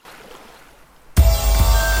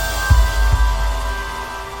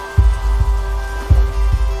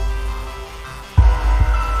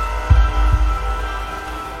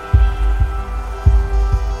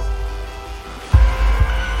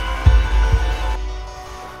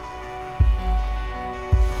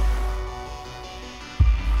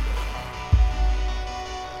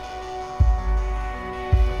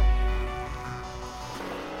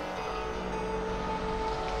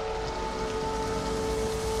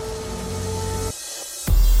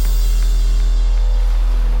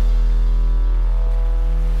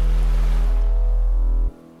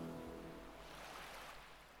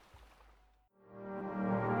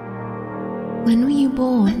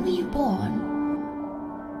born? When were you born?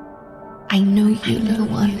 I know you, little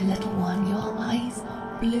one. You, little one. Your eyes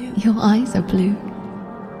are blue. Your eyes are blue.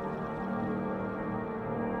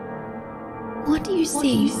 What do you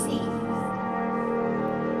see?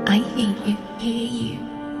 I hear you.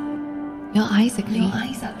 Your eyes are green. Your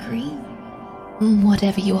eyes are green.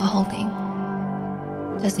 Whatever you are holding.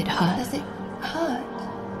 Does it hurt? Does it hurt?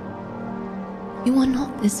 You were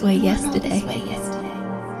not this way yesterday.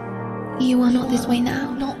 You are not this way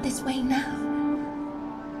now. Not this way now.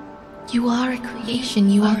 You are a creation.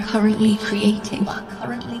 You are currently creating. You are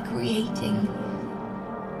currently creating.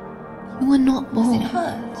 You are not born. Does it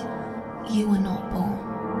hurt? You were not born.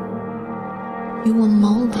 You were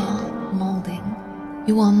molded. Molding.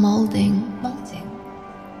 You are molding. Molting.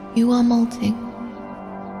 You are molting.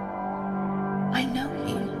 I know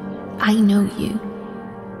you. I know you.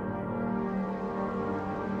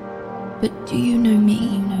 But do you know me?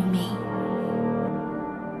 You know me.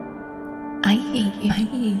 I hear you. I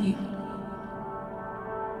hear you.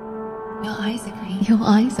 Your eyes are green. Your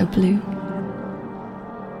eyes are blue.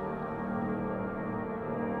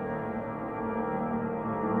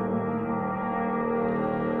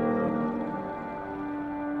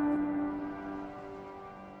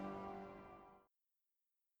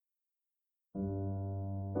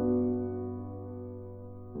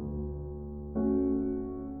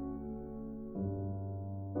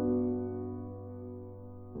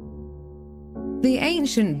 The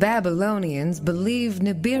ancient Babylonians believed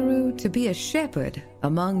Nibiru to be a shepherd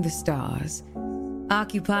among the stars,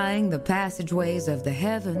 occupying the passageways of the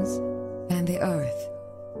heavens and the earth.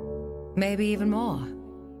 Maybe even more.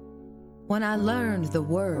 When I learned the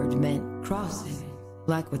word meant crossing,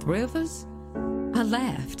 like with rivers, I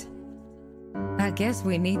laughed. I guess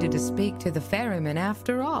we needed to speak to the ferryman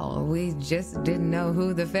after all. We just didn't know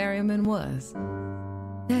who the ferryman was.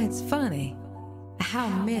 It's funny how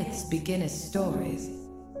myths begin as stories,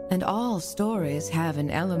 and all stories have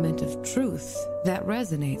an element of truth that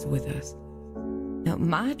resonates with us. Now,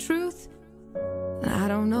 my truth? I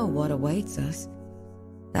don't know what awaits us.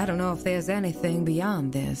 I don't know if there's anything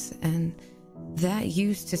beyond this, and that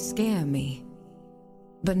used to scare me.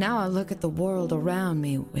 But now I look at the world around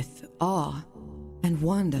me with awe and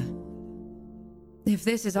wonder. If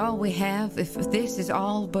this is all we have, if this is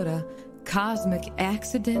all but a cosmic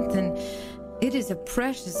accident, then it is a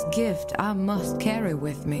precious gift I must carry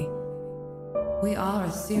with me. We are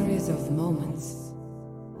a series of moments,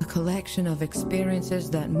 a collection of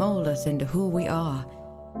experiences that mold us into who we are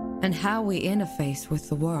and how we interface with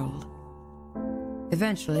the world.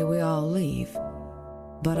 Eventually we all leave,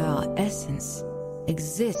 but our essence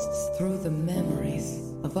exists through the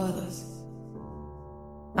memories of others.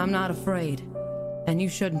 I'm not afraid, and you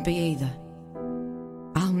shouldn't be either.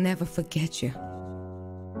 I'll never forget you.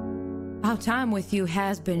 Our time with you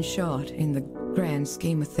has been short in the grand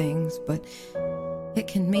scheme of things, but it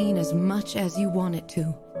can mean as much as you want it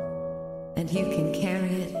to, and you can carry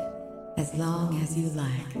it as long as you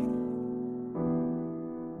like.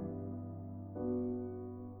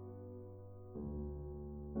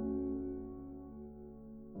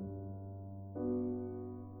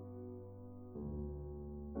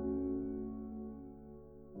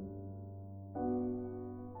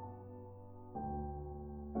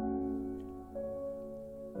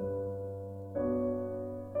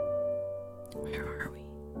 Where are we?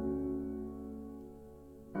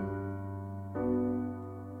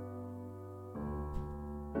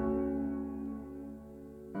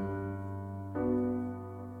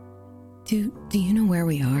 Do you know where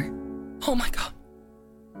we are? Oh my god.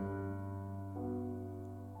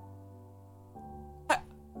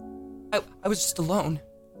 I was just alone.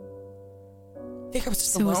 I think I was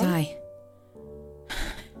just alone. So was I.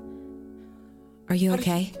 Are you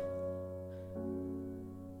okay?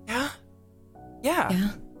 Yeah? Yeah.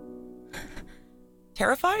 Yeah?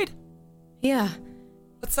 Terrified? Yeah.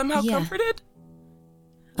 But somehow Yeah. comforted?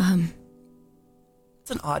 It's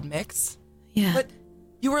an odd mix. Yeah. But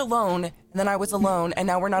you were alone, and then I was alone, and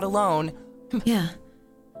now we're not alone. Yeah.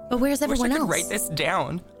 But where's I wish everyone I could else? write this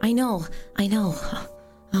down. I know.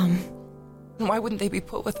 And why wouldn't they be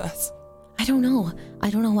put with us? I don't know.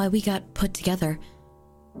 I don't know why we got put together.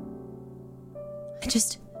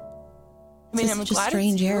 It's I'm such a glad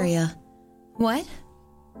strange it's you. area. What?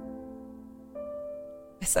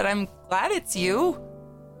 I said I'm glad it's you.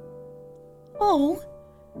 Oh.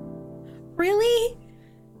 Really?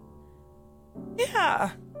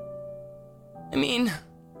 Yeah. I mean,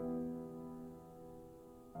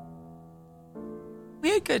 we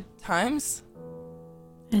had good times.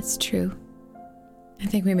 That's true. I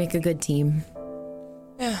think we make a good team.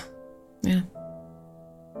 Yeah. Yeah.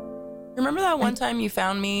 Remember remember that one time you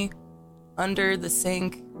found me under the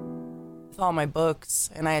sink with all my books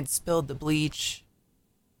and I had spilled the bleach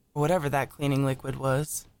or whatever that cleaning liquid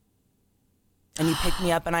was? And you picked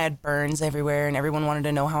me up and I had burns everywhere and everyone wanted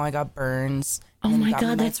to know how I got burns. And Oh then you my got me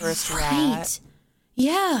God, my that's first right. rat.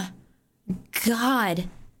 Yeah. God,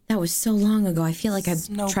 that was so long ago. I feel like I've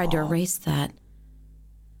tried to Snowball. erase that.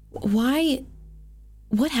 Why?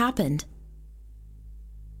 What happened?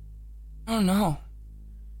 I don't know.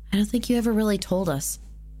 I don't think you ever really told us.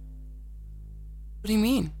 What do you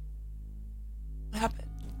mean? What happened?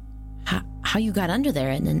 How you got under there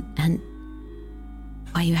and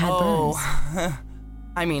why you had burns.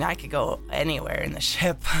 I mean, I could go anywhere in the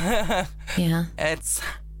ship. Yeah. It's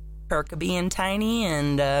perk of being tiny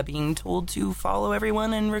and being told to follow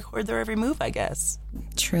everyone and record their every move, I guess.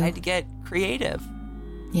 True. I had to get creative.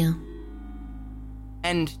 Yeah.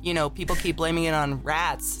 And, you know, people keep blaming it on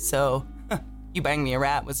rats, so you bang me a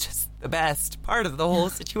rat was just the best part of the whole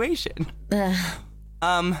situation.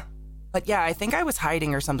 But yeah, I think I was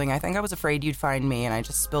hiding or something. I think I was afraid you'd find me and I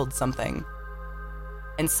just spilled something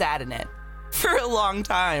and sat in it for a long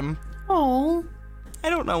time. Oh. I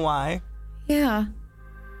don't know why. Yeah.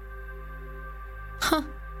 Huh.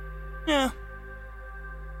 Yeah.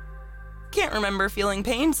 Can't remember feeling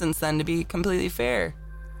pain since then, to be completely fair.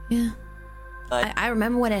 Yeah. But I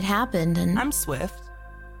remember when it happened, and I'm swift.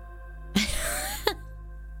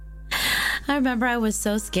 I remember I was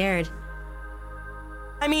so scared.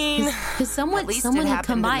 I mean, Because someone at least had it come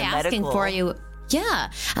happened by in the asking medical. for you.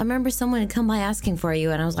 Yeah. I remember someone had come by asking for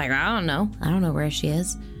you, and I was like, I don't know. I don't know where she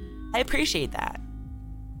is. I appreciate that.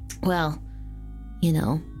 Well, you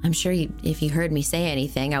know, I'm sure if you heard me say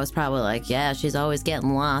anything, I was probably like, yeah, she's always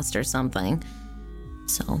getting lost or something.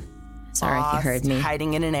 So, sorry if you heard me.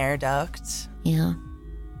 Hiding in an air duct. Yeah.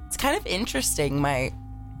 It's kind of interesting. My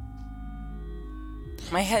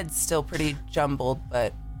head's still pretty jumbled,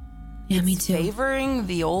 but Yeah, me too. favoring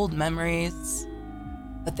the old memories.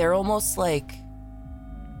 But they're almost like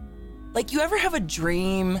you ever have a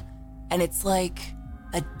dream and it's like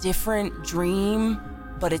a different dream,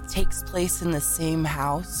 but it takes place in the same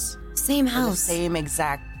house? Same Or the house. same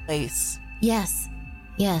exact place. Yes.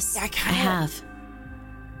 Yes. Yeah, I I kinda- have.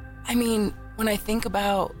 I mean, when I think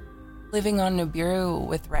about living on Nibiru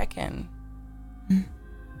with Reckon,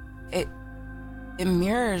 it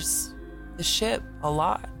mirrors the ship a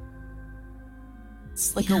lot.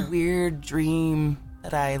 It's like Yeah. a weird dream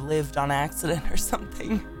that I lived on accident or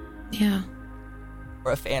something. Yeah.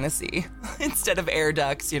 Or a fantasy. Instead of air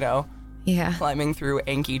ducts, you know, Yeah. climbing through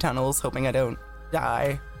Anki tunnels hoping I don't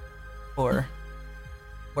die. Or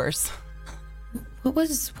worse. What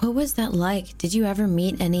was that like? Did you ever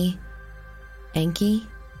meet any Enki?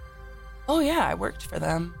 Oh yeah, I worked for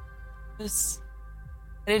them. I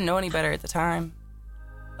didn't know any better at the time.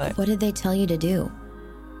 But What did they tell you to do?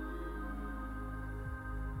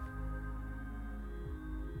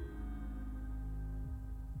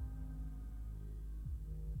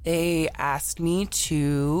 they asked me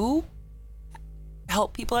to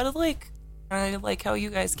help people out of the lake. I like how you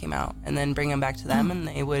guys came out, and then bring them back to them, and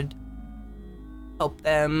they would help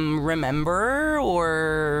them remember.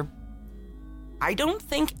 Or I don't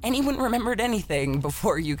think anyone remembered anything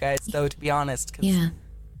before you guys, though, to be honest. 'Cause Yeah.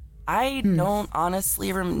 I don't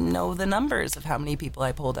honestly know the numbers of how many people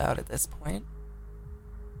I pulled out at this point.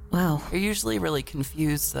 Wow. They're usually really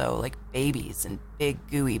confused, though, like babies and big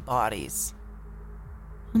gooey bodies.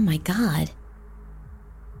 Oh my God.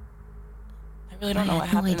 I really don't know what I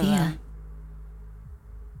had no happened to idea. them.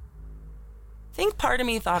 I think part of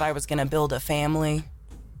me thought I was going to build a family.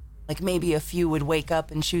 Like maybe a few would wake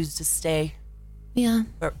up and choose to stay. Yeah.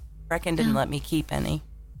 But Reckon didn't let me keep any.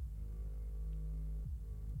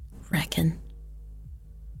 Reckon.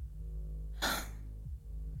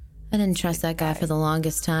 I didn't trust that guy for the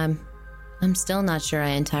longest time. I'm still not sure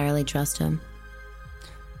I entirely trust him.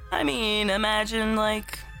 I mean, imagine,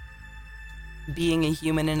 like, being a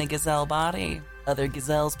human in a gazelle body. Other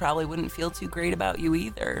gazelles probably wouldn't feel too great about you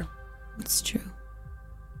either. It's true.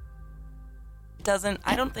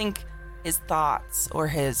 I don't think his thoughts or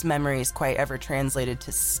his memories quite ever translated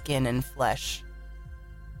to skin and flesh.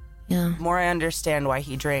 Yeah. The more I understand why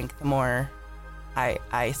he drank, the more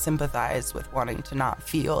I sympathize with wanting to not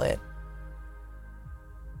feel it.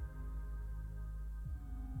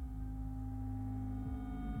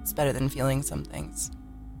 It's better than feeling some things.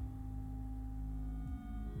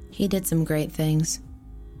 He did some great things.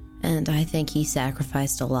 And I think he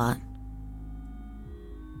sacrificed a lot.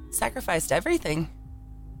 Sacrificed everything.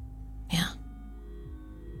 Yeah.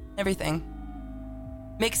 Everything.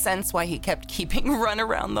 Makes sense why he kept keeping Run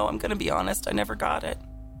around, though. I'm gonna be honest, I never got it.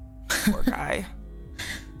 Poor guy.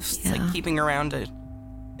 It's like keeping around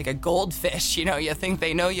like a goldfish, you know, you think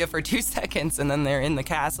they know you for 2 seconds and then they're in the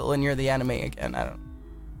castle and you're the enemy again.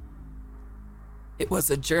 It was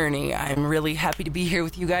a journey. I'm really happy to be here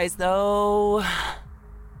with you guys, though.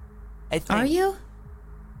 Are you?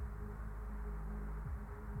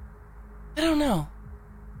 I don't know.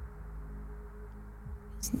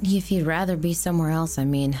 If you'd rather be somewhere else, I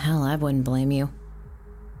mean, hell, I wouldn't blame you.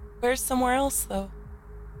 Where's somewhere else, though?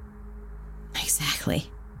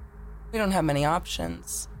 Exactly. We don't have many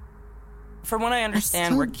options. From what I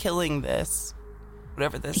understand, we're killing this.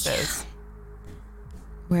 Whatever this is.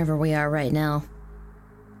 Wherever we are right now.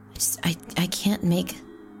 I can't make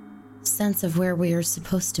sense of where we are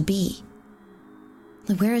supposed to be.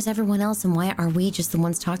 Like, where is everyone else, and why are we just the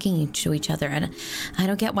ones talking to each other? And I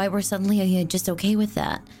don't get why we're suddenly just okay with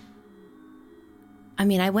that. I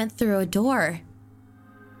mean, I went through a door.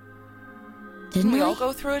 Didn't we all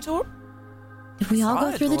go through a door? Did we all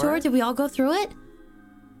go through the door? Did we all go through it?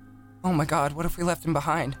 Oh my god, what if we left him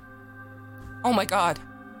behind? Oh my god.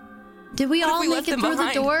 Did we all make it through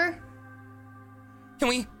the door? Can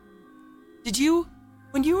we... Did you...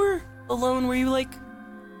 When you were alone, were you, like,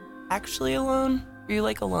 actually alone? Were you,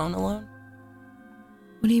 like, alone?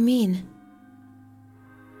 What do you mean?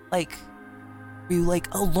 Like, were you,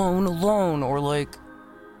 like, alone, or, like...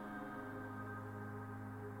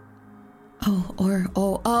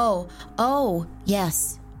 Oh,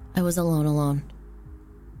 yes. I was alone.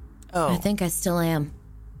 Oh. I think I still am.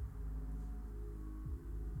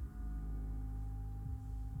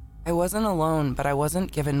 I wasn't alone, but I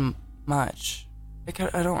wasn't given much.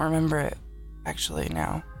 I don't remember it, actually,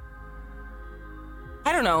 now.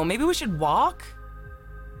 I don't know, maybe we should walk?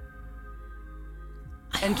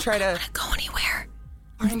 And try to... I don't want to go anywhere.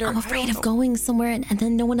 Find her. I'm afraid of going somewhere and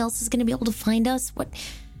then no one else is going to be able to find us. What?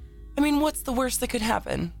 I mean, what's the worst that could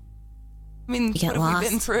happen? I mean, what have we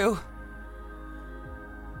been through?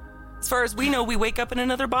 As far as we know, we wake up in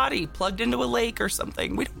another body, plugged into a lake or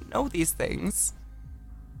something. We don't know these things.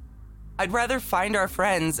 I'd rather find our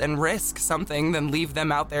friends and risk something than leave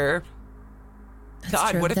them out there.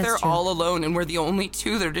 God, what if they're all alone and we're the only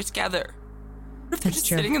two that are together? What if they're just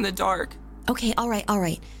sitting in the dark? Okay, all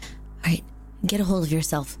right. Get a hold of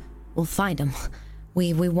yourself. We'll find them.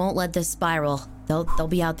 We won't let this spiral. They'll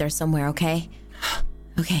be out there somewhere, okay?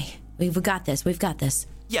 Okay, we've got this.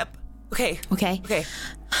 Yep. Okay.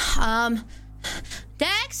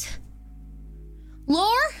 Dex?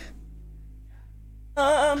 Lore?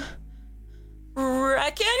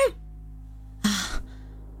 Reckon?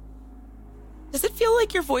 Does it feel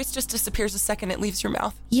like your voice just disappears a second it leaves your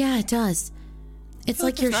mouth? Yeah, it does. It's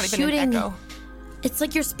like you're shooting. It's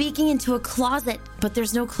like you're speaking into a closet, but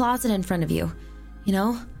there's no closet in front of you. You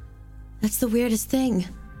know? That's the weirdest thing.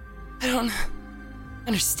 I don't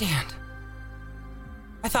understand.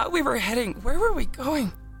 I thought we were heading... Where were we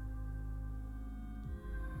going?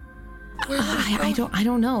 I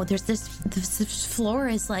don't know. There's this floor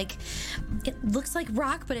is like... It looks like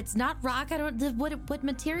rock, but it's not rock. What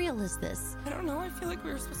material is this? I don't know. I feel like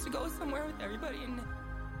we were supposed to go somewhere with everybody and...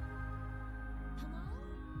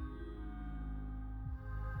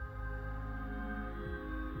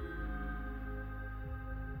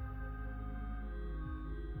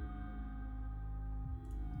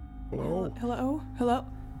 Hello?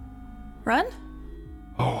 Run?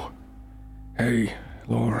 Oh. Hey,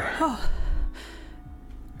 Laura. Oh.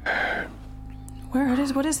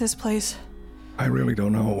 What is this place? I really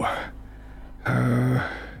don't know.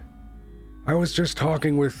 I was just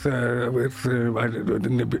talking with Mother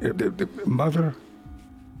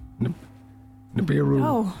Nibiru.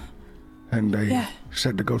 Oh. And they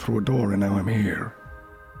said to go through a door, and now I'm here.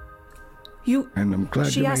 And I'm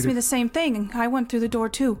glad she asked me the same thing. I went through the door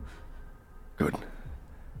too. Good.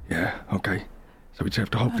 Yeah, okay. So we just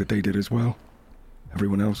have to hope that they did as well.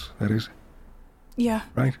 Everyone else, that is. Yeah.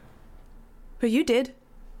 Right? But you did.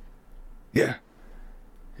 Yeah.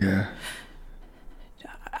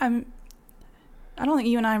 I don't think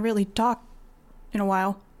you and I really talked in a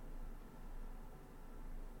while.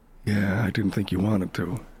 Yeah, I didn't think you wanted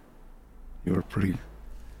to. You were pretty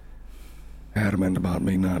adamant about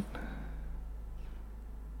me not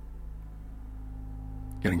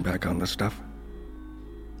getting back on the stuff.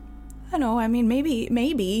 I know, I mean,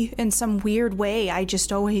 maybe in some weird way I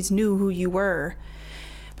just always knew who you were.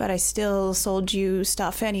 But I still sold you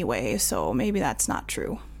stuff anyway, so maybe that's not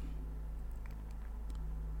true.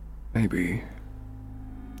 Maybe.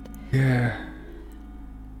 Yeah.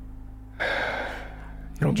 You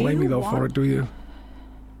don't blame me, though, for it, do you?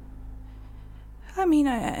 I mean,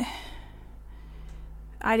 I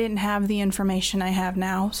didn't have the information I have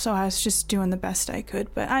now, so I was just doing the best I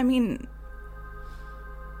could. But, I mean,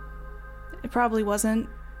 It probably wasn't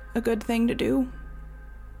a good thing to do.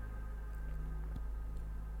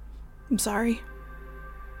 I'm sorry.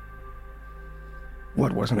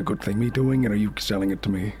 What wasn't a good thing, me doing it, or you selling it to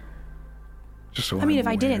me? Just so I mean, I'm if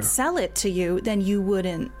I aware. didn't sell it to you, then you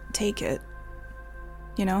wouldn't take it.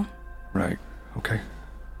 You know? Right, okay.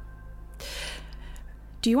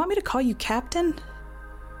 Do you want me to call you Captain?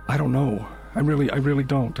 I don't know. I really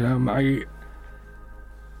don't. I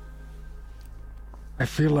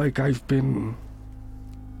feel like I've been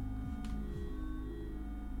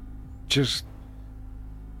just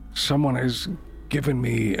someone has given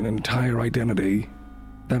me an entire identity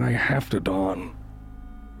that I have to don.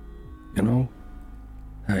 You know?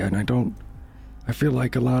 I feel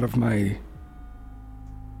like a lot of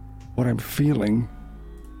what I'm feeling,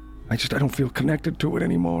 I don't feel connected to it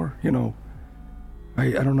anymore, you know?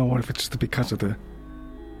 I don't know if it's because of the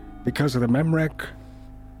Memrec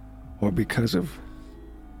or because of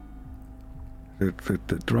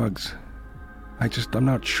the drugs. I'm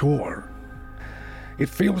not sure. It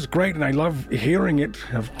feels great and I love hearing it,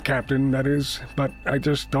 of Captain, that is, but I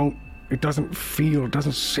just don't, it doesn't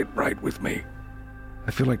sit right with me.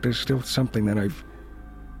 I feel like there's still something that I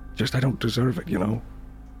don't deserve it, you know?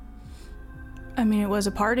 I mean, it was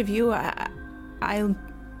a part of you. I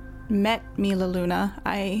met Mila Luna.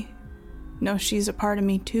 I know she's a part of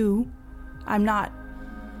me too. I'm not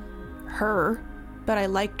her, but I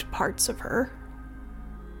liked parts of her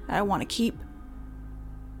that I want to keep.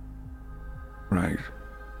 Right.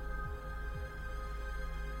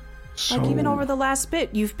 So, Like even over the last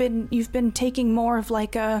bit, you've been taking more of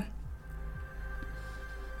like a...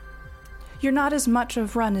 You're not as much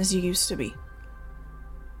of Run as you used to be.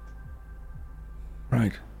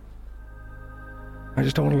 Right. I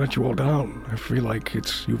just don't want to let you all down. I feel like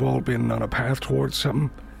you've all been on a path towards something,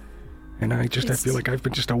 and I feel like I've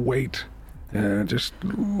been just a weight, just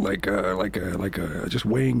just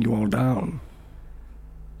weighing you all down.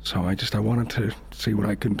 So I wanted to see what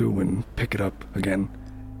I can do and pick it up again,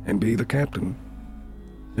 and be the captain.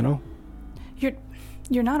 You know?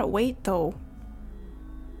 You're not a weight though.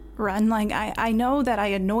 Run, like I know that I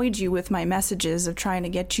annoyed you with my messages of trying to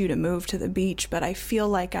get you to move to the beach, but I feel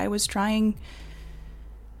like I was trying.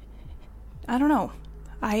 I don't know.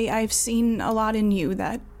 I've seen a lot in you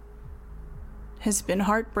that has been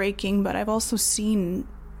heartbreaking, but I've also seen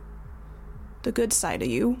the good side of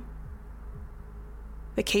you.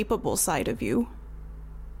 The capable side of you.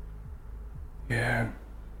 Yeah.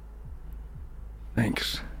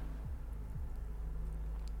 Thanks.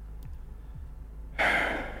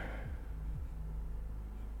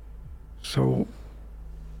 So,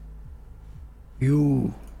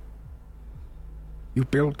 you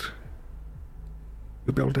built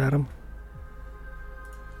Adam?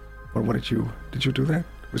 Or what did you do that?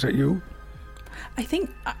 Was that you? I think,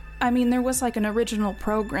 there was like an original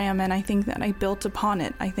program, and I think that I built upon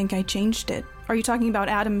it. I think I changed it. Are you talking about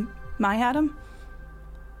Adam, my Adam?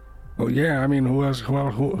 Well, yeah,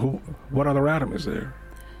 what other Adam is there?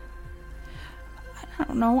 I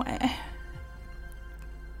don't know.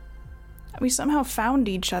 We somehow found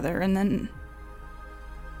each other, and then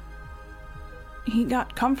he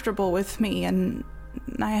got comfortable with me, and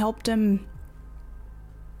I helped him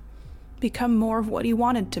become more of what he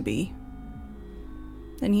wanted to be.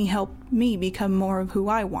 And he helped me become more of who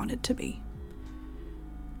I wanted to be.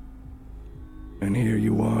 And here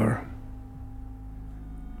you are,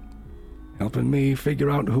 helping me figure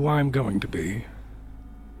out who I'm going to be.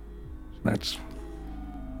 That's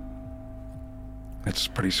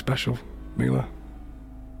pretty special, Mila.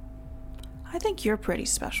 I think you're pretty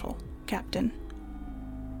special, Captain.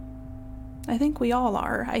 I think we all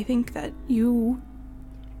are. I think that you're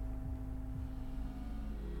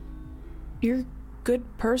a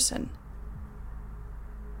good person.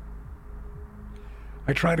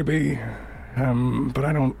 I try to be, but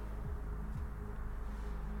I don't.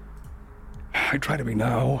 I try to be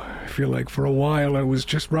now. I feel like for a while I was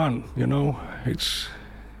just Run, you know? It's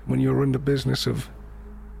when you're in the business of,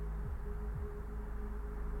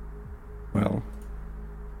 well,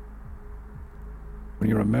 when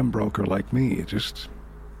you're a membroker like me, you just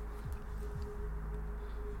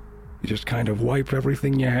kind of wipe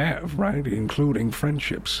everything you have, right? Including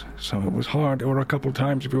friendships. So it was hard. There were a couple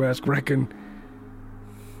times, if you ask Reckon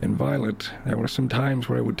and Violet, there were some times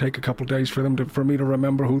where it would take a couple days for me to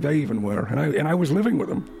remember who they even were. And I was living with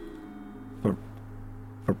them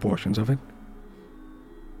for portions of it.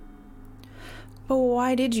 But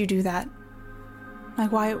why did you do that?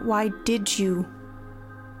 Like, why did you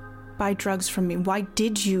buy drugs from me? Why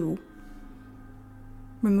did you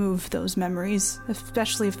remove those memories,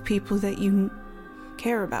 especially of people that you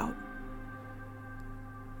care about?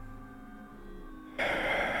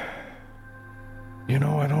 You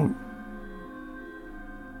know, I don't...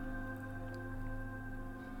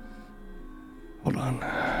 Hold on.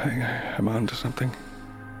 I'm on to something.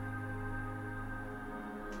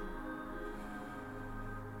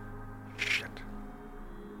 Shit.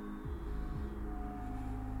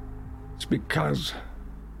 It's because...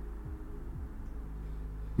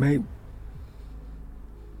 Maybe...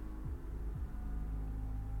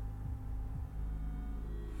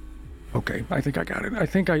 Okay, I think I got it. I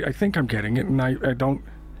think I'm getting it, and I don't...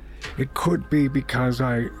 It could be because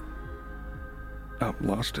I... Oh,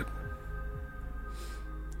 lost it.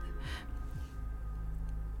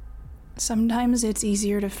 Sometimes it's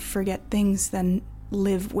easier to forget things than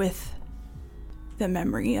live with the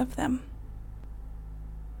memory of them.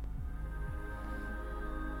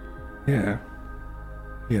 Yeah.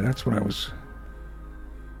 Yeah, that's what I was...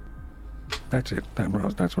 That's it.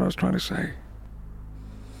 That's what I was trying to say.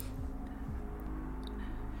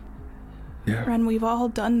 Yeah. Ren, we've all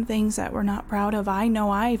done things that we're not proud of. I know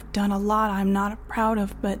I've done a lot I'm not proud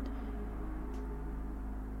of, but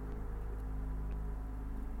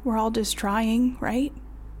we're all just trying, right?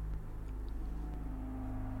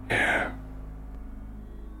 Yeah.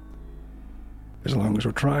 As long as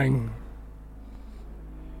we're trying.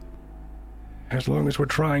 As long as we're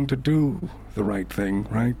trying to do the right thing,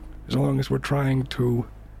 right? As long as we're trying to...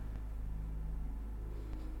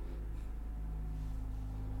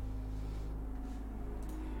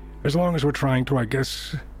 As long as we're trying to, I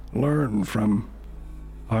guess, learn from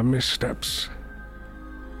our missteps.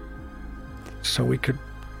 So we could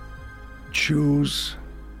choose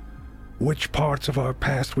which parts of our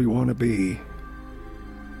past we want to be.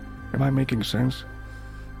 Am I making sense?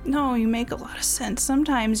 No, you make a lot of sense.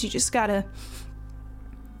 Sometimes you just gotta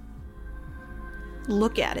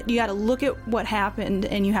look at it. You gotta look at what happened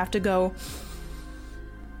and you have to go,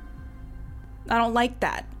 I don't like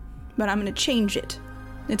that, but I'm gonna change it.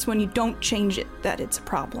 It's when you don't change it that it's a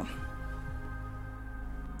problem.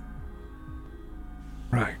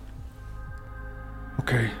 Right.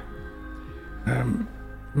 Okay.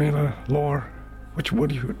 Mila, Lore, which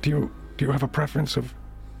would do you have a preference of?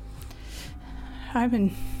 I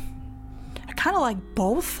kind of like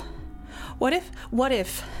both. What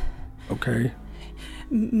if? Okay.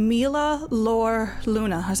 Mila, Lore,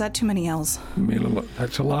 Luna. Is that too many L's? Mila,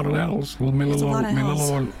 that's a lot of L's. Well, Mila, It's a lot of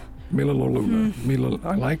L's. Mila, Luna. Mila,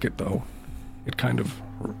 I like it though. It kind of,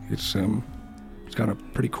 it's got a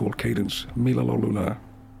pretty cool cadence. Mila, Luna.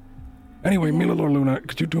 Anyway, Mila, Luna,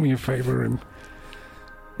 could you do me a favor and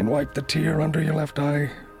wipe the tear under your left eye?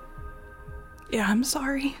 Yeah, I'm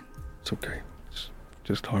sorry. It's okay. It's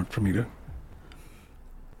just hard for me to.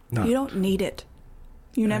 Not. You don't need it.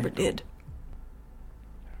 You never did.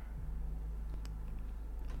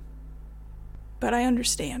 But I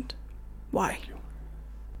understand. Why?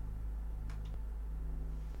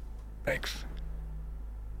 Thanks.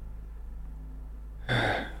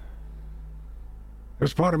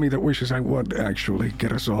 There's part of me that wishes I would actually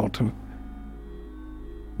get us all to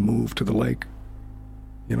move to the lake.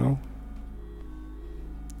 You know?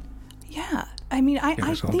 Yeah. I mean, I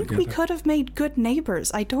us all think we together. could have made good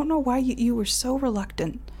neighbors. I don't know why you were so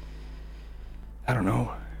reluctant. I don't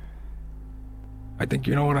know. I think,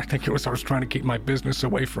 you know what? I think it was I was trying to keep my business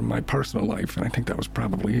away from my personal life, and I think that was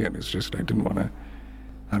probably it. It's just I didn't want to...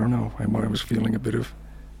 I don't know. I was feeling a bit of...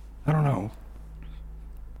 I don't know.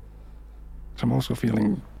 So I'm also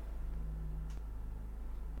feeling...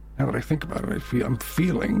 Now that I think about it, I'm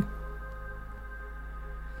feeling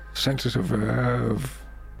senses of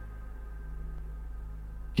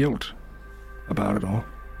guilt about it all.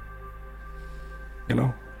 You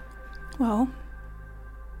know? Well,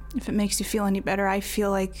 if it makes you feel any better, I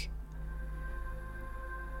feel like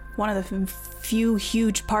one of the few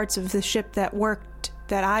huge parts of the ship that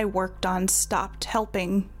I worked on stopped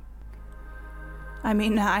helping. I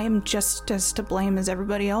mean, I am just as to blame as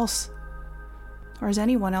everybody else. Or as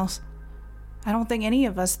anyone else. I don't think any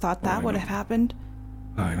of us thought that would have happened.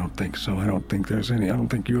 I don't think so. I don't think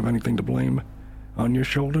you have anything to blame on your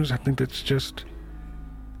shoulders. I think that's just...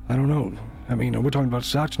 I don't know. I mean, we're talking about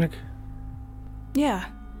Sachnik? Yeah.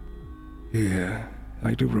 Yeah,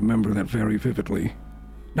 I do remember that very vividly.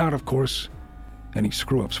 Not, of course, any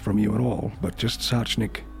screw-ups from you at all, but just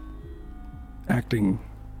Sachnik acting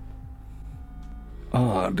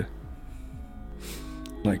odd.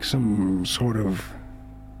 Like some sort of...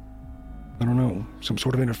 I don't know, some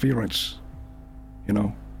sort of interference. You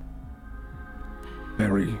know?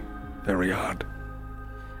 Very, very odd.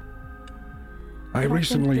 I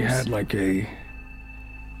recently had like a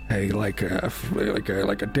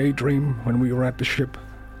daydream when we were at the ship,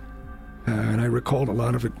 and I recalled a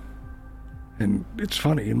lot of it. And it's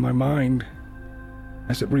funny, in my mind,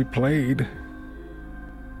 as it replayed,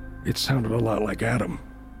 it sounded a lot like Adam.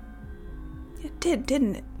 It did,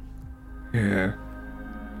 didn't it? Yeah.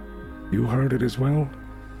 You heard it as well?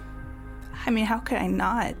 I mean, how could I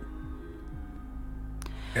not?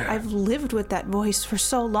 Yeah. I've lived with that voice for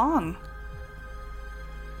so long.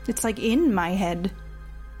 It's like in my head.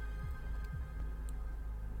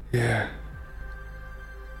 Yeah.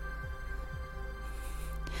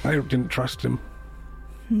 I didn't trust him.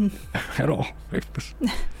 At all.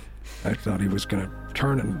 I thought he was gonna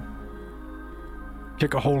turn and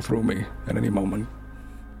kick a hole through me at any moment.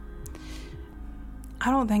 I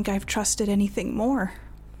don't think I've trusted anything more.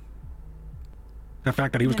 The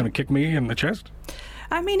fact that he was gonna kick me in the chest?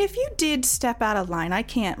 I mean, if you did step out of line, I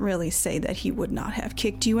can't really say that he would not have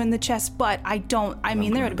kicked you in the chest, but I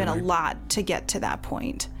mean, there would have been a lot to get to that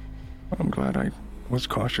point. I'm glad I was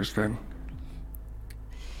cautious then.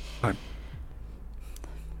 But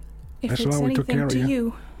If I it's saw we took care anything of to you.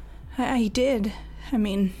 you, I did. I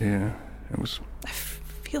mean, yeah, it was I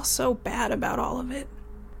feel so bad about all of it.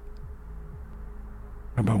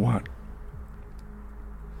 about what?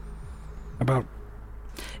 About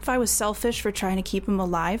If I was selfish for trying to keep him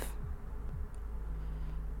alive.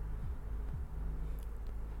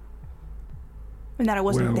 And that I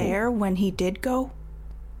wasn't Well- there when he did go.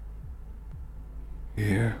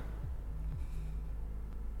 yeah.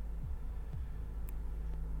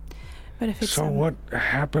 But if it's So what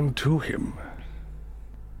happened to him?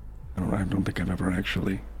 I don't think I've ever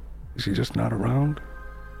actually. Is he just not around?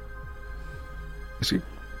 Is he?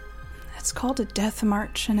 It's called a death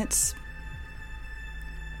march, and it's...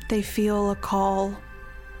 They feel a call.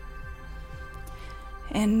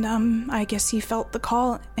 And, I guess he felt the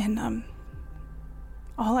call, and,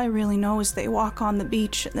 all I really know is they walk on the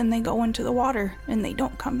beach, and then they go into the water, and they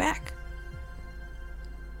don't come back.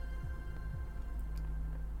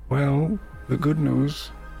 Well, the good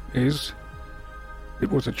news is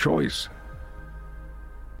it was a choice.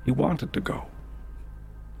 He wanted to go.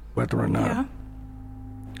 Whether or not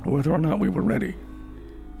we were ready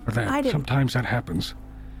for that. I didn't- Sometimes that happens.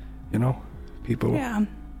 You know? People Yeah.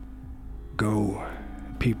 go,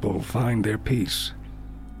 people find their peace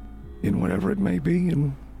in whatever it may be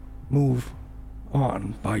and move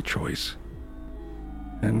on by choice.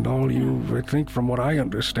 And all you, I think from what I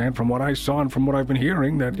understand, from what I saw and from what I've been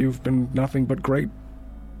hearing, that you've been nothing but great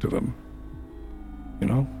to them. You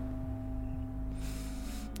know?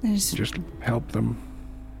 There's Just help them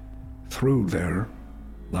through their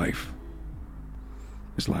life.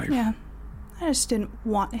 His life. Yeah. I just didn't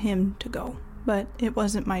want him to go, but it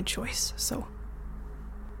wasn't my choice, so.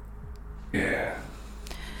 Yeah.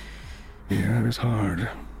 Yeah, it is hard.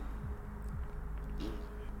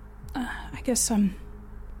 I guess,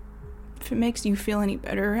 if it makes you feel any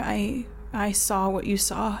better, I saw what you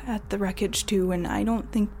saw at the wreckage too, and I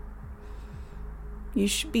don't think you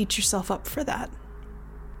should beat yourself up for that.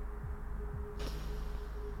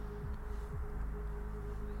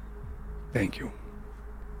 Thank you.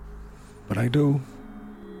 But I do.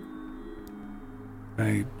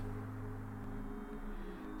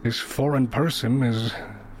 This foreign person is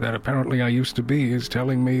that apparently I used to be is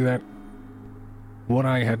telling me that what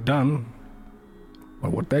I had done, or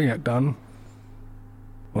what they had done,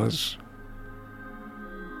 was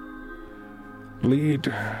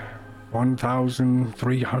lead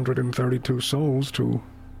 1,332 souls to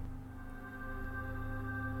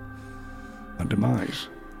a demise.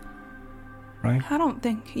 Right? I don't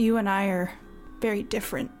think you and I are very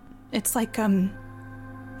different. It's like, I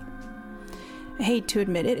hate to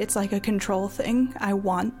admit it, it's like a control thing. I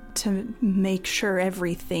want to make sure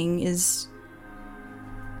everything is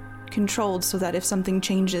controlled so that if something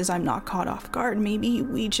changes, I'm not caught off guard. Maybe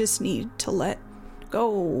we just need to let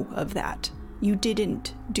go of that. You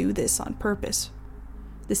didn't do this on purpose.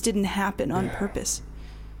 This didn't happen on purpose.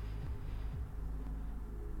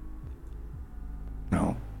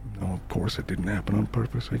 No, of course it didn't happen on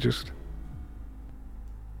purpose. I just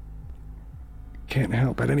can't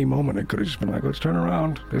help. At any moment, it could have just been like, let's turn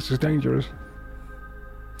around. This is dangerous.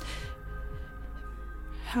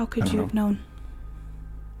 How could I don't you know. have known?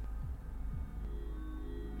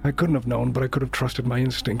 I couldn't have known, but I could have trusted my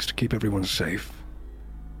instincts to keep everyone safe.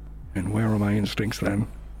 And where are my instincts then?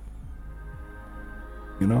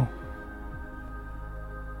 You know?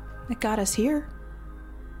 It got us here.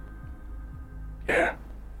 Yeah.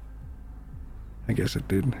 I guess it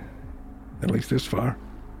did. At least this far.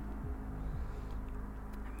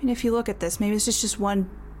 I mean, if you look at this, maybe it's just one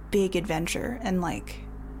big adventure, and like,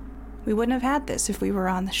 we wouldn't have had this if we were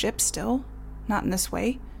on the ship still. Not in this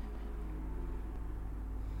way.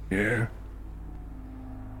 Yeah.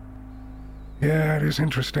 Yeah, it is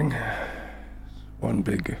interesting. one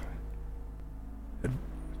big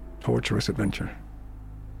torturous adventure.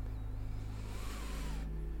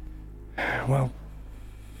 Well,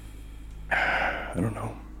 I don't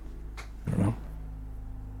know.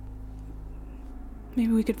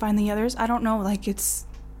 Maybe we could find the others. I don't know, like it's...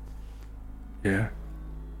 Yeah.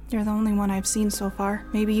 You're the only one I've seen so far.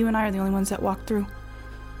 Maybe you and I are the only ones that walked through.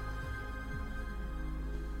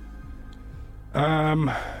 I'm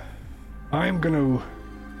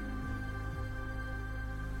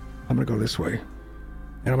gonna go this way.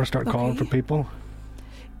 And I'm gonna start calling for people.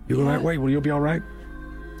 You go that way? Will you be alright?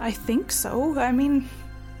 I think so. I mean,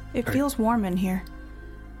 it feels warm in here.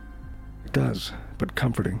 It does, but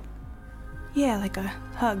comforting. Yeah, like a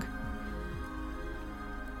hug.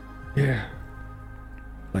 Yeah.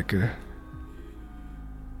 Like a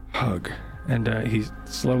hug. And he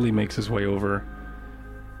slowly makes his way over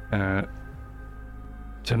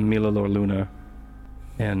to Mila Lorluna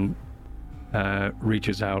and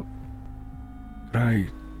reaches out. Could I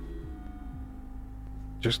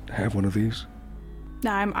just have one of these?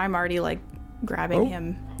 No, I'm already like grabbing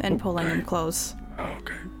him and pulling him close.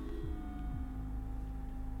 Okay.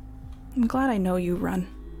 I'm glad I know you, Run.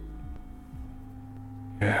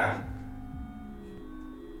 Yeah.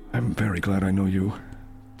 I'm very glad I know you.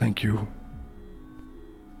 Thank you.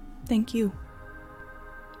 Thank you.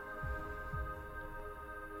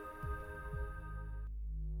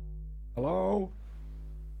 Hello?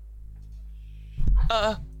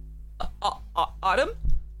 Autumn?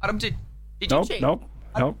 Autumn, did you change?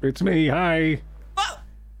 Nope, it's me. Hi. Oh,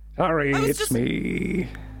 Sorry, it's me.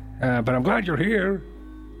 But I'm glad you're here.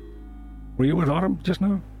 Were you with Autumn just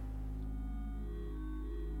now?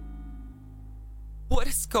 what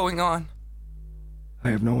is going on? I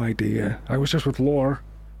have no idea. I was just with Lore.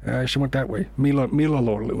 She went that way. Mila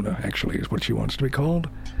Lorluna, actually, is what she wants to be called.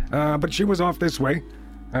 But she was off this way,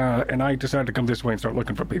 and I decided to come this way and start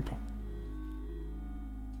looking for people.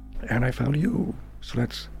 And I found you, so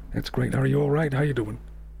that's great. Are you all right? How you doing?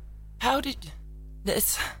 How did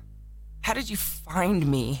you find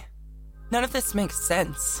me? None of this makes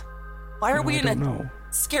sense. Why are we in a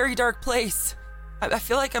scary, dark place? I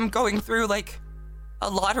feel like I'm going through, like, a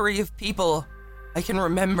lottery of people I can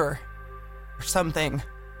remember. Or something.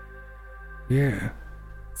 Yeah.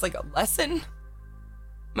 It's like a lesson? Am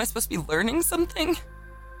I supposed to be learning something?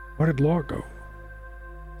 Where did Lore go?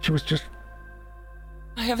 She was just...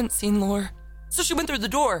 I haven't seen Lore. So she went through the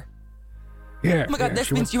door. Yeah. Oh my god,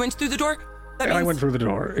 this means you went through the door? That means... I went through the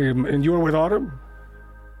door. And you were with Autumn?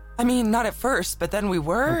 I mean, not at first, but then we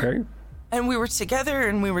were. Okay. And we were together,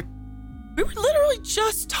 and we were literally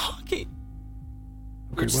just talking.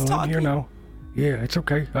 Okay, well, I'm here now. Yeah, it's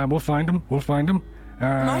okay. We'll find him.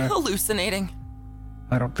 Am I hallucinating?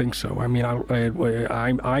 I don't think so. I mean,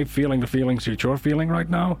 I'm feeling the feelings that you're feeling right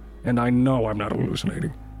now, and I know I'm not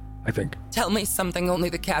hallucinating. I think. Tell me something only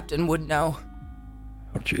the captain would know.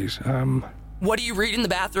 Oh, jeez. What do you read in the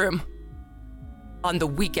bathroom? On the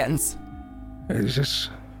weekends? Is this...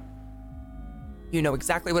 You know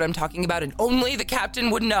exactly what I'm talking about, and only the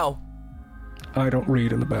captain would know. I don't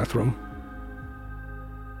read in the bathroom.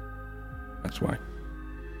 That's why.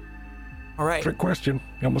 All right. Trick question.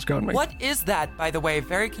 You almost got me. What is that, by the way?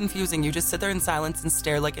 Very confusing. You just sit there in silence and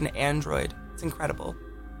stare like an android. It's incredible.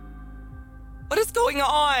 What is going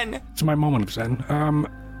on? It's my moment of zen.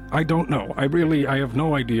 I don't know. I have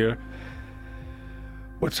no idea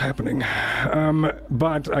what's happening.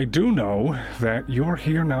 But I do know that you're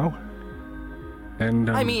here now.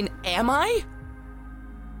 And, I mean, am I?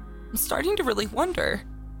 I'm starting to really wonder.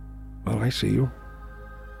 Well, I see you.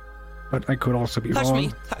 But I could also be Touch wrong.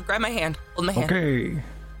 me. Grab my hand. Hold my hand. Okay.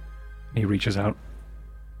 He reaches out.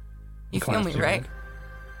 You feel me, right?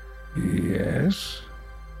 Yes.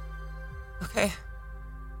 Okay.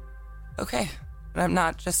 And I'm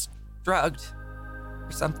not just drugged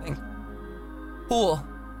or something. Cool.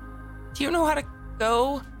 Do you know how to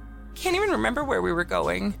go? Can't even remember where we were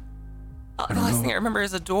going. The last thing I remember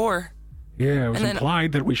is a door. Yeah, it was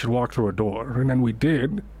implied that we should walk through a door, and then we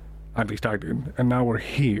did. At least I did. And now we're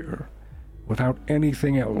here, without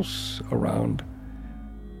anything else around.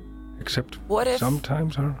 Except what if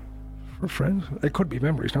sometimes our friends. It could be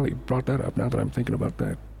memories. Now that you brought that up, now that I'm thinking about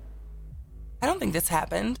that. I don't think this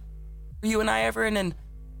happened. Were you and I ever in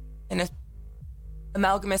a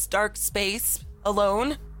amalgamous dark space,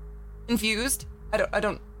 alone, confused? I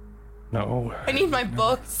don't. No. I need my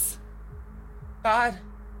books. God.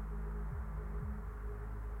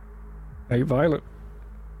 Hey, Violet.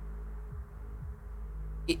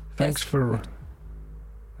 Thanks for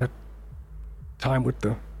that time with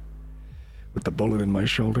the bullet in my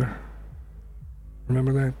shoulder.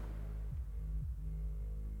 Remember that?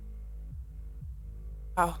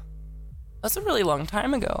 Wow. That's a really long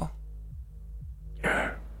time ago.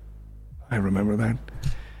 Yeah, I remember that.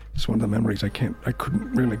 It's one of the memories I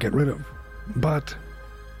couldn't really get rid of. But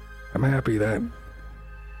I'm happy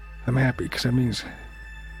because that means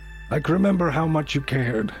I can remember how much you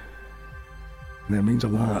cared. And that means a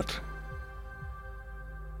lot.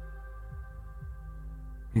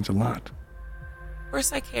 Means a lot. Of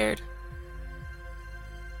course I cared.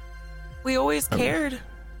 We always cared.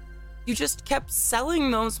 You just kept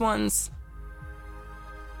selling those ones.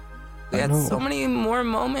 We had so many more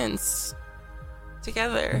moments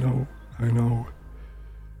together. I know.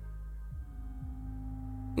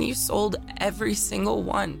 And you sold every single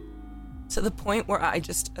one to the point where I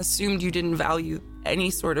just assumed you didn't value any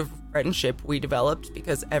sort of friendship we developed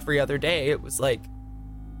because every other day it was like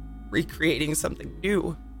recreating something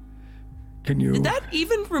new. Did that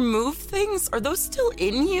even remove things? Are those still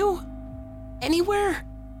in you? Anywhere?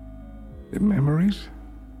 The memories?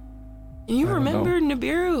 Can you remember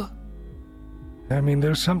Nibiru? I mean,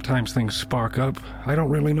 there's sometimes things spark up. I don't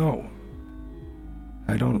really know.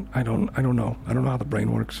 I don't know. I don't know how the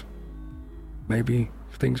brain works. Maybe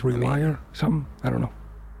things rewire something. I don't know.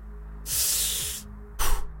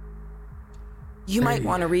 You might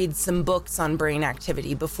want to read some books on brain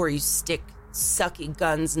activity before you stick sucky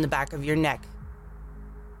guns in the back of your neck.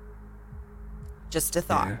 Just a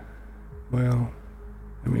thought. Yeah. Well,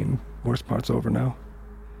 I mean, worst part's over now.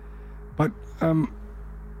 But,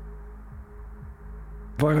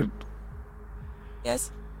 Violet.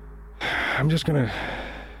 Yes? I'm just gonna...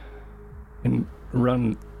 And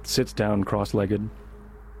Run sits down cross-legged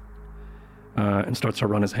and starts to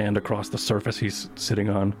run his hand across the surface he's sitting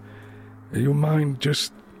on. You mind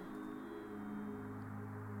just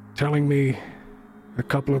telling me a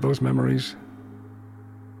couple of those memories?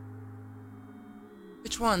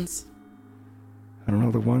 Which ones? I don't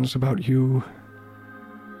know, the ones about you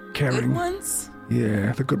caring. Good ones?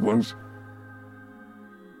 Yeah, the good ones.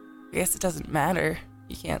 I guess it doesn't matter.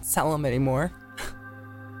 You can't sell them anymore.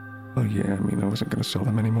 Oh yeah, I mean, I wasn't gonna sell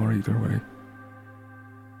them anymore either way.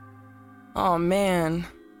 Oh man.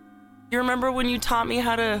 You remember when you taught me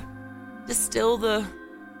how to distill the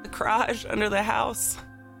garage under the house?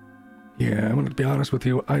 Yeah, I'm gonna be honest with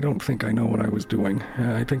you, I don't think I know what I was doing.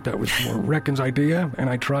 I think that was more Reckon's idea, and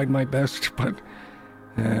I tried my best, but...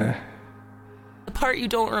 The part you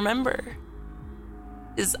don't remember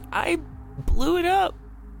is I blew it up.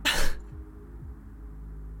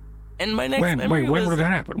 And my next memory when did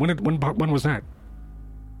that happen? When was that?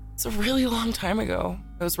 It's a really long time ago.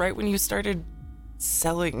 It was right when you started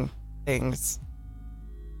selling things.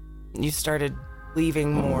 You started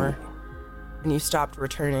leaving more, and you stopped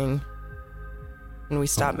returning, and we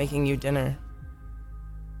stopped making you dinner.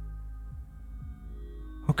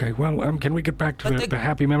 Okay, well, can we get back to the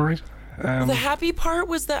happy memories? The happy part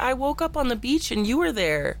was that I woke up on the beach and you were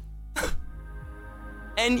there.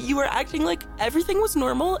 And you were acting like everything was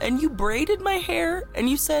normal, and you braided my hair, and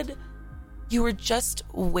you said you were just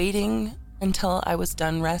waiting until I was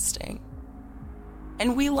done resting.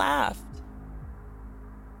 And we laughed.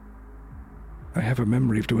 I have a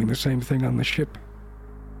memory of doing the same thing on the ship.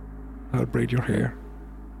 I would braid your hair.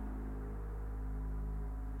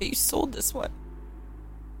 You sold this one.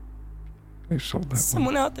 I sold that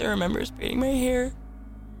Someone out there remembers braiding my hair.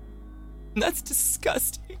 And that's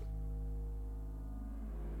disgusting.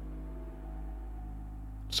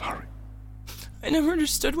 Sorry. I never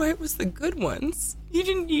understood why it was the good ones. You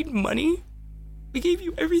didn't need money. We gave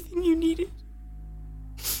you everything you needed.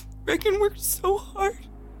 Reckon worked so hard.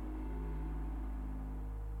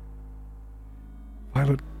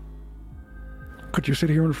 Violet, could you sit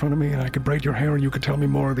here in front of me and I could braid your hair and you could tell me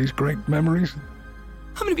more of these great memories?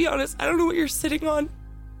 I'm gonna be honest, I don't know what you're sitting on.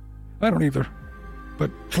 I don't either.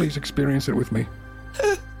 But please experience it with me.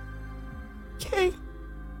 Okay.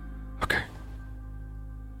 Okay.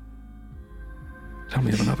 Tell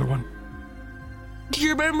me of another one. Do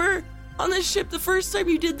you remember on the ship the first time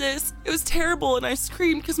you did this? It was terrible and I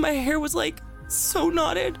screamed because my hair was like so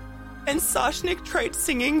knotted. And Soshnik tried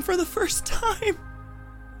singing for the first time.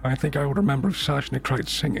 I think I would remember if Soshnik tried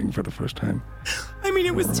singing for the first time. I mean,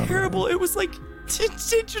 it was terrible. It was like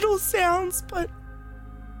digital sounds, but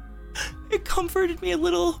it comforted me a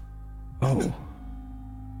little. Oh.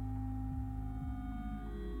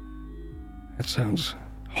 That sounds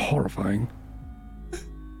horrifying.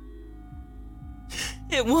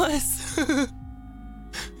 It was. It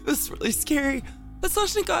was really scary. But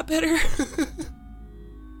Soshnik got better.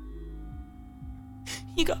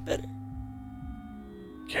 He got better.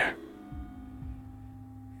 Yeah.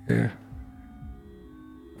 Yeah.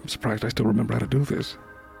 I'm surprised I still remember how to do this.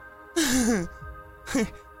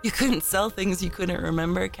 You couldn't sell things you couldn't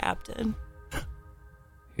remember, Captain.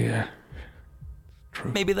 Yeah.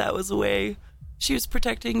 True. Maybe that was a way she was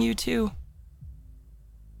protecting you too.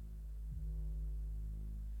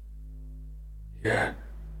 Yeah,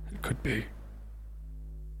 it could be.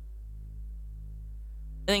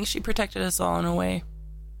 I think she protected us all in a way.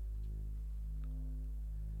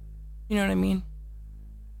 You know what I mean?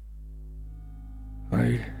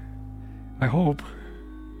 I hope.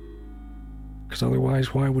 Because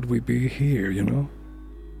otherwise, why would we be here, you know?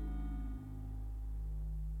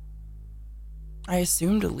 I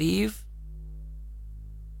assumed to leave.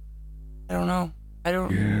 I don't know.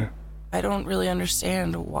 Yeah. I don't really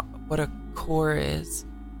understand what a core is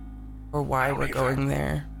or why we're going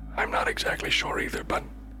there. I'm not exactly sure either, but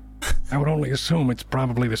I would only assume it's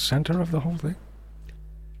probably the center of the whole thing.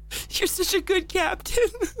 You're such a good captain.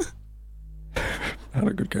 Not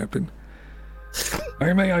a good captain.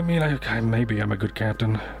 Maybe I'm a good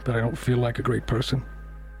captain, but I don't feel like a great person.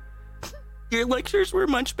 Your lectures were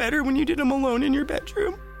much better when you did them alone in your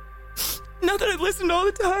bedroom. Not that I've listened all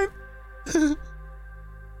the time.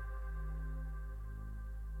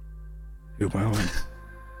 Well,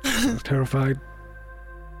 I was terrified.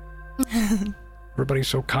 Everybody's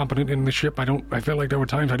so competent in the ship. I felt like there were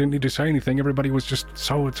times I didn't need to say anything. Everybody was just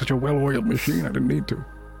such a well-oiled machine. I didn't need to.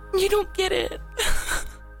 You don't get it.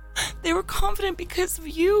 They were confident because of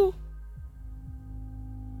you.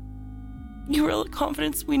 You were the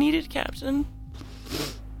confidence we needed, Captain.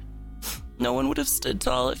 No one would have stood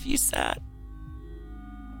tall if you sat.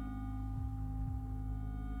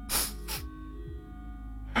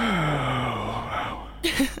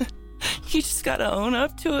 You just gotta own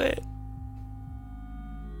up to it.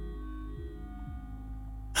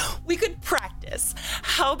 We could practice.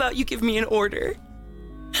 How about you give me an order?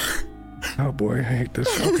 Oh boy, I hate this.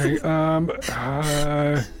 Okay,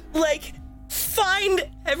 Like, find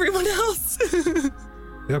everyone else.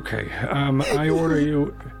 Okay, I order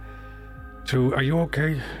you to... Are you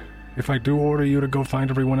okay? If I do order you to go find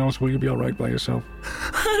everyone else, will you be alright by yourself?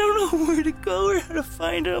 I don't know where to go or how to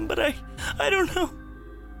find them, but I don't know.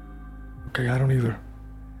 Okay, I don't either.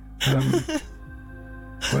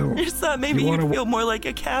 Well, I just thought maybe you'd feel more like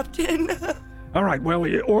a captain. Alright, well,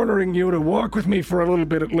 ordering you to walk with me for a little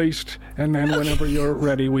bit at least, and then whenever you're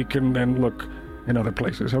ready, we can then look in other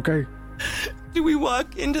places, okay? Do we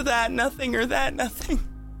walk into that nothing or that nothing?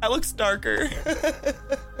 That looks darker.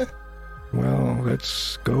 Well,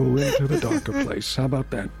 let's go into the darker place. How about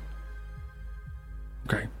that?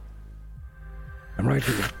 Okay. I'm right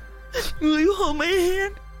here. Will you hold my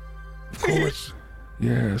hand? Of course.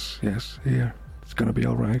 Yes, here. It's gonna be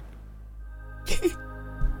alright.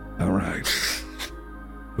 Alright.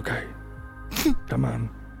 Okay. Come on.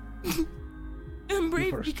 I'm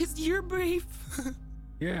brave because you're brave.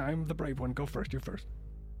 Yeah, I'm the brave one. Go first. You first.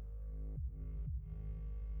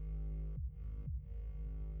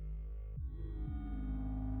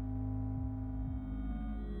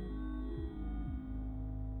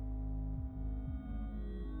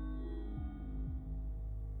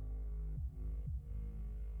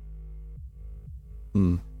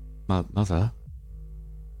 Mother?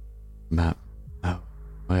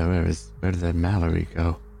 Where did Mallory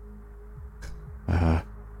go? I'll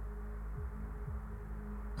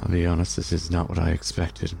be honest, this is not what I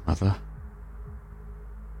expected, Mother.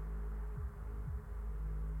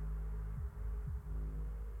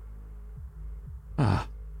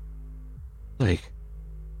 Blake,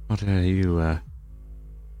 what are you,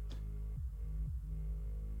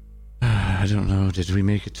 I don't know, did we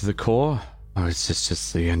make it to the core? Or is this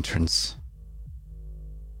just the entrance?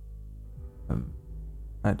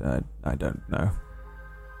 I don't know.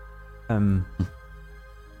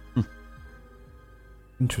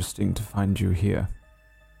 Interesting to find you here.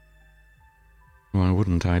 Why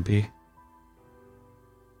wouldn't I be?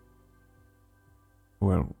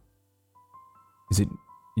 Well, is it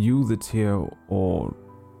you that's here, or...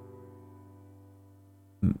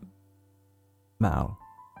 Mal?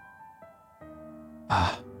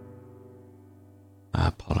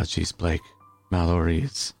 Apologies, Blake. Mallory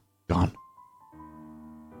is gone.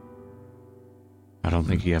 I don't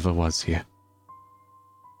think he ever was here.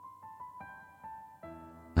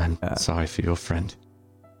 I'm sorry for your friend.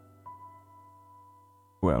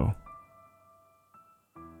 Well,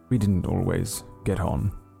 we didn't always get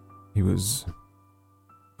on. He was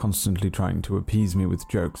constantly trying to appease me with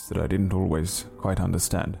jokes that I didn't always quite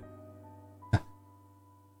understand.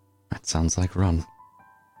 That sounds like Ron.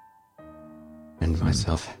 And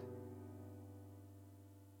myself.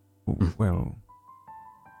 Well,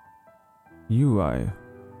 you I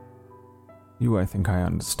think I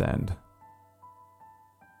understand.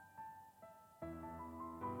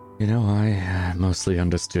 You know, I mostly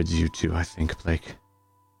understood you two, I think, Blake.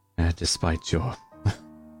 Despite your...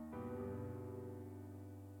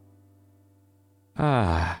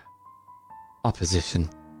 opposition,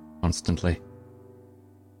 constantly.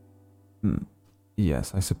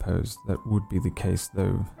 Yes, I suppose that would be the case,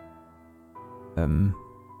 though.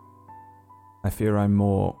 I fear I'm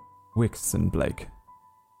more Wix than Blake.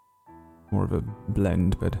 More of a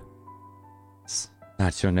blend, but...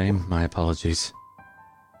 That's your name? My apologies.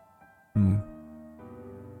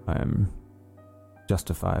 I am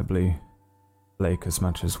justifiably Blake as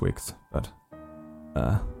much as Wix, but,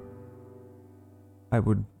 I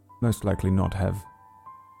would most likely not have,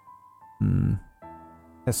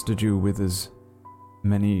 pestered you with as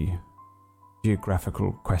many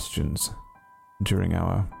geographical questions during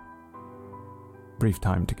our brief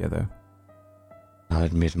time together. I'll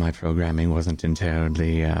admit my programming wasn't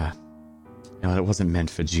entirely, it wasn't meant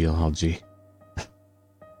for geology.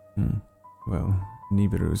 Well,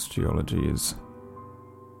 Nibiru's geology is...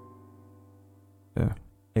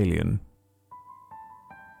 alien.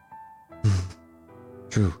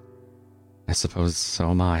 True. I suppose so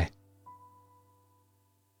am I.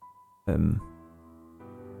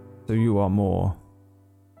 So you are more...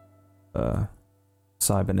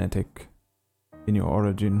 cybernetic in your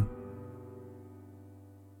origin?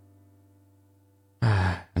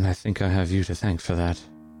 And I think I have you to thank for that,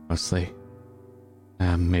 mostly.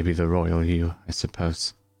 Maybe the royal you, I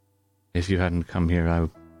suppose. If you hadn't come here, I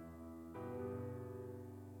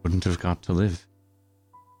wouldn't have got to live.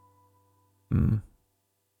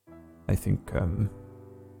 I think, a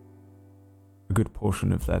good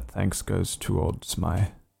portion of that thanks goes towards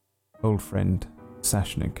my old friend,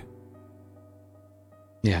 Sashnik.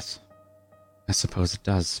 Yes, I suppose it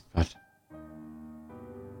does, but...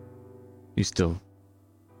 You still...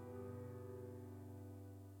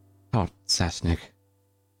 taught Sashnik.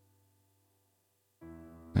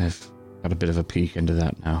 I've got a bit of a peek into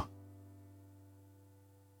that now.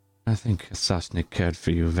 I think Sashnik cared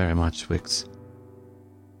for you very much, Wix.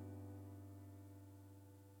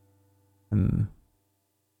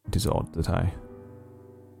 It is odd that I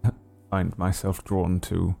find myself drawn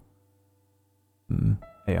to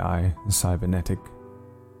AI, cybernetic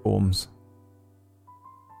forms.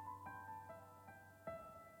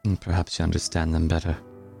 And perhaps you understand them better.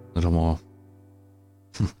 A little more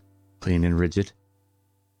clean and rigid.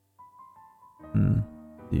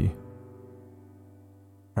 The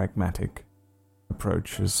pragmatic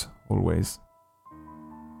approach is always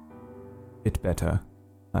bit better.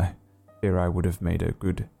 I fear I would have made a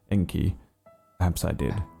good Enki. Perhaps I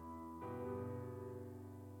did.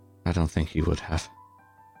 I don't think you would have.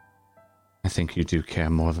 I think you do care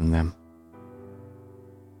more than them.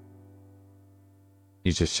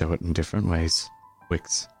 You just show it in different ways,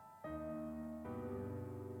 Wix.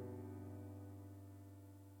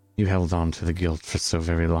 You held on to the guilt for so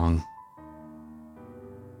very long.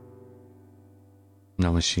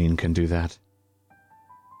 No machine can do that.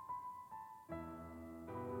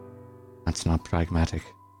 That's not pragmatic.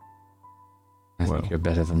 I think you're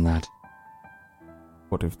better than that.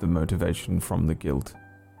 What if the motivation from the guilt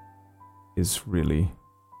is really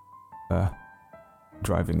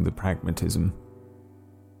driving the pragmatism?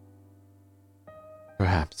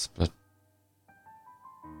 Perhaps, but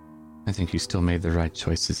I think you still made the right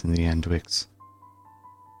choices in the end, Wix.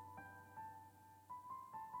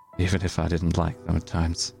 Even if I didn't like them at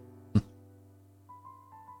times.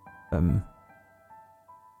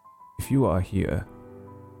 If you are here,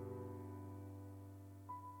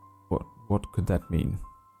 what could that mean?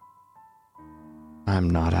 I'm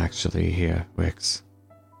not actually here, Wix.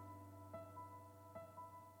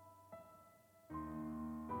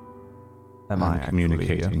 I'm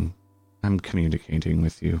communicating. I'm communicating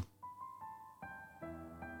with you.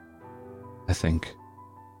 I think.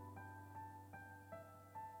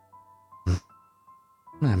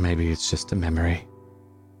 Maybe it's just a memory.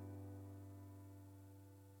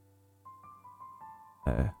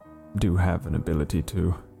 I do have an ability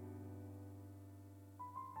to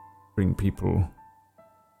bring people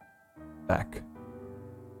back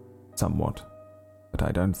somewhat, but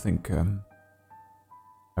I don't think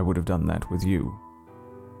I would have done that with you.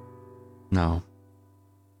 No.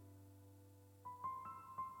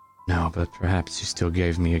 No, but perhaps you still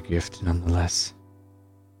gave me a gift nonetheless.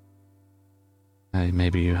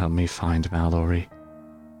 Maybe you helped me find Mallory.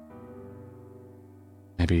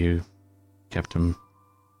 Maybe you kept him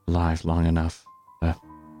alive long enough.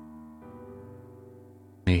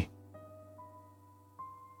 Me.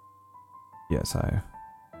 Yes, I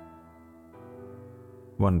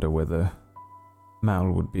wonder whether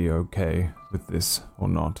Mal would be okay with this or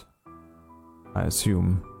not. I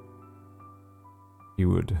assume you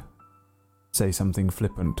would say something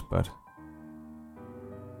flippant, but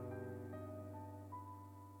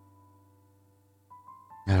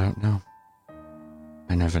I don't know.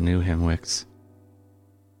 I never knew him, Wix.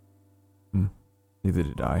 Neither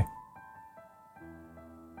did I.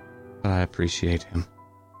 But I appreciate him.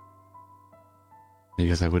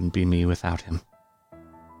 Because I wouldn't be me without him.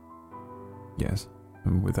 Yes,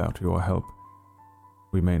 and without your help,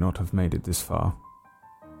 we may not have made it this far.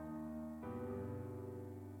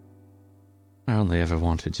 I only ever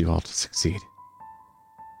wanted you all to succeed.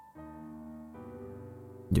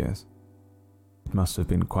 Yes. It must have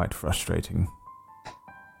been quite frustrating.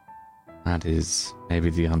 That is maybe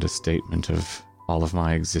the understatement of all of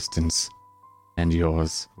my existence. And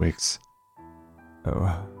yours, Wix.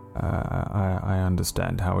 Oh, I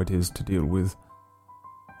understand how it is to deal with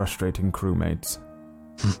frustrating crewmates.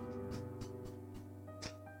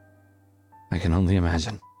 I can only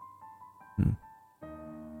imagine.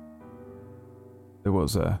 There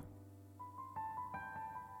was a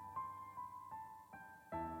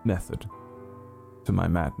method to my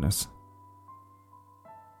madness.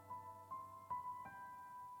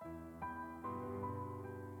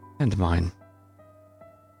 And mine.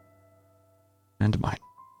 And mine.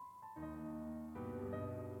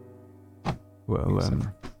 Well,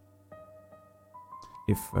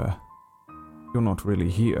 if you're not really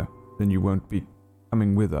here, then you won't be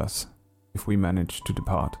coming with us if we manage to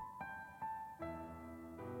depart.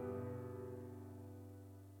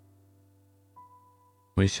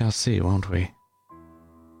 We shall see, won't we?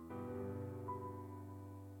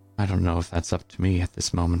 I don't know if that's up to me at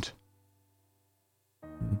this moment.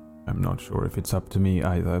 I'm not sure if it's up to me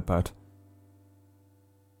either, but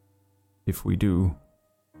if we do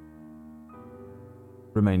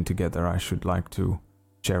remain together, I should like to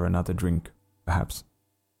share another drink, perhaps.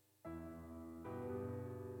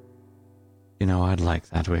 You know, I'd like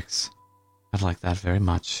that, Wix. I'd like that very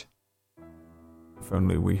much. If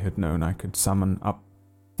only we had known I could summon up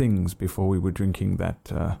things before we were drinking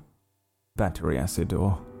that battery acid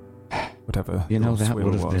or whatever. You know, that swill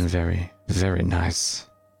would have was. been very, very nice.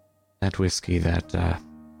 That whiskey, that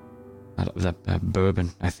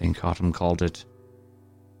bourbon, I think Autumn called it.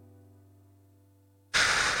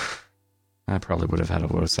 I probably would have had a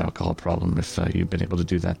worse alcohol problem if you'd been able to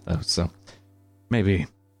do that, though. So maybe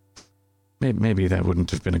that wouldn't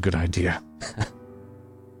have been a good idea.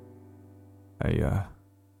 I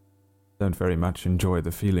don't very much enjoy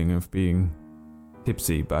the feeling of being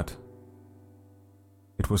tipsy, but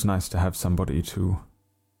it was nice to have somebody to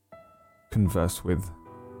converse with.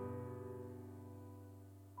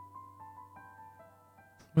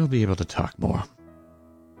 We'll be able to talk more.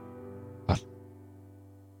 But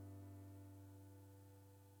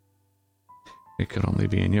it could only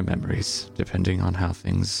be in your memories, depending on how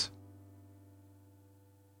things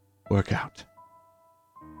work out.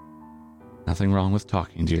 Nothing wrong with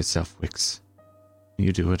talking to yourself, Wix.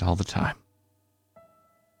 You do it all the time.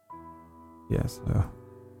 Yes,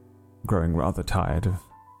 growing rather tired of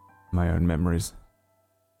my own memories.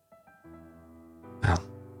 Well,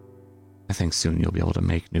 I think soon you'll be able to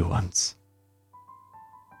make new ones.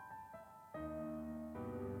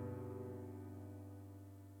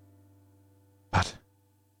 But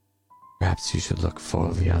perhaps you should look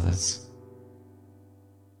for the others.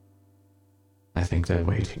 I think they're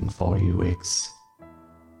waiting for you, Wix.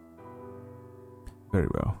 Very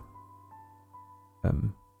well.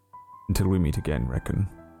 Until we meet again, reckon.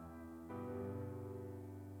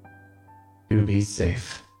 You be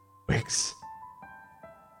safe, Wix.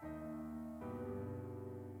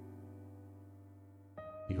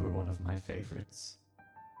 You were one of my favorites.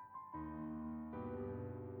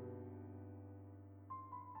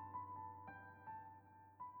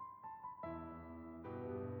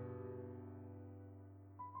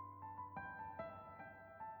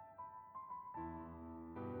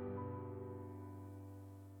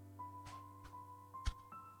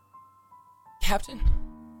 Captain?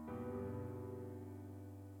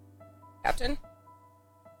 Captain?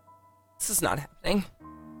 This is not happening.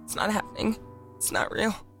 It's not happening. It's not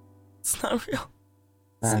real. It's not real.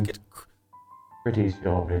 It's like Pretty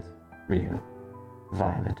sure it's real,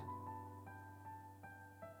 Violet.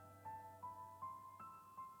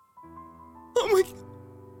 Oh my god.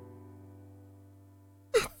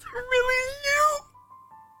 It's really you!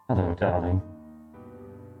 Hello, darling.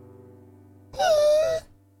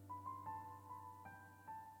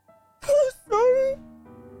 I'm sorry.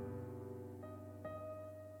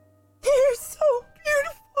 You're so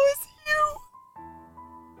beautiful as you.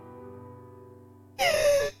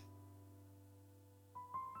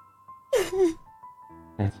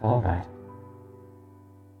 It's all right.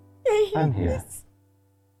 I'm here.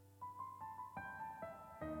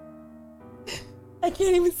 I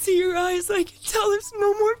can't even see your eyes. I can tell there's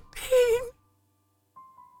no more pain.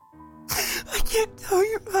 I can't tell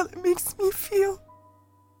you how that makes me feel.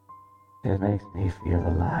 It makes me feel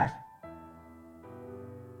alive.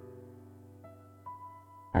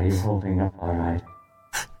 Are you holding up all right?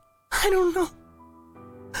 I don't know.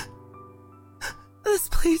 This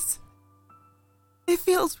place, it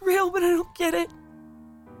feels real, but I don't get it.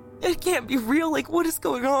 It can't be real. Like, what is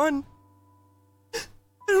going on? I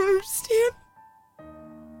don't understand.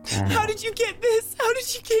 How did you get this? How are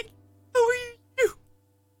you?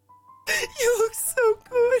 You look so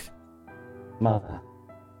good. Mother.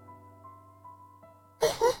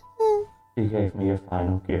 She gave me a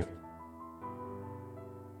final gift.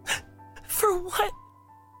 For what?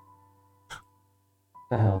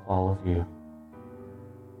 To help all of you.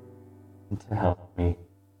 And to help me.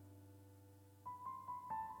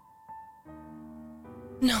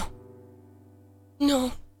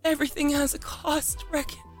 No. Everything has a cost,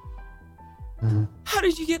 Reckon. How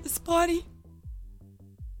did you get this body?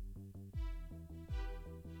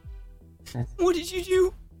 What did you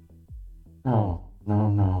do? No.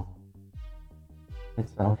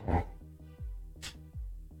 It's okay.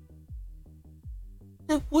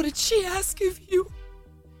 What did she ask of you?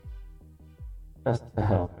 Just to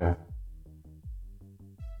help her.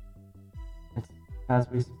 It's as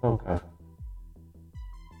we spoke of.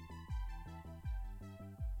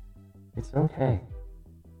 It's okay.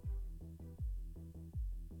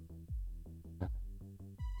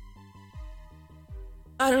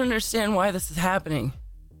 I don't understand why this is happening.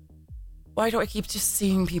 Why do I keep just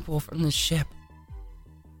seeing people from this ship?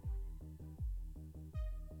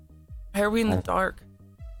 Why are we in the dark?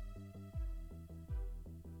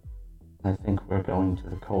 I think we're going to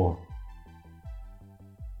the core.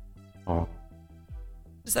 Or... What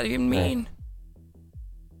does that even mean?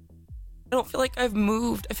 I don't feel like I've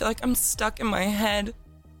moved. I feel like I'm stuck in my head.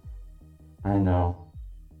 I know.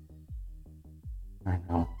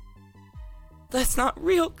 That's not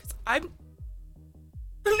real, because I've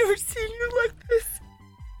never seen you like this.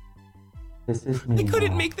 This is me. I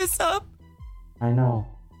couldn't now. make this up. I know.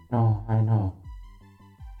 No, I know.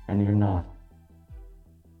 And you're not.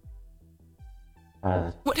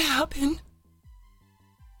 Violet. What happened?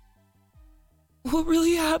 What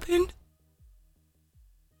really happened?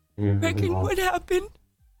 You Reckon what happened?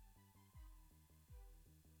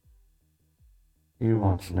 You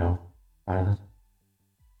want to know, Violet?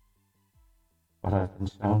 What I've been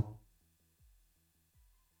shown?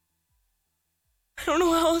 I don't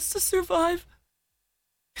know how else to survive.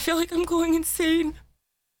 I feel like I'm going insane.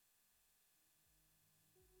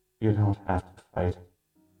 You don't have to fight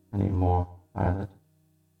anymore, Violet.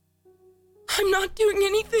 I'm not doing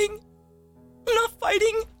anything. I'm not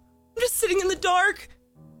fighting. I'm just sitting in the dark.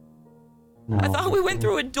 No, I thought we went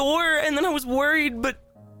through a door and then I was worried, but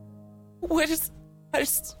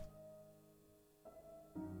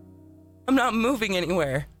I'm not moving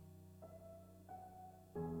anywhere.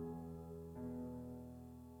 I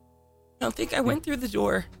don't think I went through the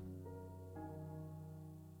door.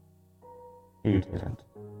 You didn't.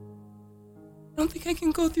 I don't think I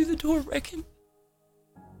can go through the door, Reckon.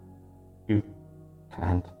 You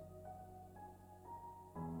can't.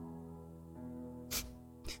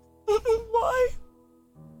 I don't know why.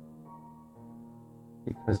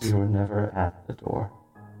 Because you were never at the door.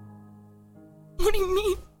 What do you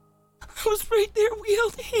mean? I was right there. We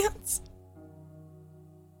held hands.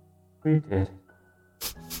 We did.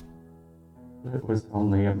 But it was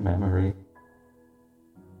only a memory.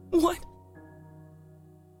 What?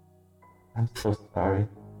 I'm so sorry.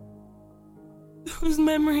 Whose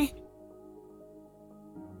memory?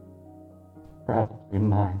 Probably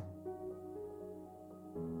mine.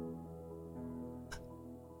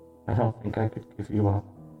 I don't think I could give you up.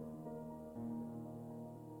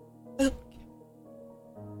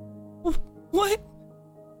 What?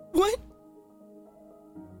 What?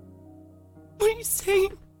 What are you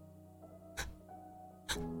saying?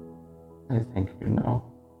 I think you know.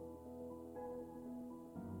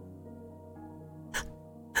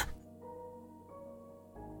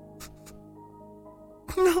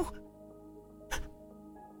 No.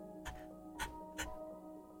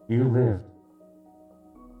 You lived.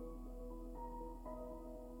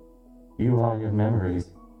 You are your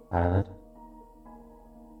memories, Violet.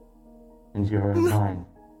 And you're in mine.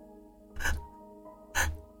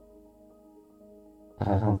 But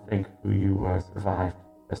I don't think who you were survived,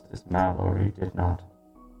 just as Mallory did not.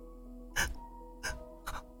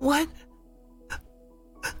 What?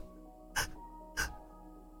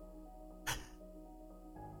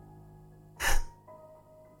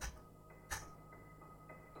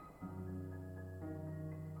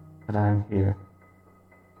 But I'm here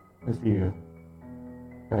with you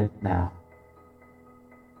right now.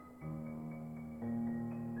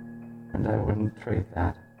 And I wouldn't trade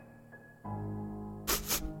that.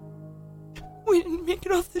 We didn't make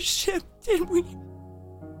it off the ship, did we?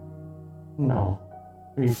 No,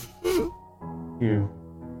 you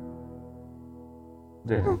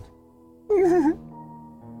didn't.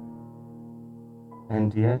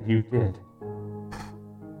 And yet you did.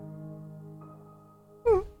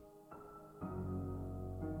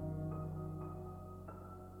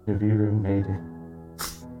 Nibiru made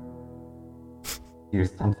you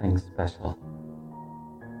something special.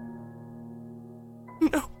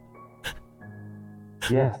 No.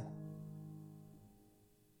 Yes.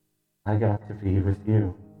 I got to be with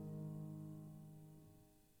you.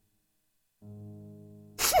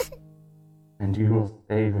 And you will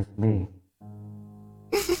stay with me.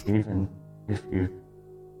 Even if you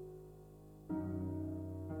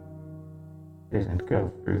didn't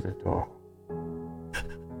go through the door.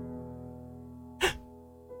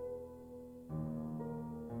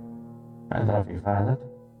 I love you, Violet.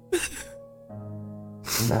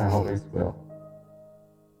 And I always will.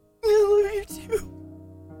 I love you too.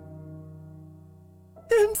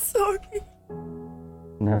 I'm sorry.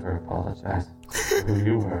 Never apologize for who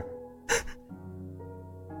you were.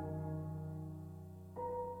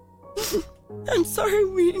 I'm sorry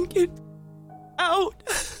we didn't get out.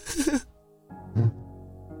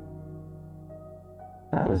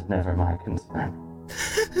 That was never my concern.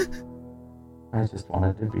 I just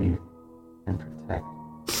wanted to be and protect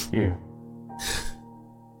you.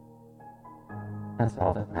 That's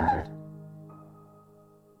all that mattered.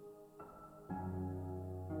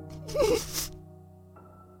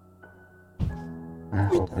 I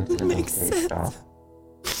hope I did an okay job.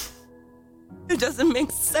 It doesn't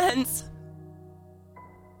make sense.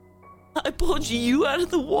 I pulled you out of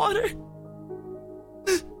the water.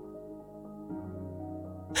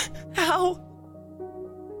 How?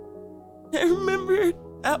 I remember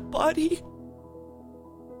that body.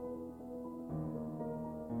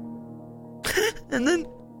 And then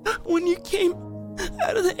when you came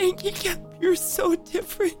out of the Anki cap, you're so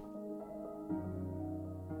different.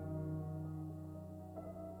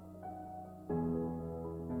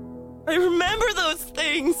 I remember those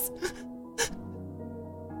things.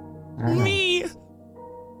 Me.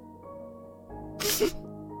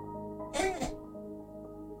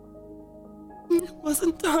 It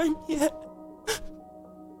wasn't time yet.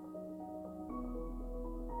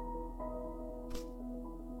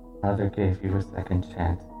 Mother gave you a second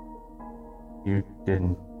chance. You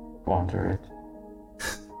didn't squander it.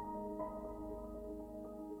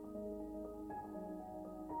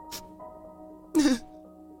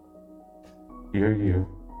 You're you.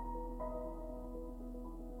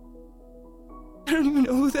 I don't even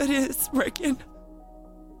know who that is, Reckon.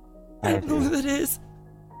 I don't know who that is.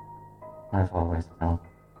 I've always known.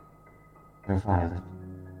 You're Violet.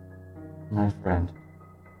 My friend.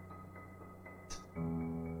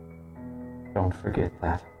 Don't forget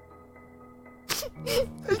that.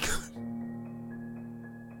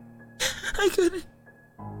 I couldn't.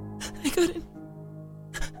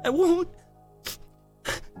 I won't.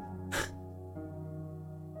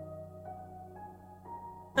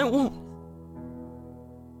 I won't.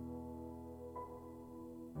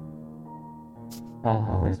 I'll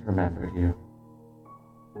always remember you.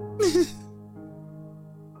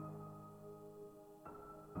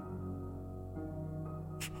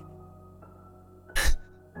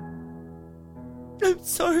 I'm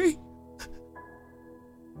sorry.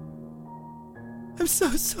 I'm so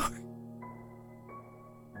sorry.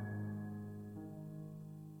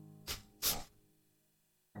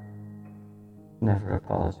 Never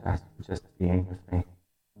apologize for just being with me.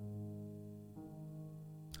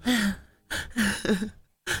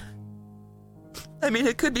 I mean,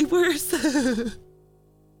 it could be worse.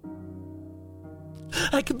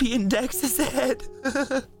 I could be in Dex's head.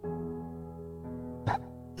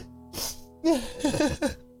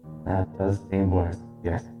 That does seem worse,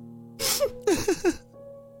 yes.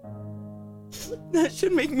 That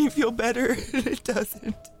should make me feel better. It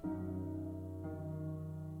doesn't.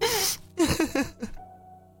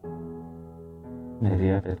 Maybe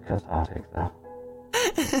a bit cathartic, though.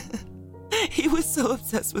 He was so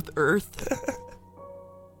obsessed with Earth.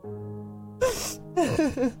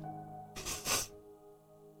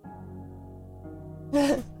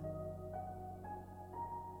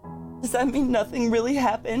 Does that mean nothing really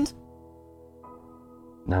happened?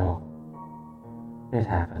 No. It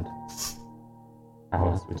happened. How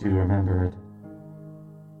else would you remember it?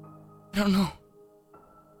 I don't know.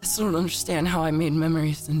 I still don't understand how I made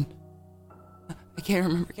memories and I can't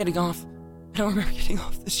remember getting off I don't remember getting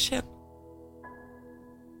off the ship.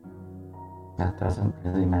 That doesn't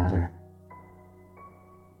really matter.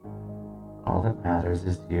 All that matters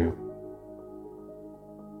is you.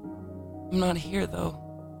 I'm not here, though.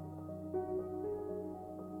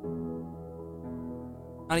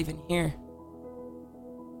 Not even here.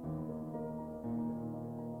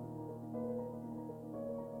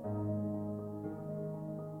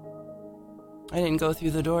 I didn't go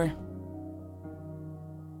through the door.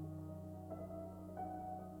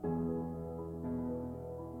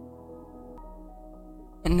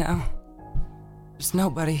 And now, there's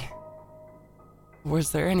nobody.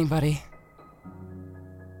 Was there anybody?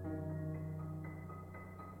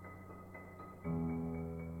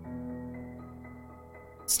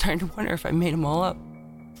 Starting to wonder if I made them all up.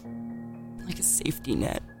 Like a safety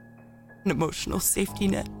net. An emotional safety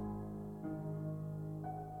net.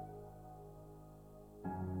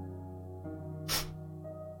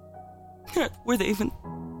 Were they even...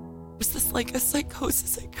 Was this like a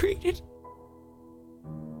psychosis I created?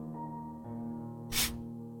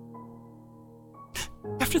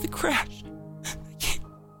 After the crash, I can't.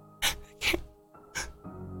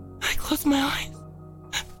 I closed my eyes.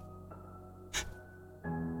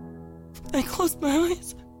 I closed my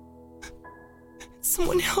eyes.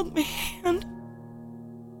 Someone held my hand. And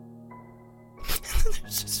then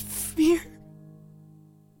there's just fear.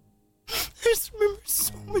 I just remember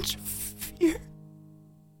so much fear.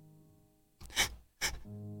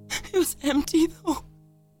 It was empty, though.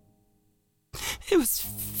 It was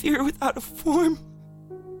fear without a form.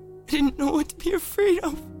 I didn't know what to be afraid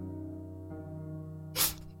of.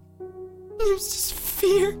 It was just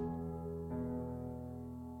fear.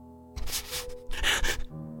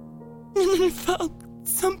 And then I felt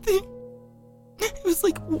something. It was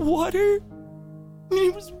like water. And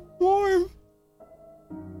it was warm.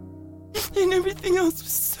 And everything else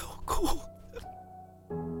was so cold.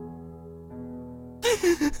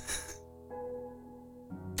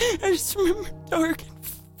 I just remember dark and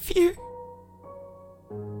fear.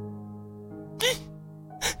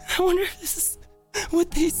 I wonder if this is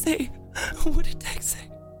what they say. What did Dex say?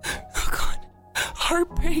 Oh God,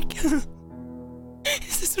 heartbreak.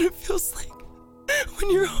 Is this what it feels like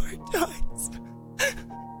when your heart dies?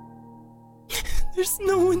 There's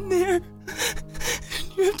no one there.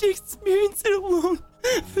 And you have to experience it alone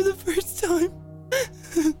for the first time.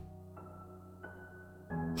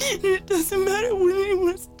 And it doesn't matter what anyone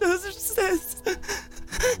else does or says.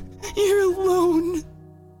 You're alone.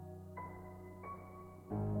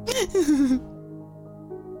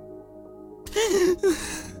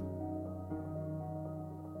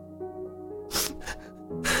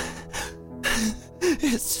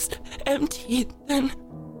 It's just empty. Then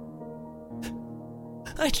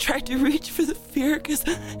I tried to reach for the fear because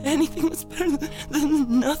anything was better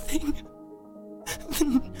than nothing.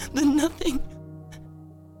 Than nothing.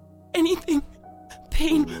 Anything.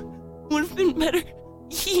 Pain would have been better.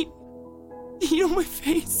 Heat on my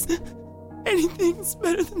face. Anything's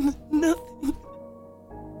better than nothing.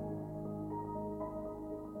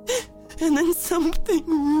 And then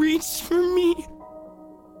something reached for me.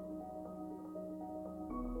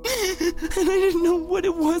 And I didn't know what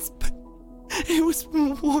it was, but it was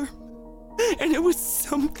warm. And it was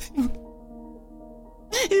something.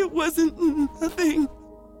 It wasn't nothing.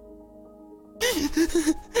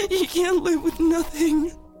 You can't live with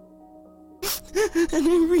nothing. And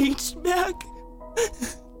I reached back.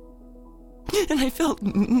 And I felt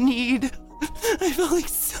need. I felt like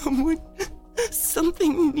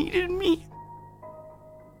something needed me.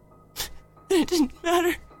 And it didn't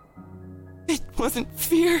matter. It wasn't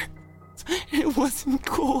fear. It wasn't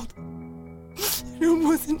cold. It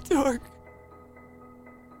wasn't dark.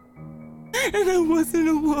 And I wasn't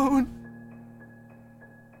alone.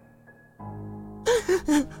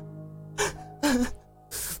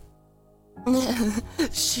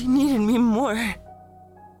 She needed me more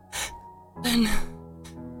than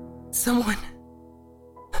someone.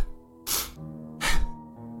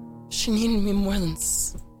 She needed me more than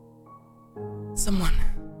someone.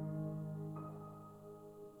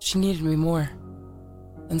 She needed me more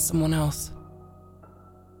than someone else.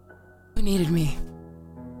 Who needed me?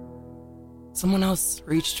 Someone else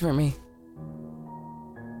reached for me.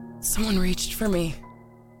 Someone reached for me.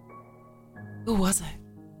 Who was it?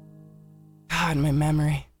 God, my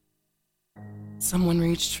memory. Someone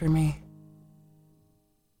reached for me.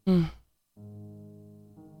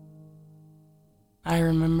 I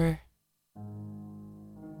remember.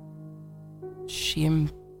 She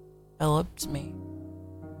enveloped me.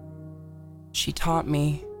 She taught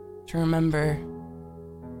me to remember.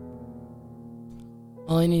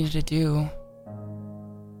 All I needed to do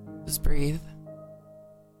was breathe.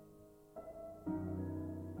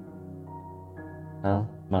 Well,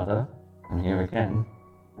 Mother, I'm here again.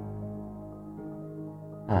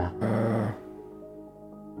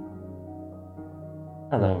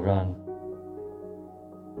 Hello, Ron.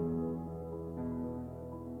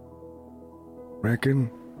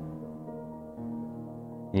 Reckon?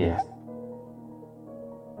 Yes.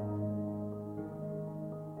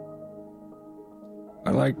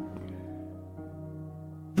 I like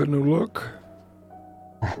the new look.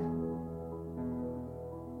 I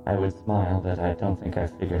would smile, but I don't think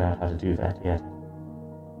I've figured out how to do that yet.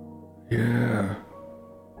 Yeah.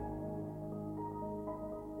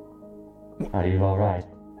 Are you alright?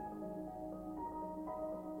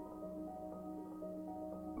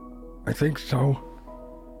 I think so.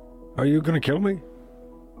 Are you gonna kill me?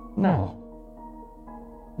 No.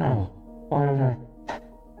 No. Why would I?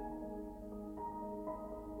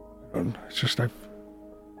 It's just I've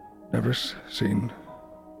never seen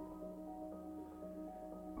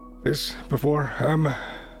this before.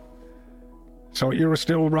 So you're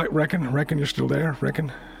still right, reckon? Reckon you're still there,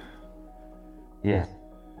 reckon? Yes.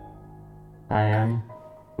 I am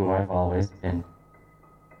who I've always been.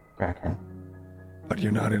 Reckon. But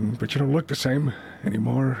you're not in, but you don't look the same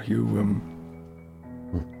anymore. You,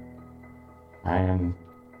 I am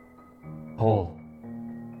whole.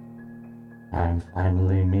 I'm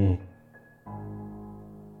finally me.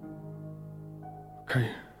 Okay.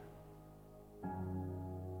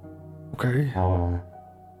 Okay. How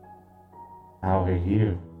are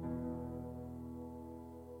you?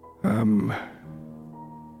 I'm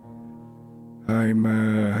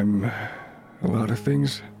a lot of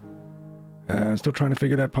things. Still trying to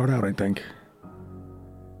figure that part out, I think.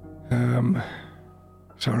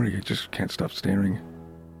 Sorry, I just can't stop staring.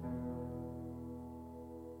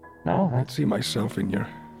 No, I see myself in your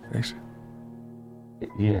face.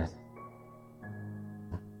 Yes.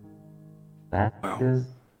 That is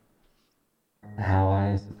how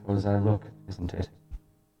I suppose I look, isn't it?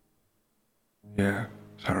 Yeah,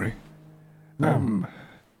 sorry.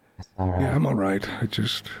 It's all right. Yeah, I'm alright. I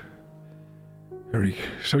just...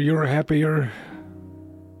 So you're happier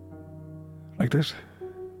like this?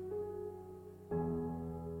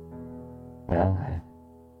 Well,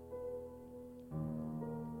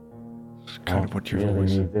 it's kind of what you've really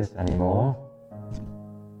always... need this anymore.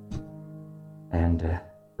 And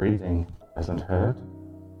breathing doesn't hurt.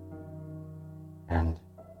 And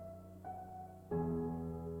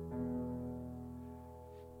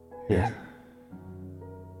yeah,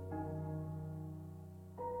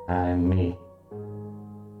 I'm me.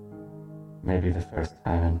 Maybe the first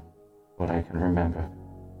time in what I can remember.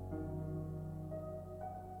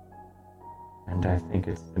 And I think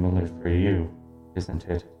it's similar for you, isn't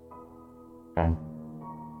it, Ron?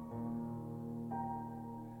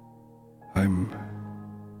 I'm...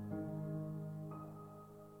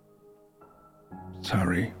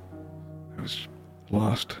 sorry. I was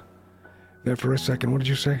lost there for a second. What did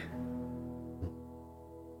you say?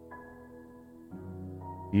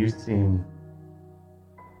 You seem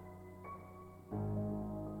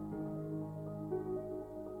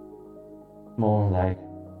more like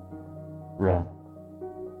Ron.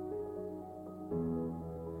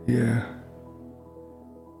 Yeah.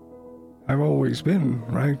 I've always been,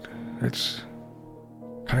 right? It's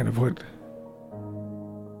kind of what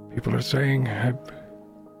people are saying.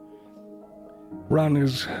 Ron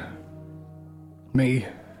is me.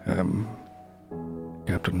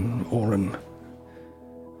 Captain Oren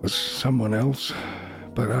was someone else,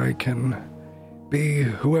 but I can be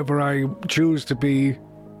whoever I choose to be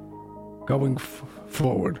going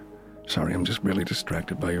forward. Sorry, I'm just really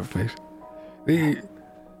distracted by your face. I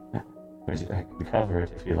can cover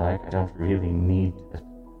it if you like. I don't really need to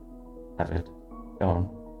have it going.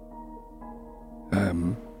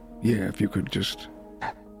 Yeah, if you could just...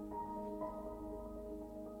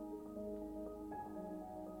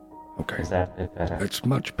 Okay. Is that a bit better? It's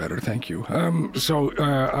much better, thank you. I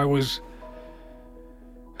was...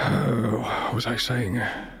 what was I saying?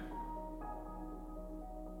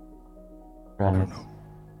 Ron,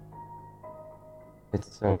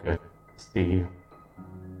 it's so good to see you.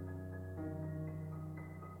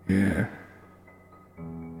 Yeah.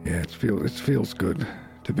 Yeah, it feels good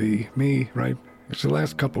to be me, right? It's the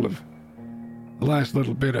last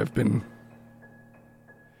little bit I'm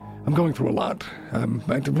going through a lot.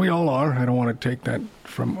 We all are. I don't want to take that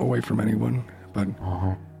away from anyone, but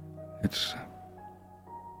it's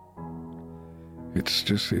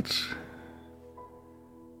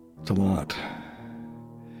a lot.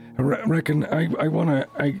 I reckon I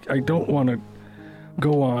don't want to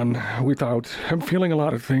go on without... I'm feeling a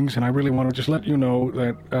lot of things, and I really want to just let you know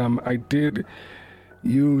that I did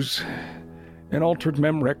use an altered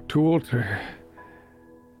memrec tool to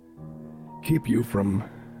keep you from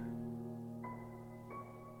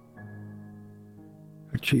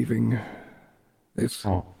achieving this.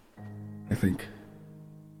 Oh. I think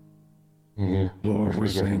You Lord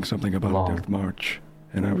was forgetting saying something about long. Death March,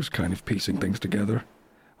 and I was kind of piecing things together.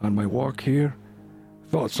 On my walk here,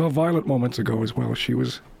 saw Violet moments ago as well. She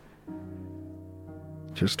was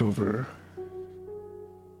just over.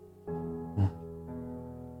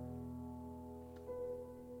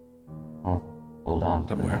 Oh, hold on to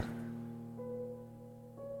Somewhere.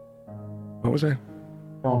 that. What was that?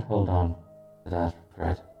 Don't hold on to that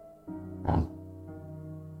regret.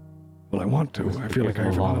 Well, I want to. I feel like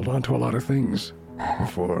I've held on to a lot of things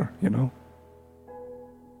before, you know?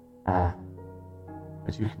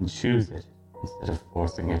 But you can choose it instead of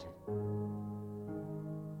forcing it.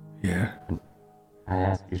 Yeah. I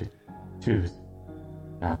ask you to choose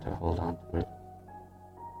not to hold on to it.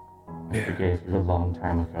 I Yeah. forgave you a long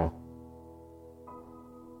time ago.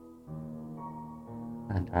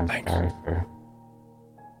 And I'm Thanks. sorry for...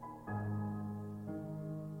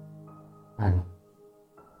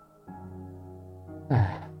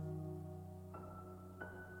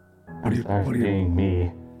 I'm sorry for being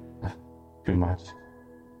me too much.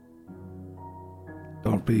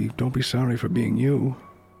 Don't be sorry for being you.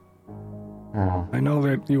 Oh, I know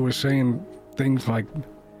that you were saying things like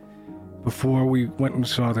before we went and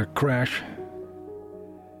saw the crash,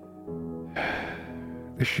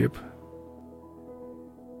 the ship.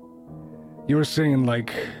 You were saying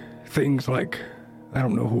like things like, I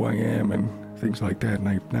don't know who I am and things like that, and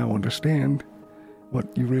I now understand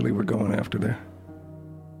what you really were going after there.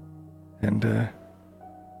 And I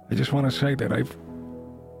just want to say that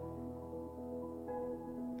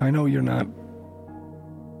I know you're not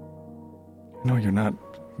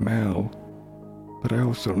Mal, but I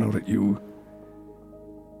also know that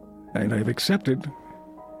and I've accepted,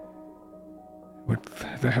 with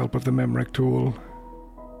the help of the Memrek tool,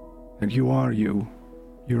 that you are your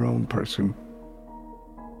own person.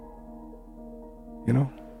 You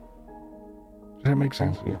know? Does that make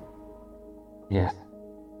sense? thank you. Yes.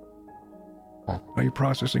 Are you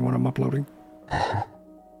processing what I'm uploading?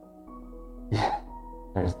 Yeah,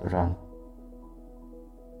 there's the run.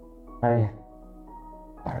 Sorry,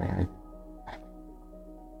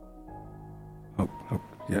 Oh,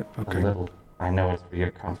 yeah, a okay. little. I know it's for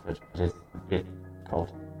your comfort, but it's a bit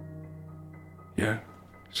cold. Yeah.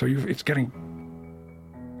 So it's getting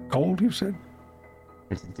cold, you said?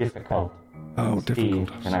 It's difficult. Oh, to difficult.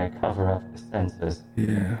 see when I cover up the senses.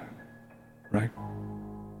 Yeah. Right.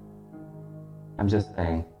 I'm just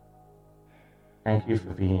saying, thank you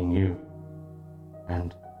for being you.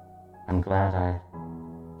 And I'm glad I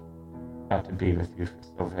got to be with you for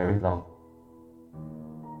so very long.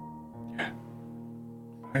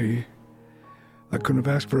 I couldn't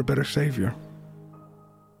have asked for a better savior.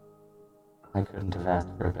 I couldn't have asked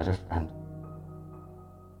for a better friend.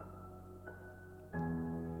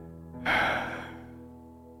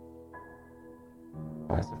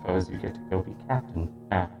 So I suppose you get to go be captain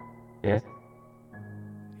now, yes?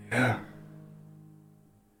 Yeah.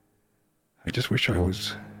 I just wish I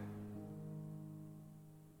was...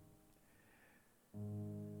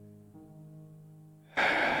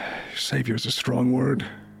 Savior's a strong word.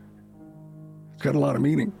 It's got a lot of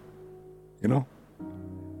meaning, you know?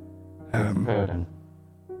 Burden,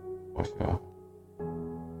 for sure.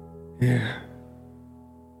 Yeah.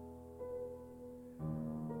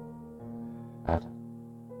 But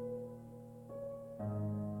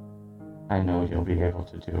I know you'll be able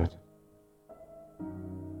to do it.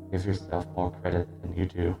 Give yourself more credit than you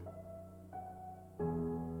do.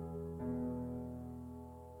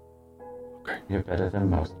 Okay. You're better than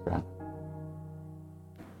most, Ron.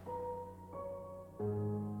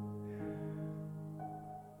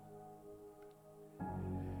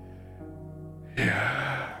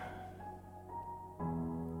 Yeah.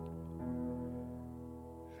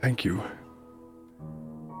 Thank you.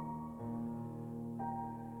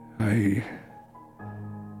 I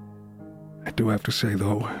do have to say,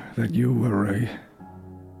 though, that you were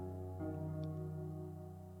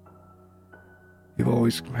you've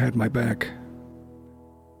always had my back.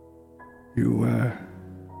 No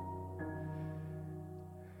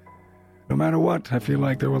matter what, I feel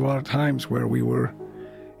like there were a lot of times where you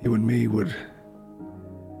and me would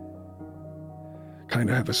kind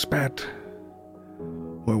of have a spat,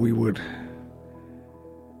 where we would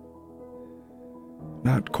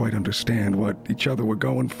not quite understand what each other were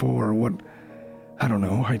going for, or what, I don't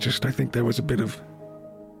know, I think there was a bit of,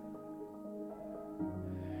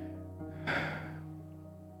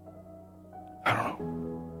 I don't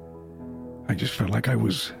know, I just felt like I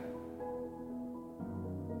was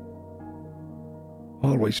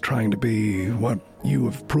always trying to be what you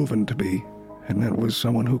have proven to be. And that was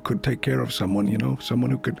someone who could take care of someone, you know?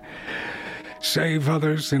 Someone who could save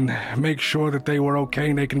others and make sure that they were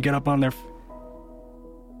okay and they can get up on their...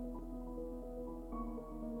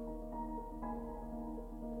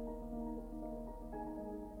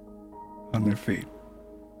 on their feet.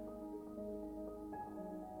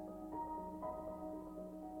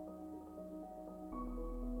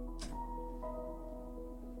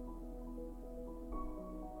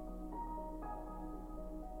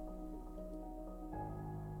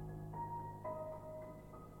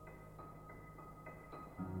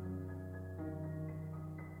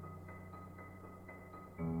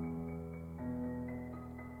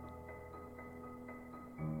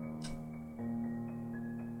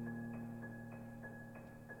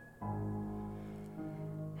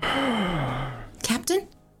 Captain?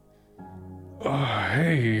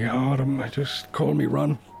 Hey, Autumn. Just call me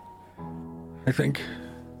Run. I think.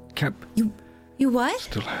 You what?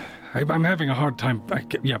 Still, I'm having a hard time.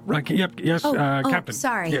 Yes, Captain.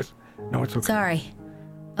 Sorry. Yes. No, it's okay. Sorry.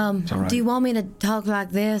 It's all right. Do you want me to talk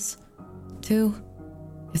like this, too?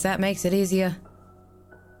 If that makes it easier.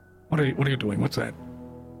 What are you doing? What's that?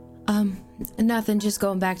 Nothing, just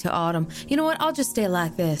going back to Autumn. You know what? I'll just stay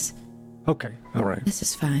like this. Okay, all right. This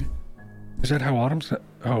is fine. Is that how Autumn's...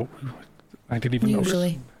 Oh, I didn't even notice.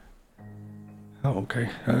 Usually. Oh, okay.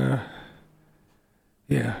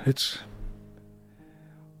 Yeah, it's...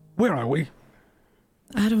 Where are we?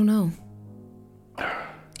 I don't know.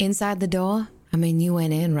 Inside the door? I mean, you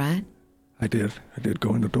went in, right? I did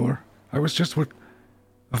go in the door. I was just with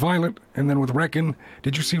Violet and then with Reckon.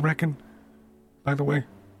 Did you see Reckon, by the way?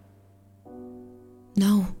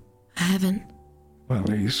 No, I haven't. Well,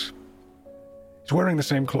 he's wearing the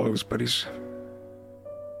same clothes, but he's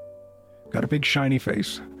got a big shiny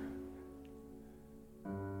face.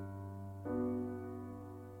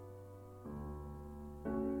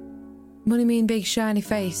 What do you mean, big shiny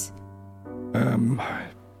face?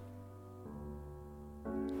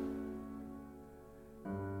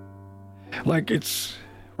 Like it's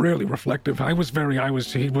really reflective. He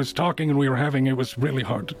was talking and we were having, it was really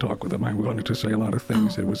hard to talk with him. I wanted to say a lot of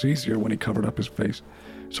things. It was easier when he covered up his face.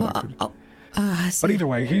 So I see. But either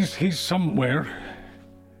way, he's somewhere.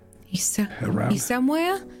 Around. He's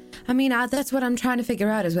somewhere? I mean, that's what I'm trying to figure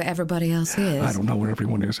out is where everybody else is. I don't know where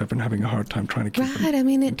everyone is. I've been having a hard time trying to keep right, I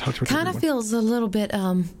mean, in touch with kind of feels a little bit,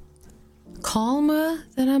 calmer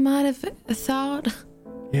than I might have thought.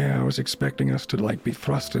 Yeah, I was expecting us to, be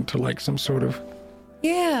thrust into, some sort of...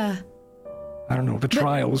 Yeah. I don't know,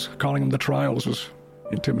 trials. Calling them the trials was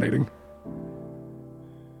intimidating.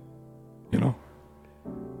 You know?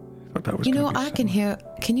 I thought that was... I can hear...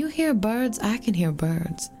 Can you hear birds? I can hear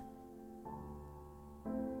birds.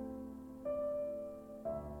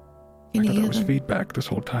 I thought that was feedback this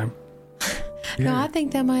whole time. Yeah. No, I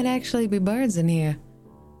think there might actually be birds in here.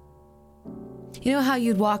 You know how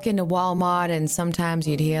you'd walk into Walmart and sometimes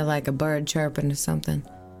you'd hear like a bird chirping or something?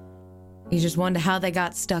 You just wonder how they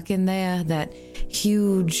got stuck in there, that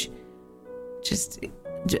huge, just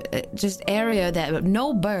area that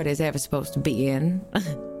no bird is ever supposed to be in.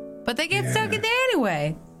 But they get stuck in there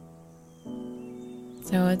anyway.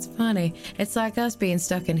 So it's funny. It's like us being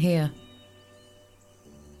stuck in here.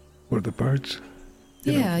 What are the birds?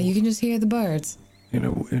 Yeah, you can just hear the birds. In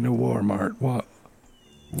a Walmart. What?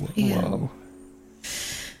 Yeah.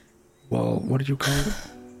 Well, what did you call it?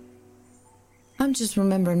 I'm just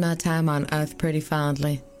remembering my time on Earth pretty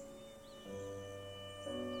fondly.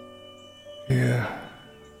 Yeah.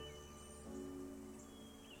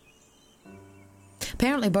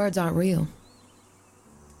 Apparently birds aren't real.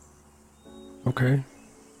 Okay.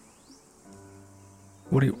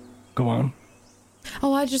 Go on.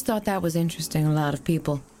 Oh, I just thought that was interesting. A lot of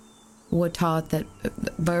people were taught that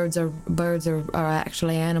birds are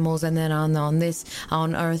actually animals, and then on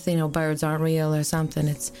Earth, birds aren't real or something.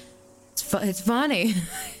 It's funny.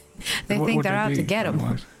 They think they're out to get them.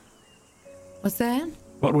 Otherwise? What's that?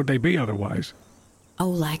 What would they be otherwise? Oh,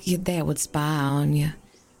 like they would spy on you.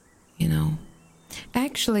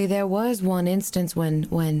 Actually, there was one instance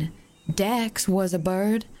when Dax was a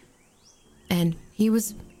bird, and he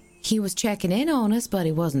was checking in on us, but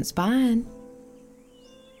he wasn't spying.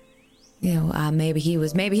 Maybe he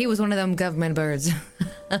was one of them government birds.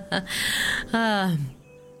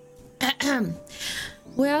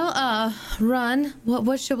 Run.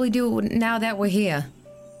 What should we do now that we're here?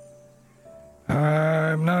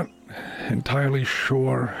 I'm not entirely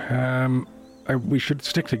sure. We should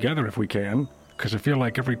stick together if we can, because I feel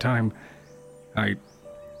like every time I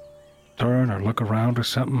turn or look around or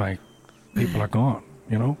something, people are gone,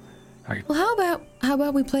 Well, how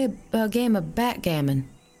about we play a game of backgammon?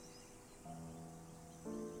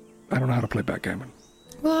 I don't know how to play backgammon.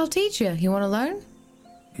 Well, I'll teach you. You want to learn?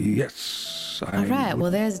 Yes. All right.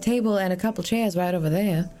 Well, there's a table and a couple chairs right over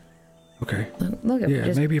there. Okay. Look.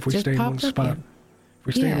 Yeah, maybe if we stay in one spot. If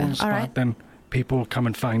we stay in one spot, right. then people come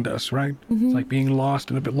and find us, right? Mm-hmm. It's like being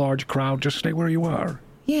lost in a bit large crowd. Just stay where you are.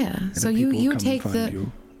 Yeah. And So then people you come take and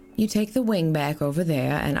find you take the wing back over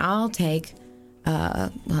there, and I'll take.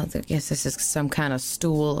 Well, I guess this is some kind of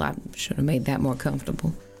stool. I should have made that more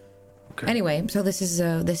comfortable. Okay. Anyway, so this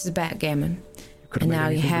is backgammon. Could've And made now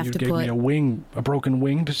you anything, but have to gave me a broken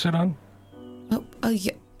wing to sit on.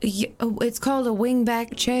 Yeah, it's called a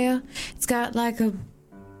wingback chair. It's got like a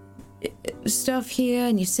stuff here,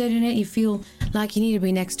 and you sit in it. You feel like you need to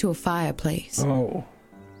be next to a fireplace. Oh,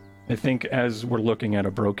 I think as we're looking at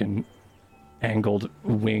a broken, angled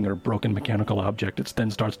wing or broken mechanical object, it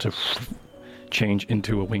then starts to change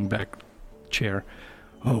into a wingback chair.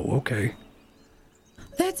 Oh, okay.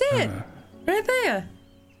 That's it, right there.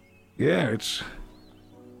 Yeah,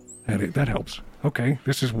 that helps. Okay,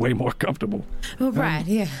 this is way more comfortable. Oh, right,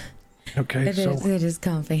 yeah. Okay, It is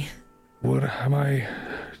comfy. What am I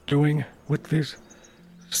doing with this?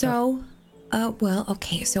 So, well,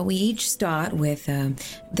 okay. So we each start with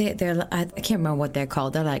they're I can't remember what they're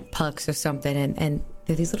called. They're like pucks or something, and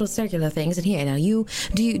they're these little circular things. And here, now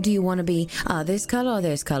do you want to be this color or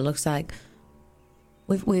this color? Looks like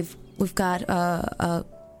we've got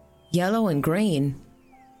yellow and green.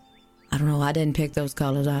 I don't know. I didn't pick those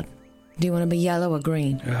colors out. Do you want to be yellow or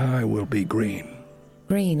green? I will be green.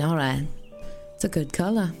 Green, all right. It's a good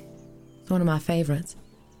color. It's one of my favorites.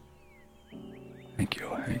 Thank you.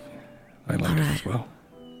 I like it as well.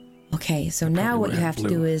 Okay, so now what you have to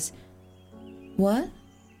do is... What?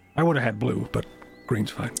 I would have had blue, but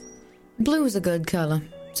green's fine. Blue is a good color.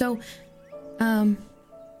 So, you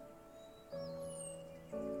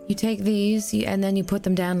take these, and then you put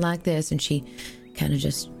them down like this, and she kind of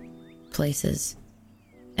just places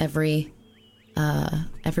every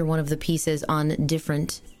one of the pieces on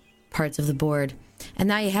different parts of the board. And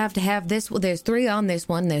now you have to have this. Well, there's 3 on this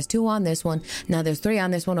one. There's 2 on this one. Now there's 3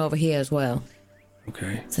 on this one over here as well.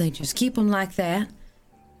 Okay. So they just keep them like that.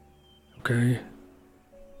 Okay.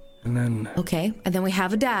 And then... Okay. And then we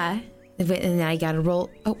have a die. And now you gotta roll...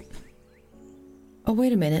 Oh,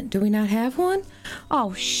 wait a minute. Do we not have one?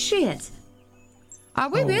 Oh, shit. Are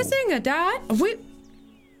we missing a die?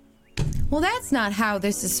 Well, that's not how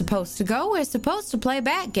this is supposed to go. We're supposed to play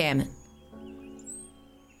backgammon.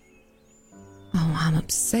 Oh, I'm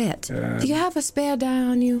upset. Do you have a spare die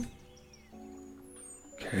on you?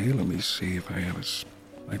 Okay, let me see if I have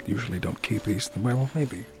I usually don't keep these. Well,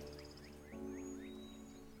 maybe.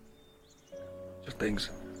 Just things.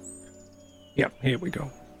 Yep, here we go.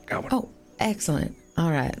 Got one. Oh, excellent.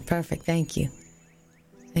 All right, perfect. Thank you.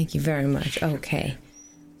 Thank you very much. Okay.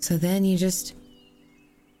 So then you just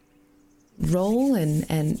roll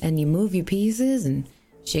and you move your pieces, and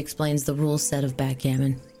she explains the rule set of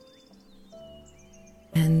backgammon.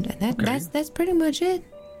 And that's pretty much it.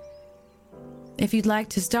 If you'd like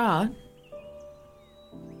to start.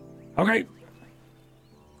 Okay.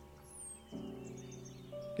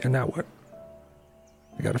 And now what?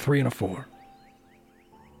 I got a 3 and a 4.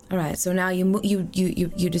 All right. So now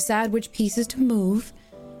you decide which pieces to move,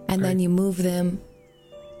 and then you move them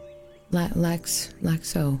like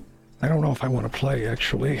so. I don't know if I want to play,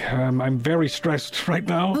 actually. I'm very stressed right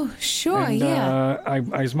now. Oh, sure, and, yeah. I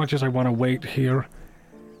as much as I want to wait here,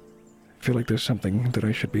 I feel like there's something that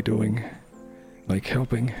I should be doing, like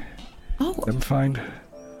helping them find.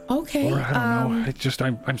 Okay. Or I don't know. It's just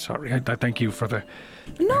I'm sorry. I thank you for the.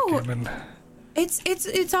 No. backgammon.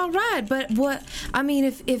 It's all right. But what I mean,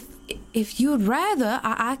 if you'd rather,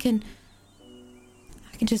 I can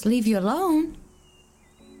just leave you alone.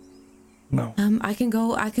 No. I can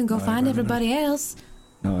go find everybody else.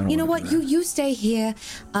 No, I don't. You know what? You stay here.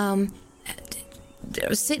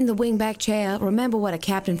 Sit in the wingback chair. Remember what a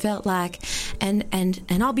captain felt like, and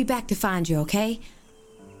I'll be back to find you. Okay?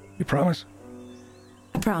 You promise?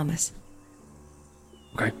 I promise.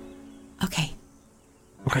 Okay. Okay.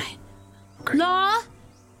 Okay. Okay. Law,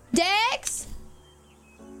 Dex.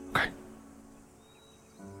 Okay.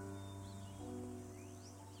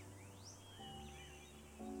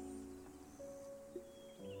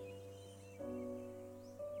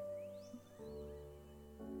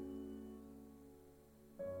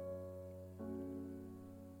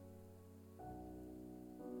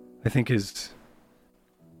 I think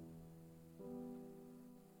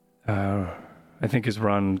his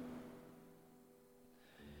run.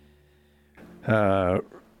 I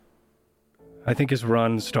think his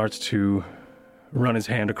run starts to run his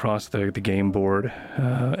hand across the game board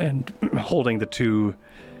and holding the two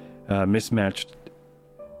mismatched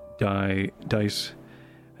dice,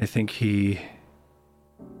 I think he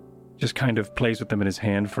just kind of plays with them in his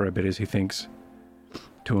hand for a bit as he thinks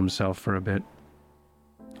to himself for a bit.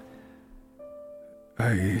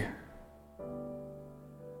 I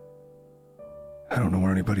don't know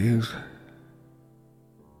where anybody is.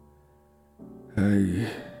 I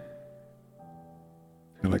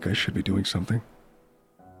feel like I should be doing something.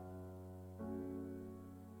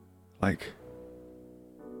 Like,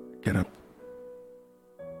 get up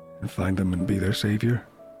and find them and be their savior.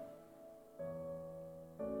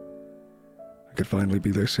 I could finally be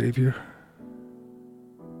their savior.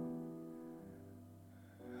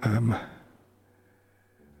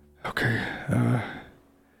 Okay,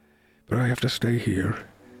 but I have to stay here,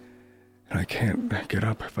 and I can't get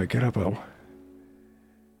up. If I get up,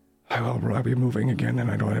 I'll be moving again, and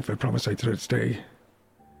I don't have to promise I should stay.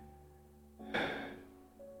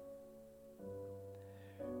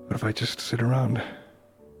 But if I just sit around,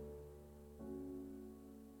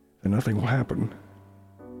 then nothing will happen.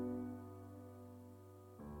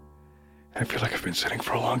 I feel like I've been sitting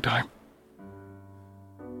for a long time.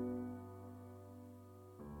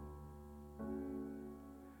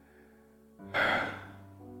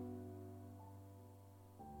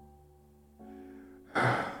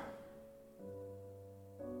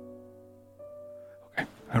 Okay,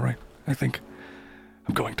 all right. I think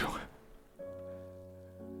I'm going to.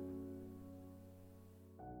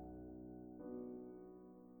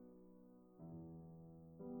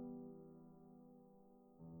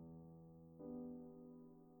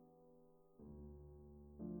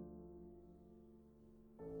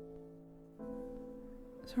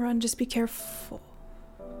 Zoran, just be careful.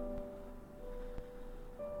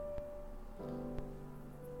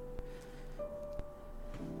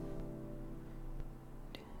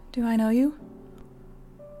 Do I know you?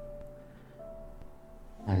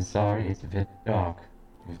 I'm sorry it's a bit dark.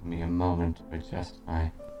 Give me a moment to adjust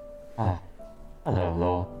my... hello,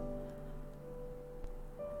 Lowell.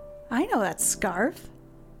 I know that scarf.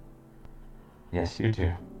 Yes, you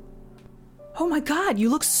do. Oh my god, you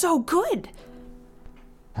look so good!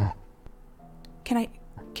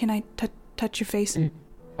 Can I touch your face?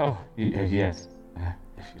 Yes,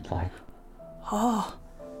 if you'd like. Oh,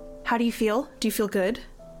 how do you feel? Do you feel good?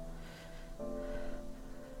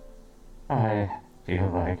 I feel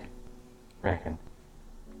like reckon.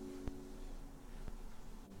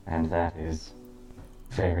 And that is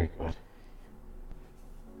very good.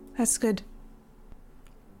 That's good.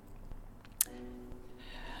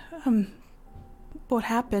 What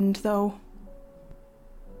happened, though?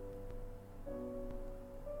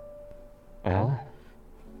 Well,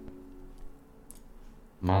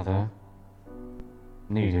 Mother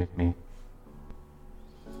needed me.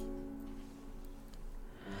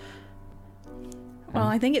 Well,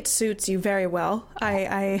 I think it suits you very well.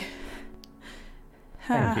 Thank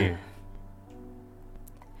you.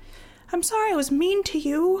 I'm sorry I was mean to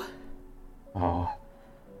you. Oh.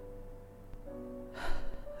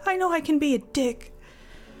 I know I can be a dick.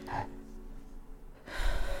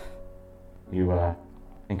 You,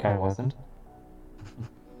 think I wasn't?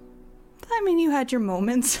 I mean, you had your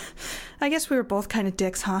moments. I guess we were both kind of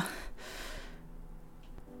dicks, huh?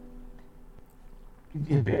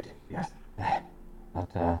 A bit, yes.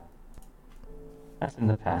 But, that's in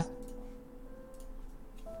the past.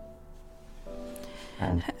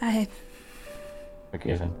 And I...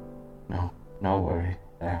 forgiven. No worry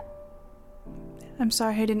there. I'm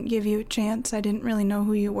sorry I didn't give you a chance. I didn't really know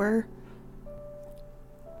who you were.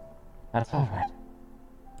 That's alright.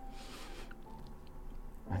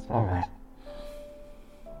 That's alright.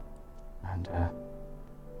 And,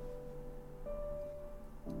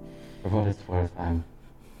 for what it's worth, I'm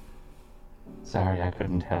sorry I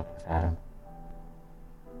couldn't help with Adam.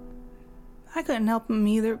 I couldn't help him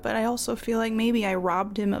either, but I also feel like maybe I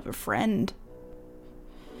robbed him of a friend.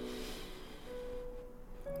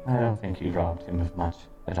 I don't think you robbed him of much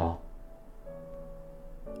at all.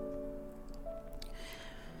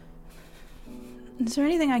 Is there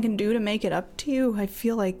anything I can do to make it up to you? I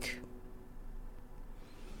feel like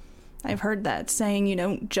I've heard that saying you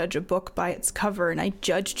don't judge a book by its cover, and I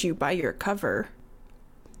judged you by your cover.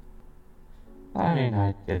 I mean,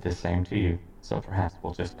 I did the same to you, so perhaps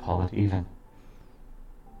we'll just call it even.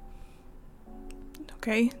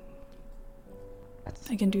 Okay. That's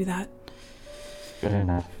I can do that. good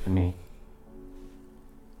enough for me.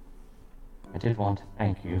 I did want to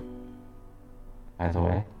thank you, by the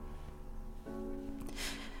way.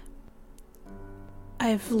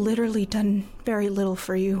 I've literally done very little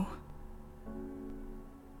for you.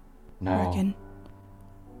 No, Reckon.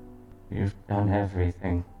 You've done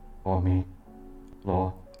everything for me,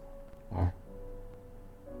 Lore, or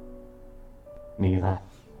Mila.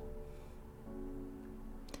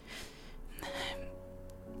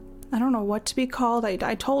 I don't know what to be called.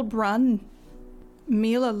 I told Brun,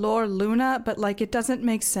 Mila, Lore, Luna, but like it doesn't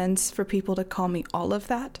make sense for people to call me all of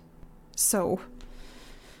that. So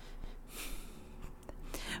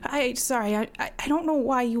I don't know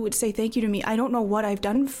why you would say thank you to me. I don't know what I've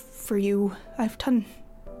done for you.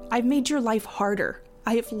 I've made your life harder.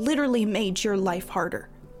 I have literally made your life harder.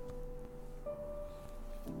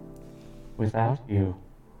 Without you,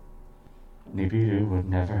 Nibiru would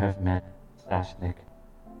never have met Stashnik.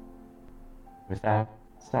 Without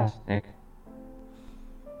Stashnik,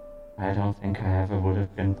 I don't think I ever would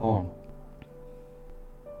have been born.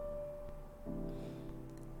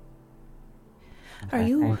 And I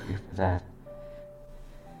thank you for that.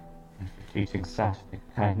 And for teaching Stashnik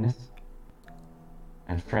kindness,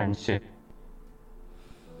 and friendship,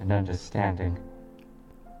 and understanding.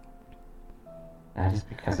 That is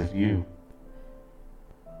because of you.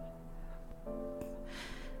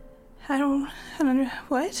 I don't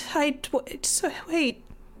what? Wait.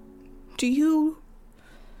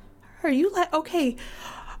 Are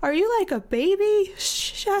you like a baby,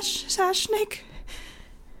 Stashnik?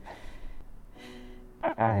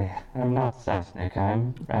 I am not Stashnik.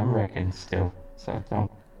 I'm Reckon still, so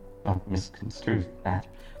don't misconstrue that.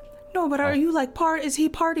 No, but are you like is he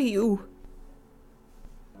part of you?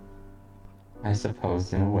 I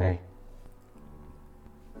suppose, in a way.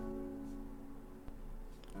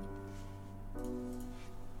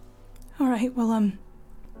 Alright, well,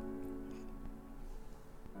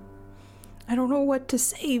 I don't know what to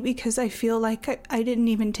say because I feel like I didn't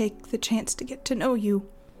even take the chance to get to know you.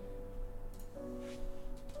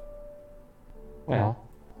 Well,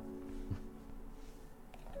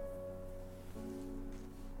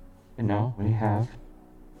 you know, we have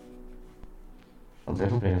a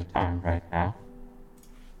little bit of time right now.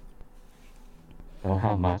 Though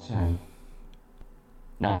how much, I'm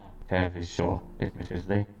not terribly sure,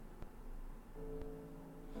 admittedly.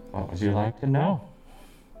 What would you like to know?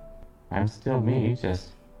 I'm still me, just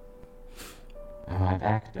my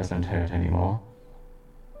back doesn't hurt anymore.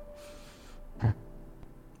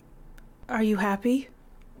 Are you happy?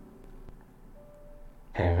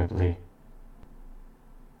 Terribly.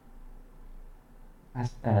 I'm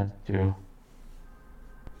sad too.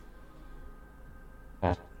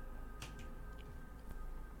 But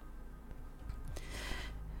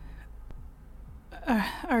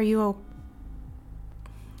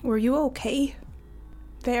were you okay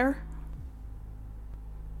there?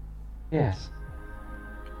 yes.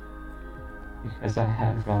 Because I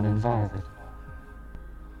had Ron and Violet.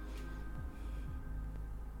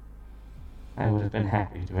 I would have been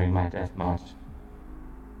happy doing my death march.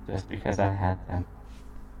 Just because I had them.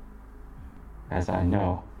 As I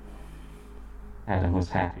know, Adam was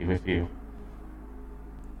happy with you.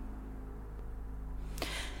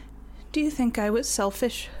 Do you think I was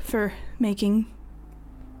selfish for making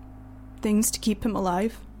things to keep him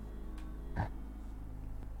alive?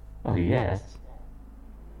 Oh, yes.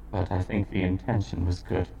 But I think the intention was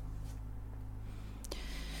good.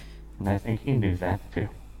 And I think he knew that, too.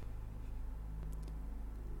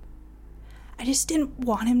 I just didn't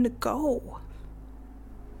want him to go.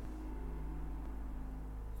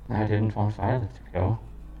 I didn't want Violet to go.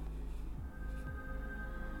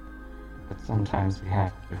 But sometimes we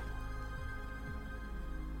have to.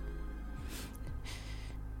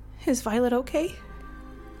 Is Violet okay?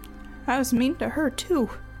 I was mean to her,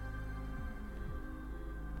 too.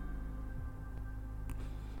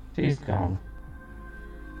 She's gone.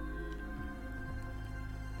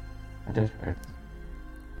 And it hurts.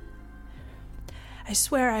 I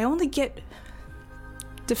swear I only get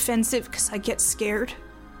defensive because I get scared.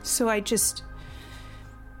 So I go,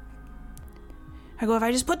 if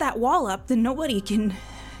I just put that wall up, then nobody can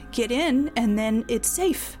get in, and then it's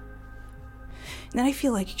safe. And then I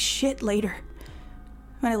feel like shit later.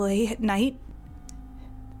 When I lay at night,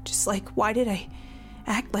 just like, why did I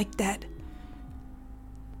act like that?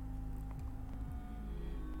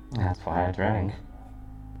 That's why I drank.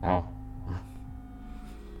 Oh.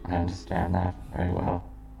 I understand that very well.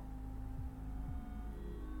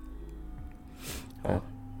 But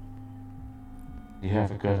you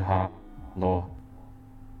have a good heart, Lore.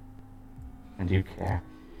 And you care.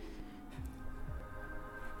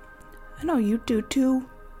 I know you do too.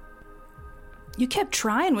 You kept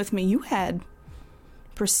trying with me. You had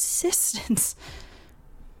persistence.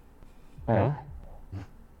 Well,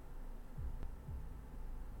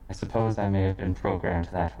 I suppose I may have been programmed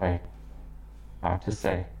that way. Hard to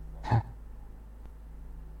say.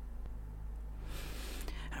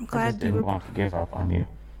 I'm I glad just didn't want to give up on you.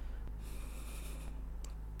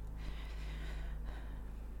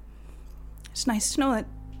 It's nice to know that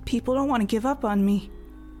people don't want to give up on me.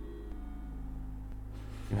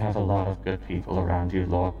 You have a lot of good people around you,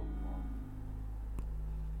 Law.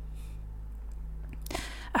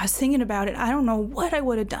 I was thinking about it. I don't know what I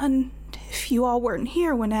would have done if you all weren't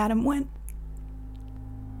here when Adam went.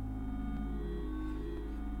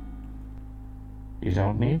 You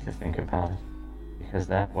don't need to think about it, because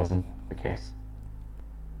that wasn't the case.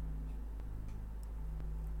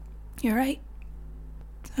 You're right.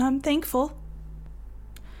 I'm thankful.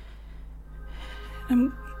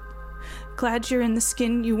 I'm glad you're in the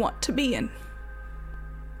skin you want to be in.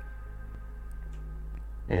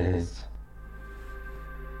 It is.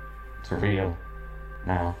 It's real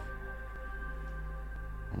now.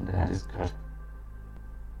 And that is good.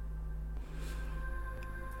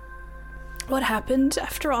 What happened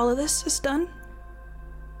after all of this is done?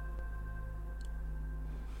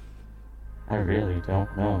 I really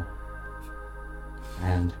don't know.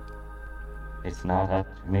 And it's not up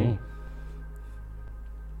to me.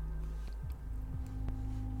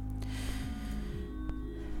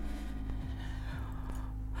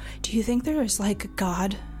 Do you think there is like a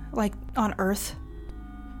God, like on Earth?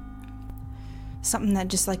 Something that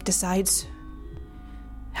just like decides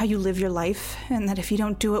how you live your life, and that if you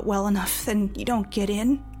don't do it well enough, then you don't get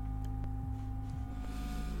in?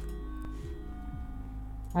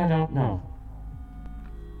 I don't know.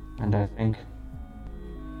 And I think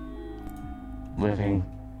living,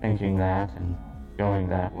 thinking that, and going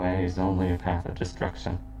that way is only a path of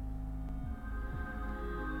destruction.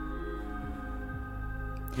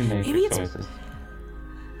 You make Maybe your it's... choices.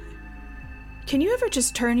 Can you ever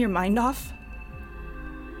just turn your mind off?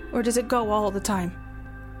 Or does it go all the time?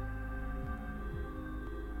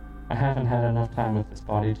 I haven't had enough time with this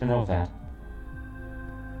body to know that.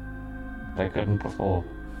 But I couldn't before.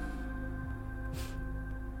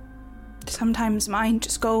 Sometimes mine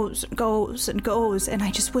just goes and goes and goes, and I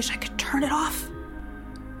just wish I could turn it off.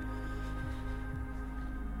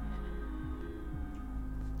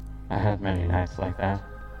 I had many nights like that.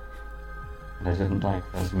 And I didn't like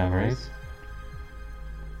those memories.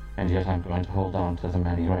 And yet I'm going to hold on to them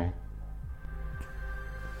anyway.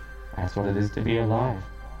 That's what it is to be alive,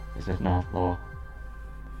 is it not, Law?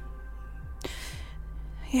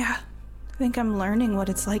 Yeah, I think I'm learning what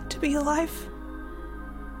it's like to be alive.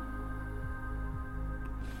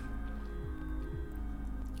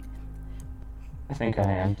 I think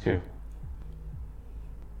I am too.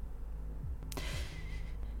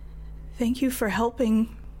 Thank you for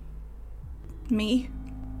helping me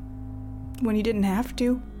when you didn't have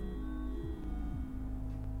to.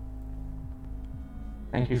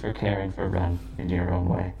 Thank you for caring for Ren in your own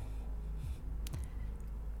way.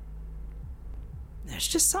 There's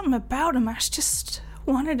just something about him. I just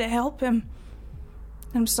wanted to help him.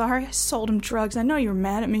 I'm sorry I sold him drugs. I know you're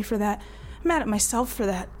mad at me for that. I'm mad at myself for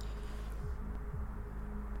that.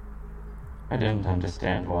 I didn't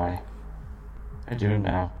understand why. I do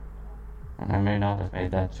now. And I may not have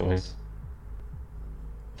made that choice.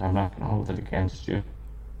 But I'm not going to hold it against you.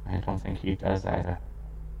 I don't think he does either.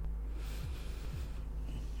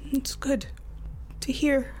 It's good to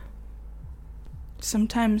hear.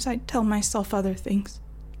 Sometimes I tell myself other things.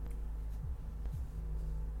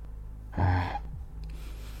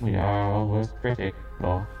 We are always critic,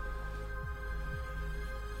 Law.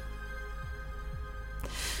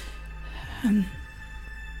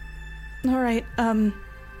 All right,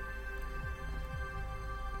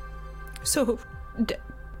 so,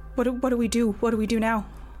 what do we do? What do we do now?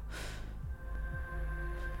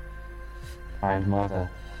 Find Mother.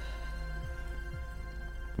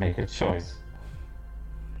 Make a choice.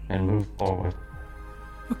 And move forward.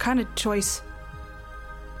 What kind of choice?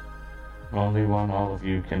 Only one all of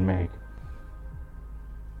you can make.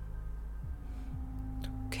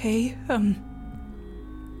 Okay,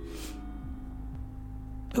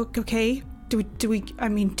 okay. Do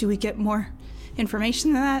we get more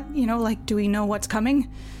information than that? You know, like, do we know what's coming?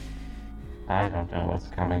 I don't know what's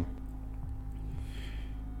coming.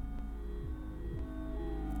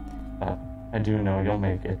 But I do know you'll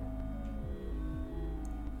make it.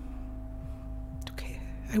 Okay,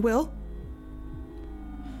 I will.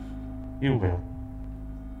 You will.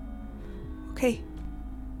 Okay.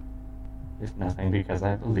 If nothing, because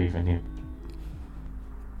I believe in you.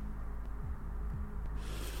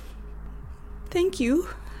 Thank you.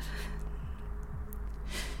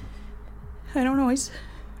 I don't always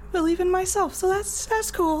believe in myself, so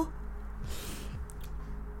that's cool.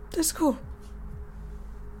 That's cool.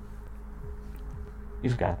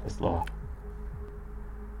 You've got this, Law.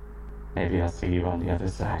 Maybe I'll see you on the other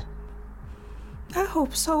side. I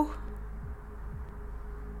hope so.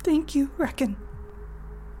 Thank you, Reckon.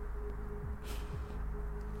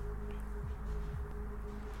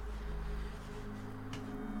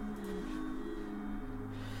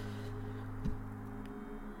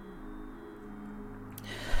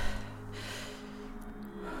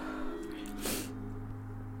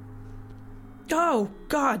 Oh,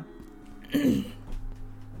 God.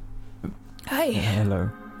 Hi. Hello.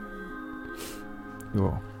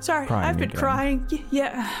 You're Sorry, crying I've been again. crying.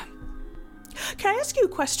 Yeah. Can I ask you a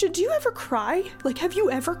question? Do you ever cry? Like, have you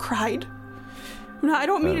ever cried? No, I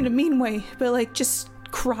don't mean in a mean way, but like, just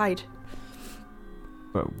cried.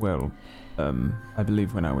 Well, I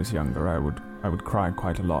believe when I was younger, I would cry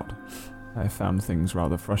quite a lot. I found things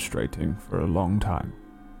rather frustrating for a long time.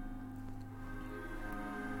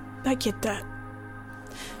 I get that.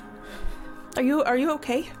 Are you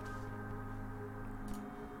okay?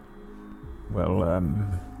 Well,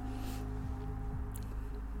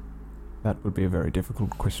 that would be a very difficult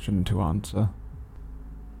question to answer.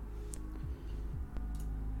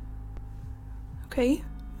 Okay.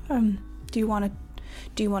 Do you want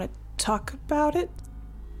to talk about it?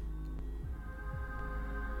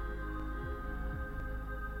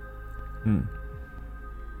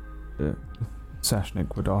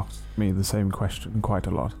 Sashnik would ask me the same question quite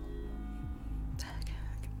a lot.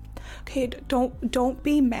 Okay, don't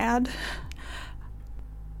be mad.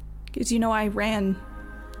 Because I ran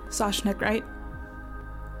Sashnik, right?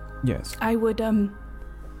 Yes. I would,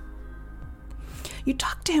 you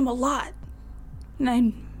talk to him a lot. And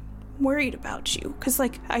I'm worried about you. Because,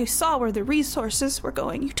 I saw where the resources were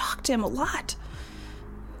going. You talk to him a lot.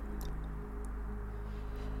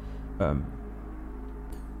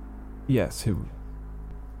 Yes,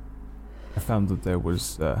 I found that there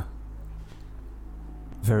was,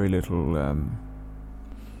 very little,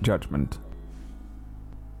 judgment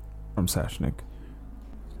from Sashnik.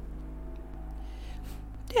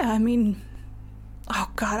 Yeah, oh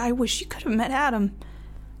God, I wish you could have met Adam.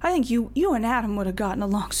 I think you and Adam would have gotten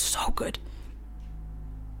along so good.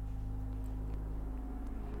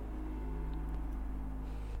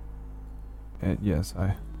 Yes,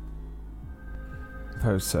 I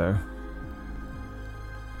suppose so.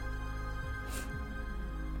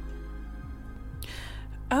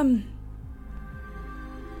 I'm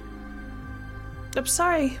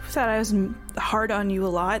sorry that I was hard on you a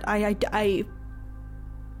lot. I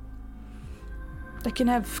can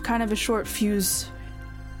have kind of a short fuse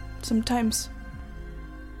sometimes.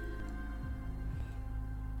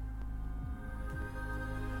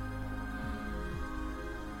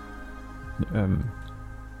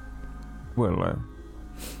 Well, I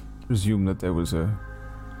presume that there was a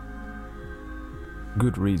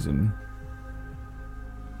good reason.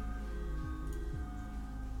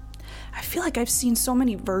 I feel like I've seen so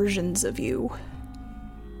many versions of you.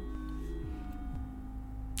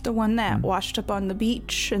 The one that washed up on the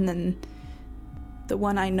beach, and then the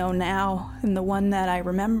one I know now, and the one that I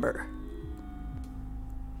remember.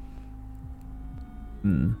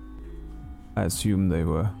 I assume they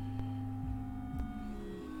were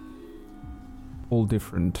all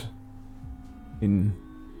different in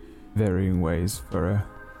varying ways for a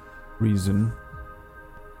reason.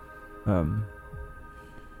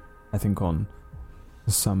 I think on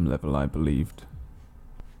some level I believed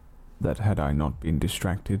that had I not been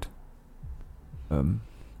distracted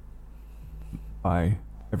by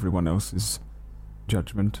everyone else's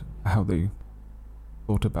judgment, how they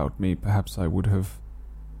thought about me, perhaps I would have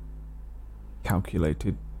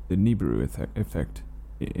calculated the Nibiru effect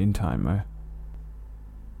in time. I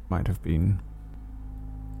might have been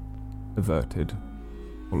averted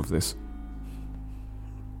all of this.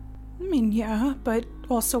 Yeah, but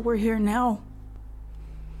also we're here now.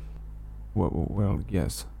 Well,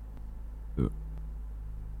 yes.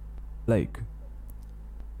 Lake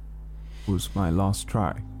was my last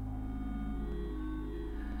try.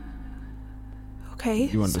 Okay,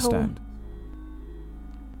 You understand? So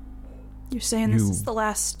you're saying this is the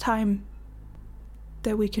last time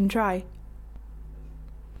that we can try?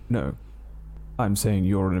 No. I'm saying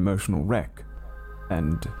you're an emotional wreck.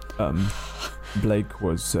 And, Blake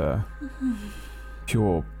was,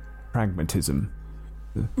 pure pragmatism.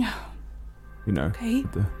 Okay.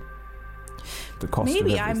 The cost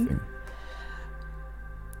Maybe of everything.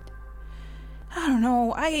 I don't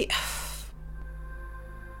know,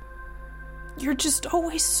 you're just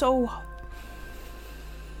always so...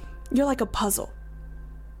 You're like a puzzle.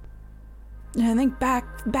 And I think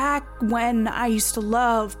back when I used to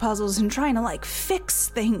love puzzles and trying to fix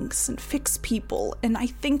things and fix people, and I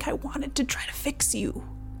think I wanted to try to fix you.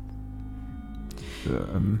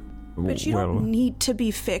 But you don't need to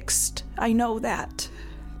be fixed. I know that.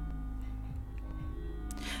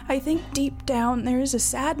 I think deep down there is a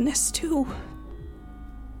sadness, too.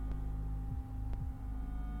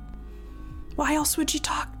 Why else would you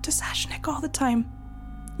talk to Sashnik all the time?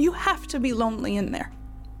 You have to be lonely in there.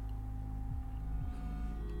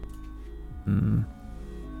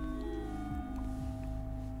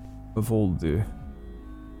 Of all the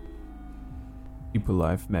people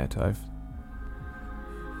I've met, I've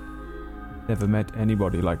never met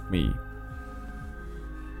anybody like me.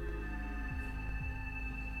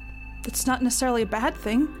 That's not necessarily a bad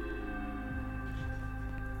thing.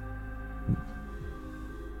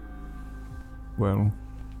 Well,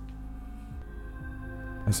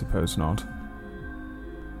 I suppose not.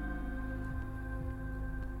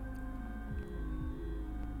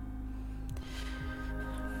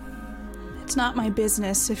 It's not my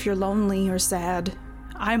business if you're lonely or sad.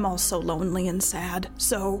 I'm also lonely and sad,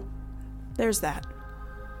 so there's that.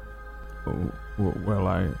 Oh, well,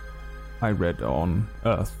 I read on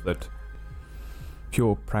Earth that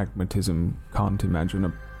pure pragmatism can't imagine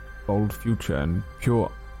a bold future, and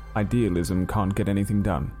pure idealism can't get anything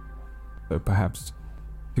done. So perhaps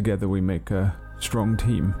together we make a strong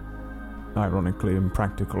team. Ironically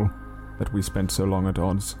impractical that we spent so long at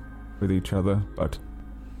odds with each other, but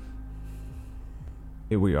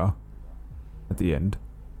here we are, at the end,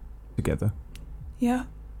 together. Yeah.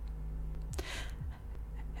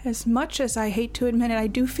 As much as I hate to admit it, I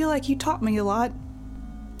do feel like you taught me a lot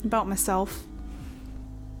about myself,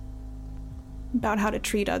 about how to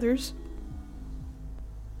treat others.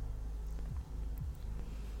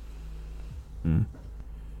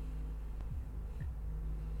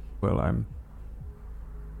 Well, I'm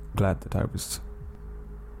glad that I was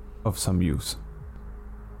of some use.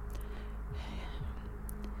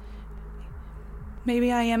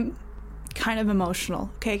 Maybe I am kind of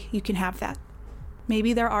emotional, okay? You can have that.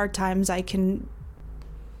 Maybe there are times I can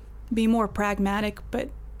be more pragmatic,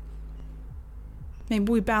 but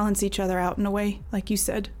maybe we balance each other out in a way, like you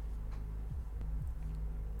said.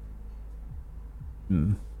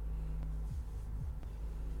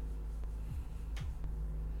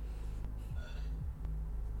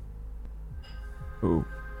 Oh.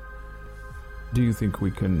 Do you think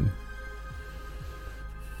we can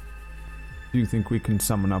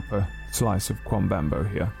summon up a slice of Quambambo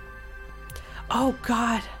here? Oh,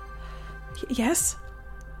 God. Yes?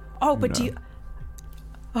 Oh, but No. do you...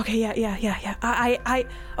 Okay, yeah.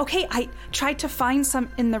 I tried to find some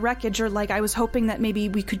in the wreckage, or like I was hoping that maybe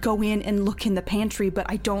we could go in and look in the pantry, but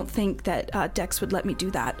I don't think that Dex would let me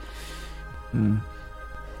do that.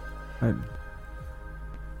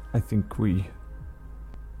 I think we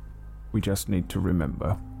just need to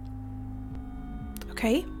remember.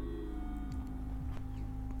 Okay.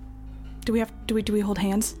 Do we hold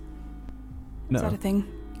hands? No. Is that a thing?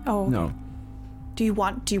 Oh. Okay. No. Do you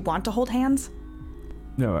want to hold hands?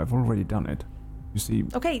 No, I've already done it. You see,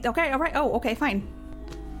 Okay, all right. Oh, okay, fine.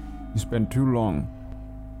 you spend too long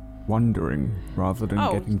wondering rather than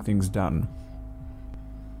Oh. getting things done.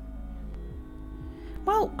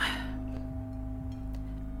 Well,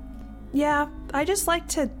 yeah, I just like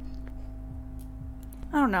to...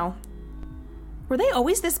 I don't know. Were they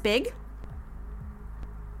always this big?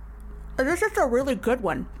 Or this is a really good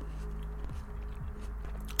one.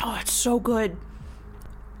 Oh, it's so good.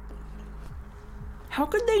 How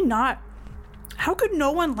could they not? How could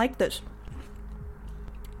no one like this?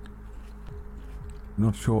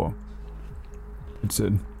 Not sure. It's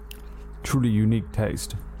a truly unique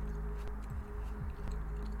taste.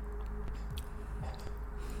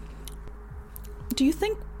 Do you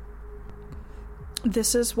think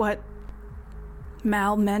this is what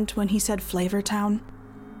Mal meant when he said Flavor Town?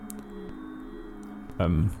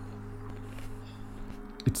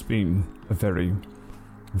 It's been a very,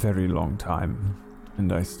 very long time,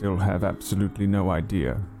 and I still have absolutely no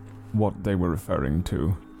idea what they were referring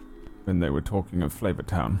to when they were talking of Flavor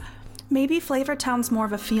Town. Maybe Flavor Town's more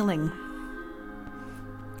of a feeling.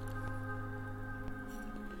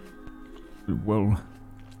 Well,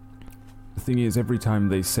 the thing is, every time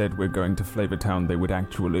they said we're going to Flavor Town, they would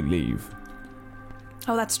actually leave.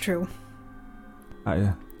 Oh, that's true.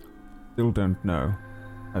 I still don't know.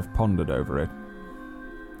 I've pondered over it.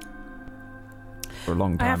 For a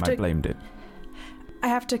long time, I blamed it. I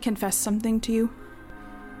have to confess something to you.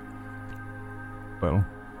 Well,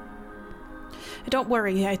 Don't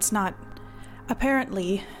worry, it's not...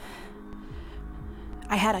 Apparently,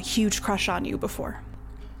 I had a huge crush on you before.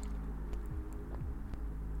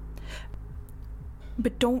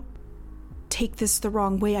 But don't take this the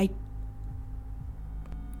wrong way. I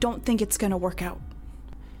don't think it's gonna work out.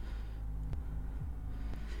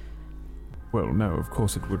 Well, no, of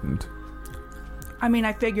course it wouldn't. I mean,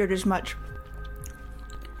 I figured as much.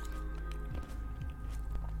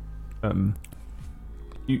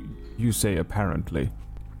 You say apparently.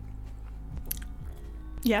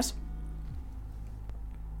 Yes?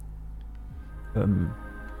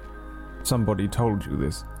 Somebody told you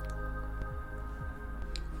this.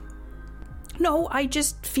 No, I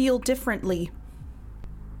just feel differently.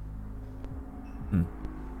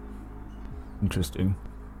 Interesting.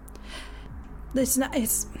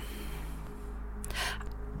 It's...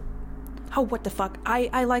 Oh, what the fuck?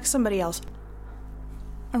 I like somebody else.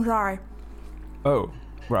 I'm sorry. Oh,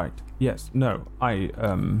 right. Yes, no,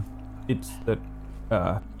 it's that,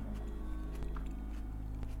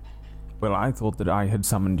 well, I thought that I had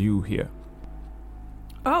summoned you here.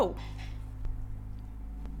 Oh.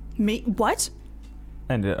 Me? What?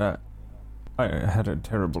 And, I had a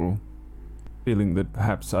terrible feeling that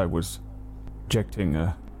perhaps I was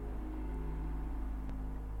projecting,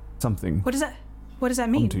 something. What does that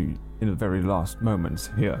mean? Onto in the very last moments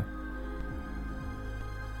here.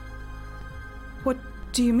 What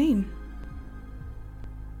do you mean?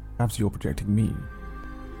 Perhaps you're projecting me.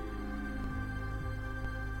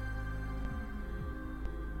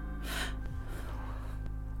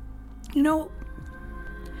 You know,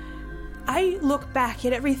 I look back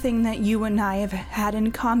at everything that you and I have had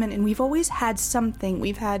in common, and we've always had something.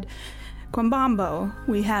 We've had Quambambo.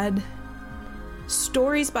 We had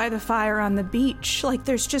stories by the fire on the beach. Like,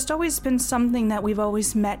 there's just always been something that we've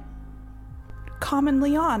always met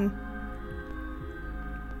commonly on.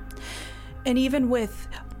 And even with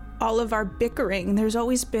all of our bickering, there's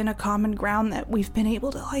always been a common ground that we've been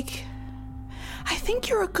able to, like... I think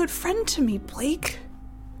you're a good friend to me, Blake.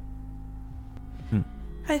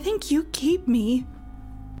 I think you keep me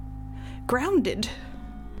grounded.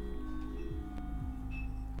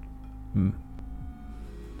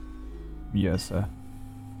 Yes, I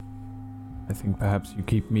think perhaps you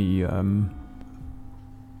keep me, you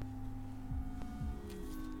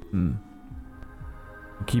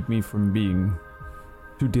keep me from being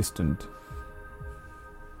too distant.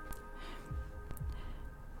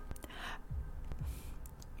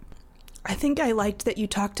 I think I liked that you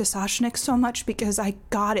talked to Sashnik so much because I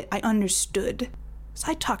got it. I understood. So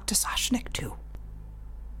I talked to Sashnik too.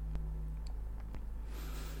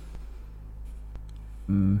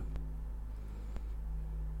 Do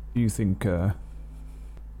you think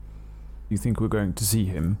we're going to see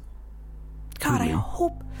him? God, Truly?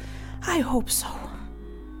 I hope so.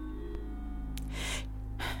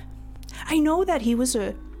 I know that he was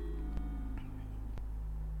a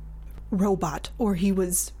robot, or he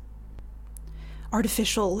was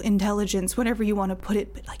artificial intelligence, whatever you want to put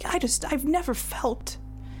it, but like, I've never felt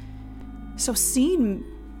so seen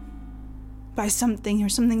by something, or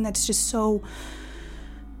something that's just so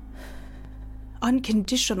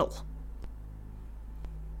unconditional.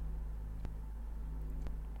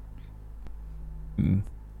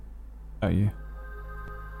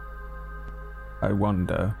 I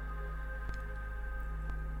wonder,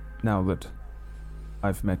 now that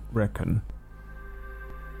I've met Reckon,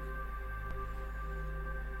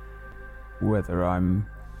 whether I'm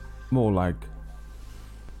more like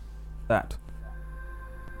that.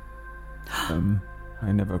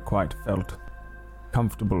 I never quite felt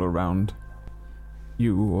comfortable around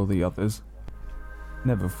you or the others.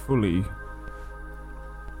 Never fully.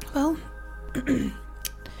 Well,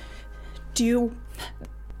 do you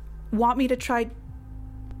want me to try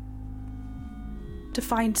to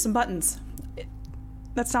find some buttons?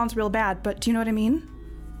 That sounds real bad, but do you know what I mean?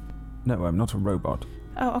 No, I'm not a robot.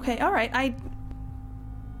 Oh, okay, all right.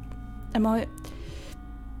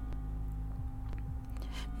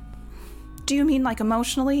 Do you mean like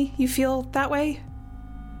emotionally you feel that way?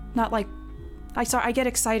 Not like... I get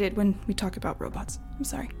excited when we talk about robots. I'm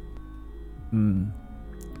sorry.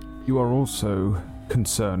 You are also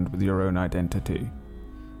concerned with your own identity.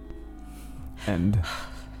 And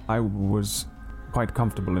I was quite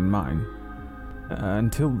comfortable in mine.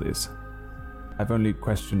 Until this. I've only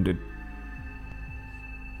questioned it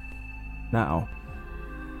now.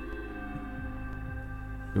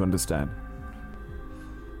 You understand?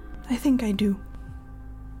 I think I do.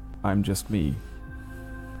 I'm just me.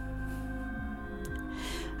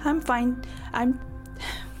 I'm fine. I'm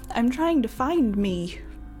trying to find me.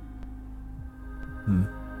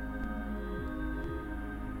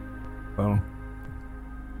 Well,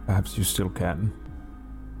 perhaps you still can.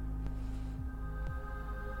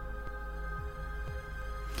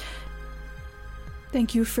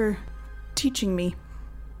 Thank you for teaching me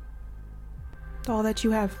all that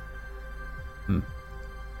you have.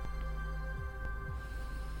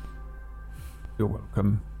 You're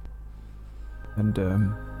welcome. And,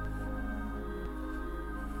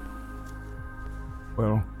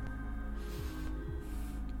 well,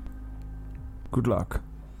 good luck.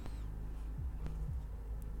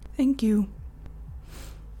 Thank you.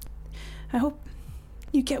 I hope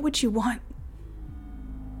you get what you want.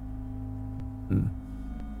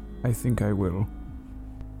 I think I will.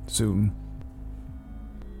 Soon.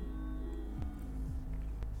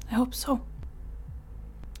 I hope so.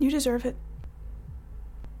 You deserve it.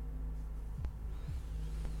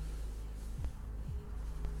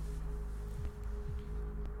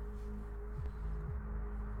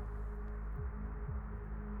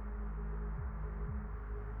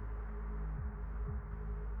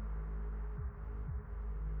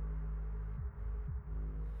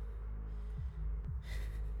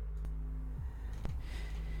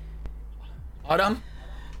 Autumn?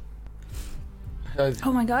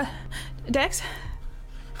 Oh my god. Dex?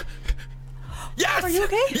 Yes! Are you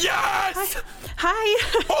okay? Yes!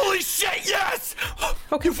 Hi. Holy shit, yes!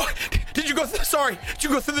 Okay. Did you go through, sorry, did you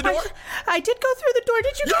go through the door? I did go through the door.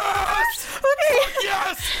 Did you Yes! go? Okay.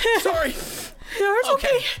 Yes! Sorry. Yours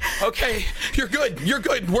okay. Okay, you're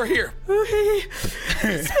good, we're here. Okay.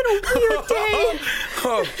 It's been a weird day.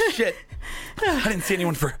 Oh, shit. I didn't see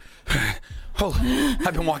anyone for...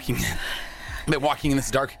 I've been walking in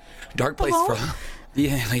this dark place Alone? for...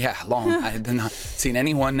 Yeah, long. I had not seen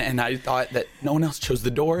anyone, and I thought that no one else chose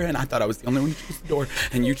the door, and I thought I was the only one who chose the door,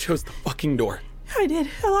 and you chose the fucking door. I did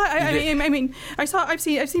a lot. I mean, I've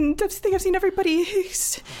seen everybody.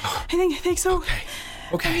 I think so.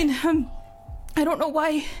 Okay. I mean, I don't know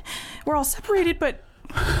why we're all separated, but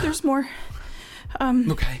there's more.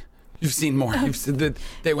 Okay. You've seen more. You've seen that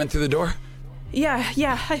they went through the door? Yeah.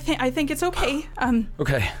 I think it's okay.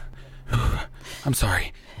 Okay. I'm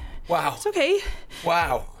sorry. Wow. It's okay.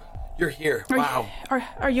 Wow. You're here. Wow.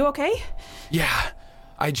 Are you okay? Yeah.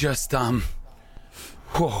 I just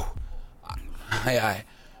whoa. I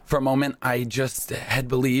for a moment I just had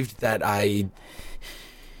believed that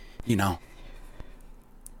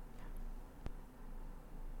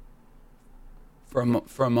for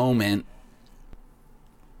a moment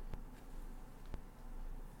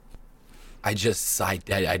I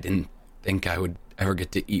didn't think I would ever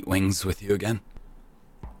get to eat wings with you again.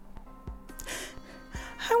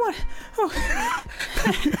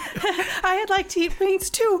 I'd like to eat wings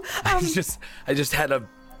too. I just had a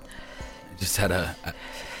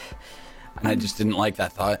and I just didn't like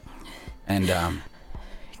that thought. And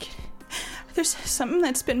there's something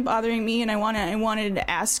that's been bothering me, and I wanted to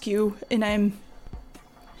ask you, and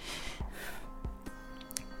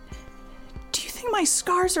do you think my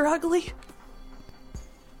scars are ugly?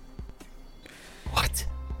 What?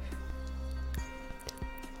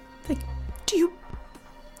 Like, do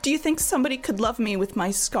you think somebody could love me with my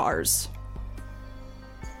scars?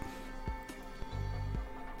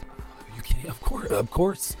 Are you kidding? Of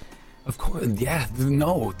course. Yeah.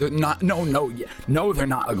 No, they're not. No. Yeah. No, they're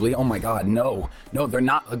not ugly. Oh my God. No, they're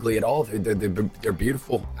not ugly at all. They're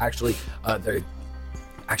beautiful. Actually, they're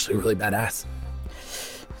actually really badass.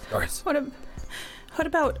 Scars. What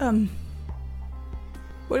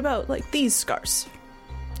about like these scars?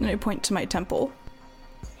 And I point to my temple.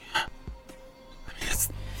 It's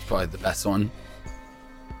probably the best one.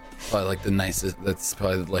 Probably like the nicest. That's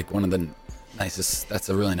probably like one of the nicest. That's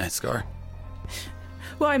a really nice scar.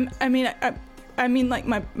 Well, I mean like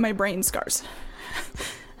my brain scars.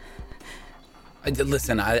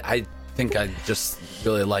 Listen, I think I just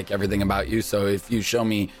really like everything about you. So if you show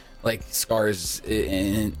me like scars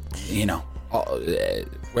in,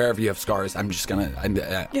 wherever you have scars, I'm just gonna,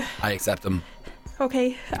 I accept them.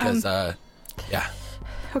 Okay. Because, yeah.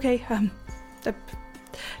 Okay,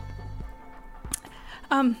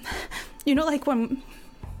 like when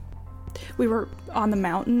we were on the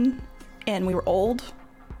mountain and we were old?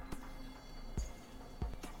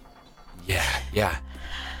 Yeah.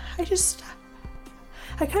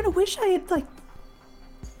 I kind of wish I had, like...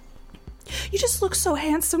 You just look so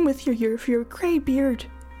handsome with your gray beard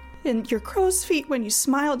and your crow's feet when you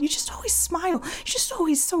smiled. You just always smile. You're just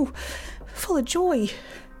always so full of joy.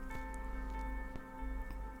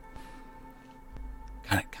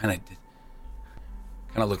 Kind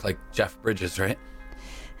of look like Jeff Bridges, right?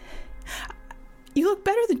 You look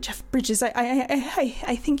better than Jeff Bridges.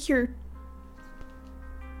 I think you're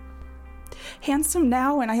handsome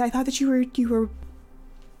now, and I thought that you were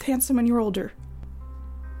handsome when you were older.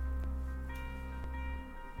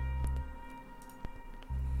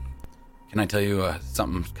 Can I tell you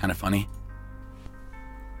something kind of funny?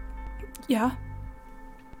 Yeah.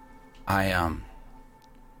 I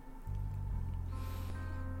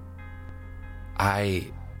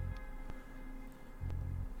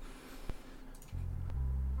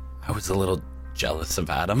was a little jealous of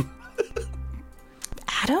Adam.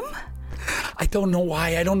 Adam? I don't know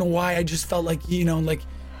why. I just felt like, he got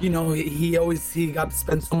to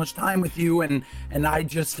spend so much time with you, and I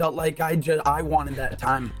just felt like I wanted that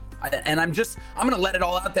time. I'm gonna let it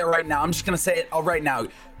all out there right now. I'm just gonna say it all right now.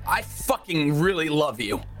 I fucking really love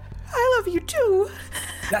you. I love you too.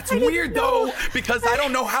 That's weird though, because I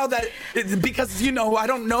don't know how that. Because I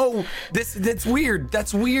don't know this. That's weird.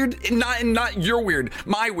 That's weird. Not your weird.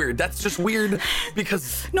 My weird. That's just weird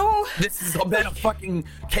because this has been a fucking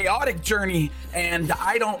chaotic journey, and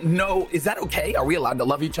I don't know. Is that okay? Are we allowed to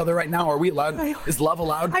love each other right now? Are we allowed? Is love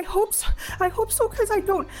allowed? I hope so. I hope so, because I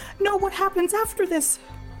don't know what happens after this.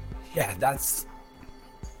 Yeah, let's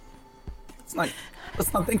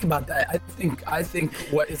not think about that. I think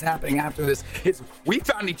what is happening after this is we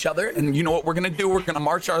found each other, and you know what we're gonna do? We're gonna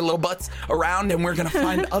march our little butts around, and we're gonna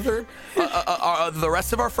find the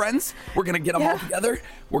rest of our friends. We're gonna get them all together.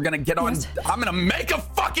 We're gonna get on. I'm gonna make a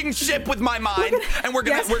fucking ship with my mind, and we're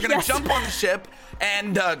gonna jump on the ship,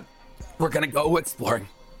 and we're gonna go exploring.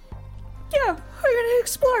 Yeah, we're gonna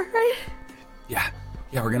explore, right? Yeah,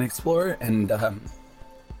 we're gonna explore, and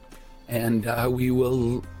we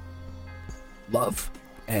will love,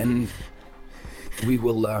 and we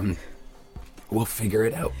will we'll figure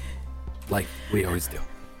it out like we always do.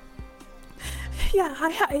 Yeah,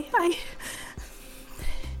 I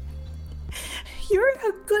you're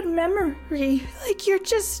a good memory. Like, you're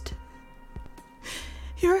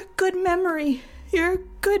a good memory. You're a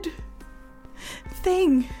good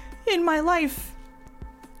thing in my life.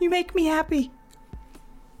 You make me happy.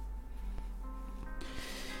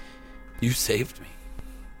 You saved me.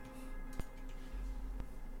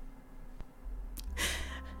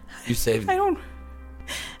 You saved me.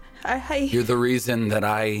 You're the reason that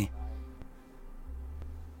I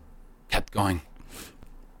kept going.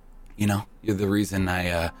 You're the reason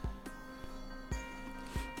I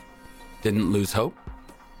didn't lose hope.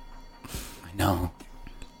 I know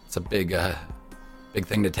it's a big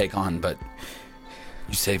thing to take on, but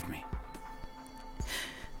you saved me.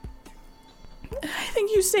 I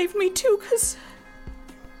think you saved me too, because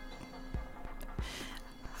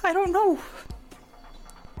I don't know.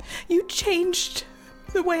 You changed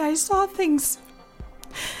the way I saw things.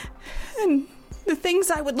 And the things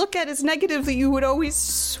I would look at as negatively, you would always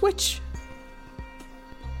switch.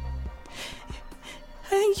 I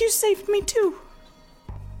think you saved me too.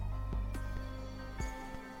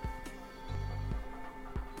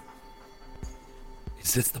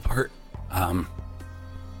 Is this the part?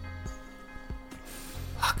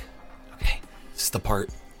 Fuck. Okay. This is the part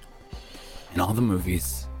in all the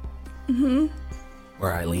movies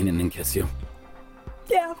where I lean in and kiss you.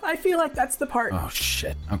 Yeah, I feel like that's the part. Oh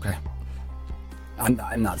shit. Okay. I'm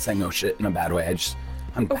not saying oh shit in a bad way.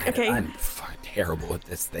 I'm bad. Okay. I'm fucking terrible at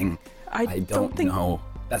this thing. I don't think know.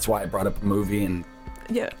 That's why I brought up a movie and.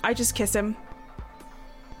 Yeah, I just kiss him.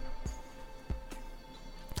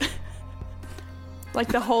 Like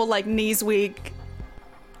the whole knees weak,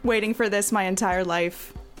 waiting for this my entire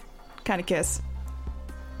life kind of kiss.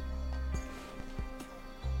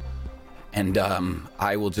 And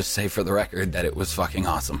I will just say for the record that it was fucking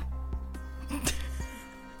awesome.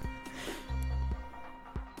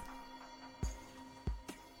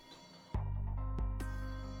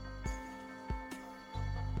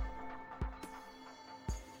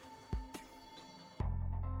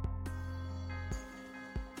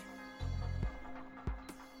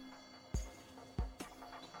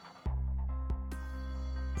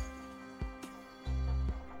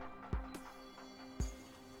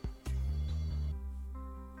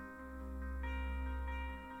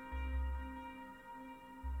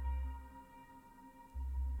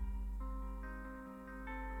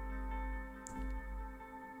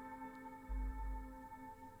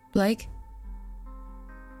 Blake?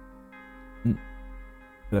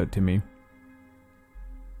 Hello, Timmy.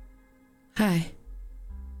 Hi.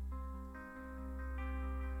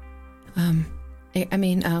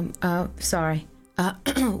 Sorry.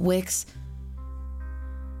 Wix.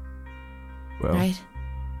 Well, right?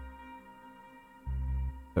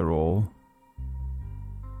 They're all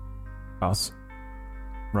us,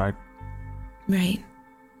 right? Right.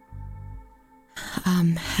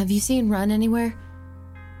 Have you seen Run anywhere?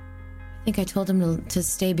 I think I told him to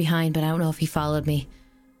stay behind, but I don't know if he followed me.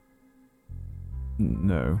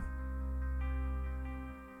 No.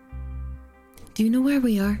 Do you know where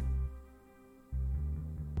we are?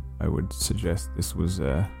 I would suggest this was,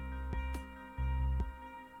 I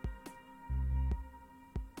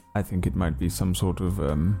think it might be some sort of,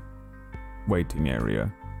 waiting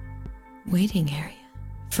area. Waiting area?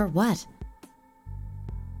 For what?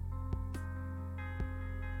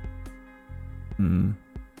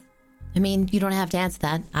 I mean, you don't have to answer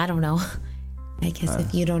that. I don't know. I guess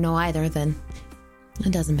if you don't know either, then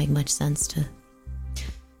it doesn't make much sense to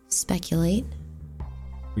speculate.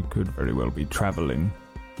 We could very well be traveling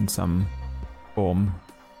in some form.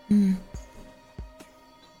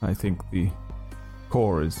 I think the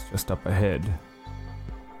core is just up ahead.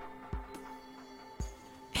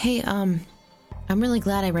 Hey, I'm really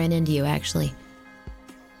glad I ran into you, actually.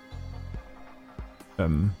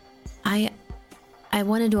 I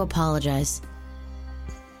wanted to apologize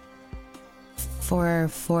for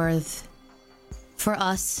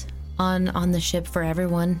us on the ship, for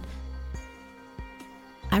everyone.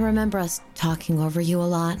 I remember us talking over you a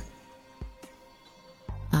lot.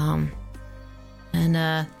 I don't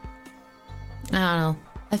know.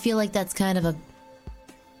 I feel like that's kind of a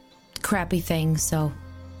crappy thing, so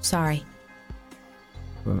sorry.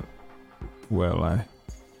 Well,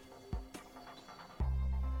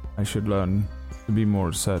 I should learn to be more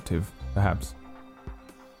assertive, perhaps.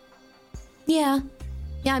 Yeah,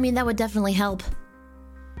 I mean, that would definitely help.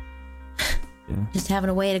 Yeah. Just having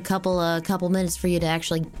to wait a couple minutes for you to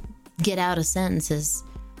actually get out of sentences.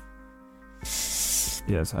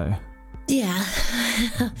 Yes, I Yeah.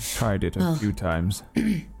 tried it a few times.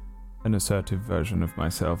 An assertive version of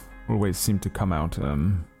myself always seemed to come out,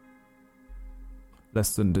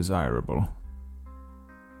 less than desirable.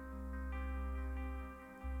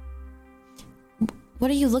 What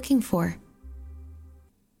are you looking for?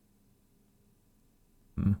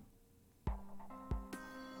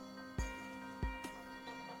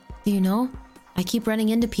 Do you know? I keep running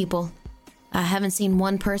into people. I haven't seen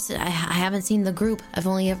one person. I haven't seen the group. I've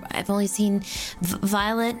only seen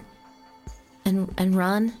Violet and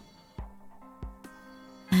Run.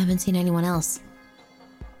 I haven't seen anyone else.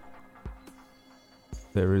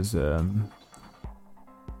 There is I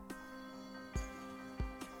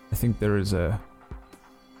think there is a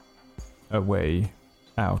way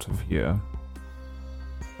out of here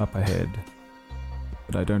up ahead,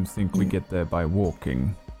 but I don't think we get there by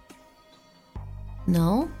walking.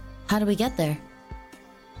 No? How do we get there?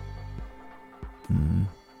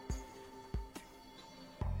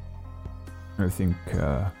 I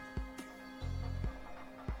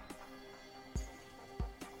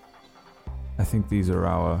think these are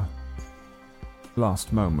our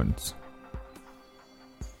last moments.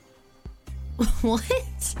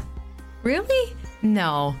 What? Really?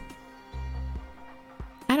 No.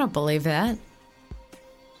 I don't believe that.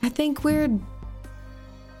 I think we're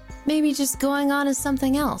maybe just going on as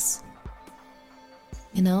something else.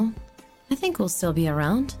 You know? I think we'll still be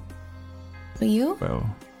around. But you? Well,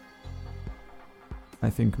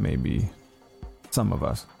 I think maybe some of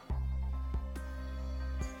us.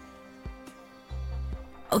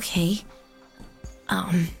 Okay.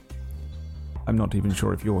 I'm not even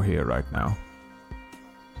sure if you're here right now.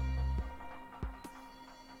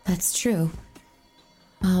 That's true.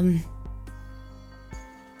 Do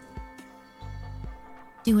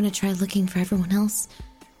you want to try looking for everyone else?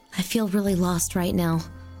 I feel really lost right now.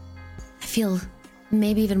 I feel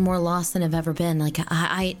maybe even more lost than I've ever been. Like,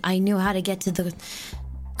 I knew how to get to the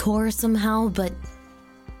core somehow, but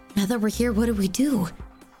now that we're here, what do we do?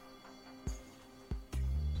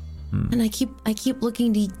 And I keep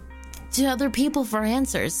looking to other people for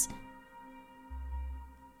answers.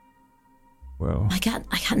 Well, I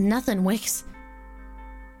got nothing, Wix.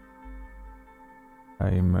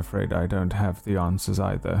 I'm afraid I don't have the answers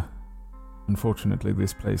either. Unfortunately,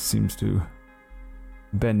 this place seems to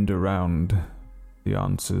bend around the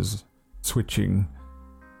answers, switching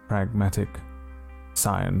pragmatic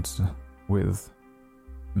science with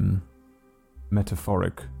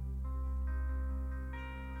metaphoric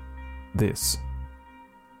this.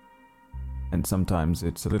 And sometimes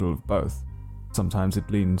it's a little of both. Sometimes it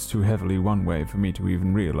leans too heavily one way for me to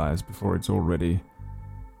even realize before it's already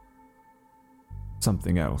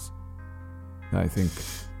something else. I think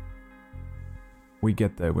we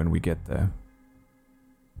get there when we get there.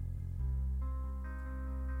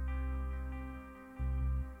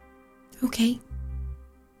 Okay.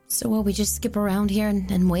 So will we just skip around here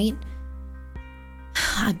and wait?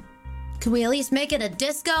 Can we at least make it a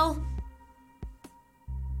disco?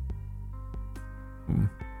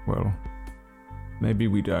 Well, maybe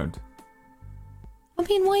we don't. I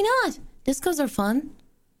mean, why not? Discos are fun.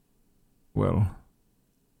 Well,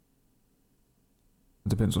 it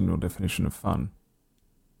depends on your definition of fun.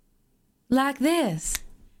 Like this.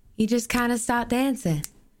 You just kind of start dancing.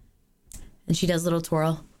 And she does a little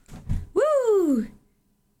twirl. Woo!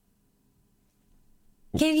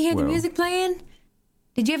 Can you hear the Well. music playing?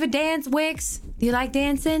 Did you ever dance, Wix? Do you like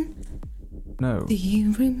dancing? No. Do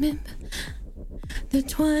you remember The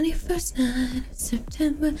 21st night of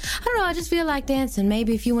September. I don't know, I just feel like dancing.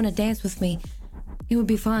 Maybe if you want to dance with me, it would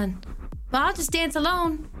be fun. But I'll just dance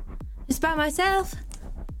alone. Just by myself.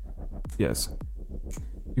 Yes.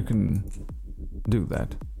 You can do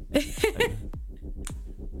that.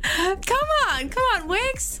 Come on,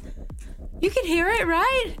 Wix. You can hear it,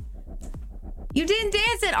 right? You didn't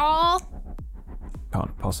dance at all.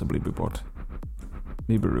 Can't possibly be what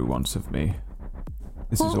Nibiru wants of me.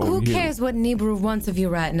 This is all Who you. cares what Nibiru wants of you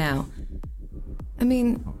right now? I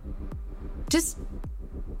mean, just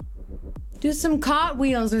do some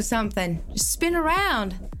cartwheels or something. Just spin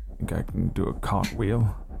around. I think I can do a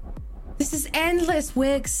cartwheel. This is endless,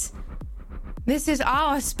 Wix. This is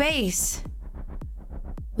our space.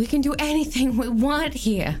 We can do anything we want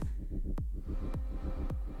here.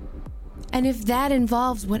 And if that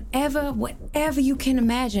involves whatever you can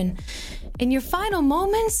imagine, in your final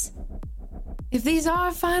moments, if these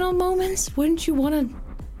are final moments, wouldn't you want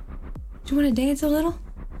to dance a little?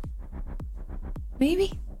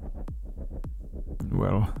 Maybe?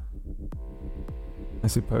 Well, I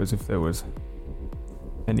suppose if there was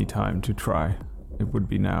any time to try, it would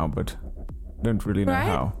be now, but don't really know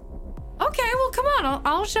how. Okay, well, come on.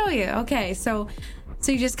 I'll show you. Okay, so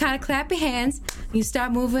you just kind of clap your hands. And you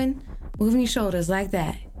start moving your shoulders like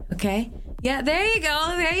that. Okay? Yeah, there you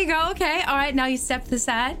go. Okay. All right, now you step to the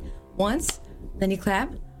side once. Then you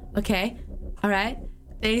clap. Okay. All right.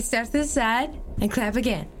 Then you step to the side and clap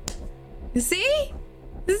again. You see?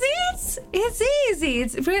 It's easy.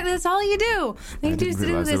 That's all you do. You just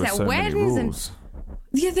do this at weddings and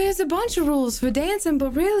yeah, there's a bunch of rules for dancing,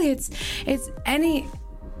 but really it's any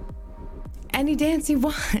dance you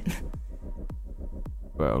want.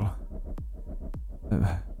 Well,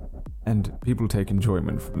 and people take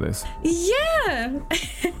enjoyment from this. Yeah.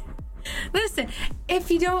 Listen,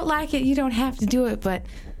 if you don't like it, you don't have to do it, but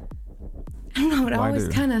I don't know, it Why always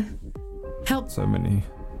do kind of helps. So many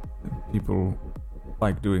people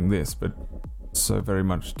like doing this, but so very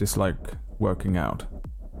much dislike working out.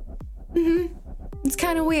 Mm-hmm. It's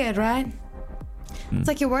kind of weird, right? It's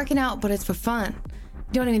like you're working out, but it's for fun.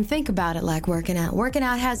 You don't even think about it like working out. Working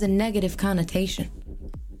out has a negative connotation.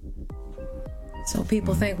 So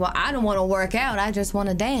people think, well, I don't want to work out, I just want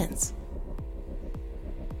to dance.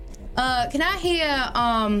 Can I hear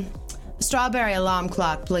Strawberry Alarm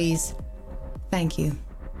Clock, please? Thank you.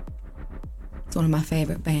 It's one of my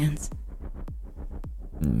favorite bands.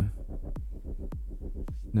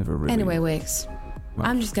 Never really. Anyway, Wix,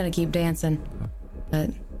 I'm just gonna keep dancing,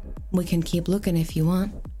 but we can keep looking if you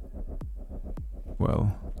want.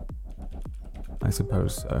 Well, I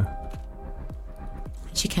suppose so.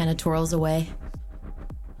 She kind of twirls away.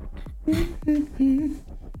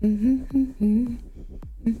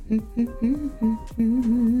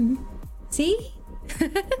 See?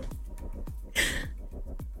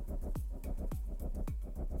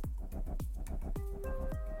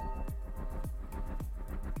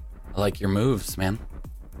 I like your moves, man.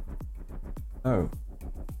 Oh.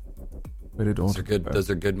 But it Those are good. Those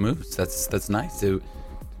are good moves. That's nice. You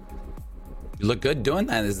look good doing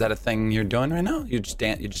that. Is that a thing you're doing right now? You're just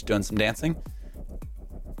doing some dancing?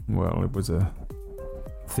 Well, it was a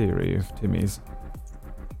theory of Timmy's.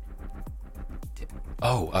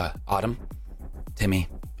 Autumn, Timmy,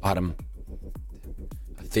 Autumn.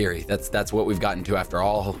 A theory. That's what we've gotten to after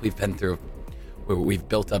all we've been through. We've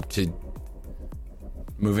built up to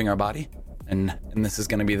moving our body, and this is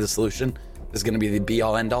going to be the solution. This is going to be the be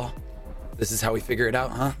all end all. This is how we figure it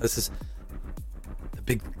out, huh? This is the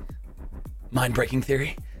big mind-breaking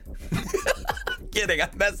theory. I'm kidding. I'm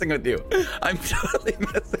messing with you. I'm totally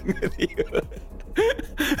messing with you.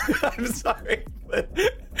 I'm sorry, but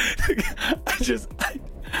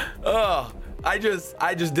I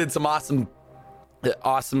just did some awesome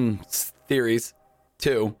theories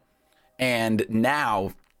too, and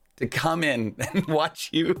now to come in and watch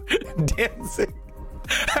you dancing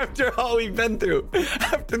after all we've been through,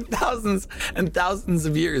 after thousands and thousands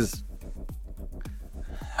of years.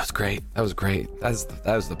 That was great. That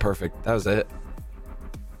was the perfect. That was it.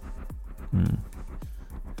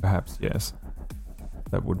 Perhaps, yes.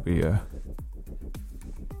 That would be a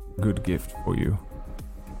good gift for you.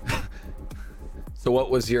 So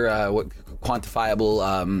what was your what quantifiable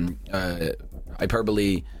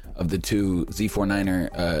hyperbole of the two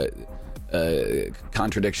Z49er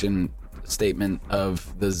contradiction statement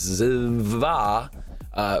of the Ziva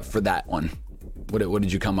for that one? What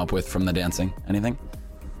did you come up with from the dancing? Anything?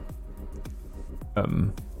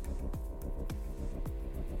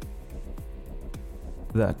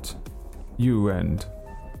 That you and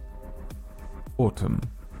Autumn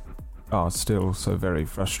are still so very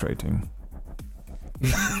frustrating.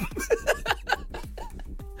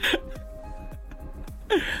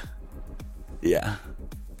 Yeah,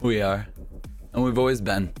 we are. And we've always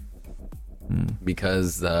been.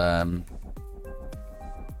 Because that's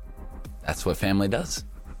what family does.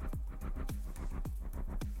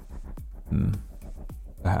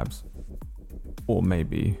 Perhaps. Or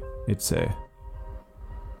maybe it's a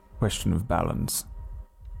question of balance.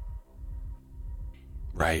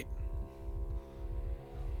 Right.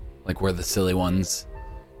 Like we're the silly ones.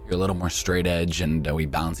 You're a little more straight edge and we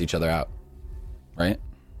balance each other out. Right?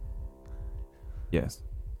 Yes.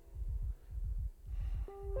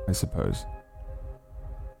 I suppose.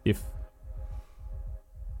 If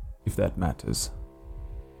that matters.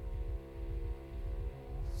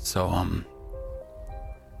 So,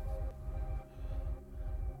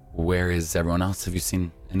 where is everyone else? Have you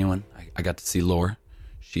seen anyone? I got to see Lore.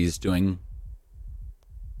 She's doing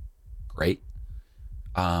great.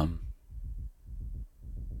 Have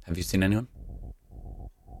you seen anyone?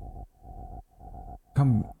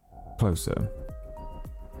 Come closer.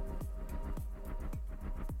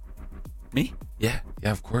 Me? Yeah,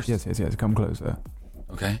 of course. Yes, come closer.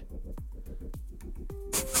 Okay.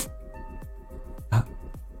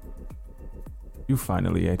 You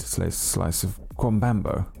finally ate a slice of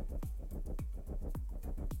Quambambo.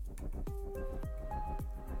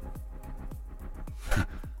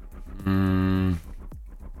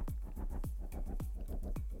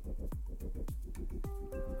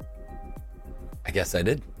 I guess I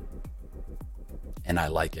did. And I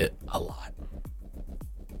like it a lot.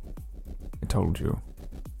 I told you.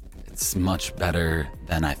 It's much better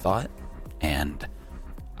than I thought. And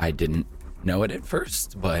I didn't know it at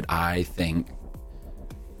first, but I think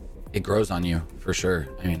it grows on you for sure.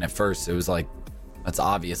 I mean, at first it was like, that's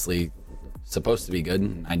obviously supposed to be good.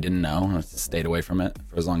 And I didn't know. I stayed away from it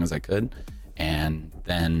for as long as I could. And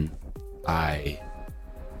then I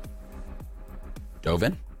dove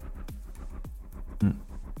in.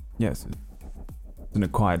 Yes, it's an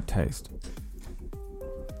acquired taste.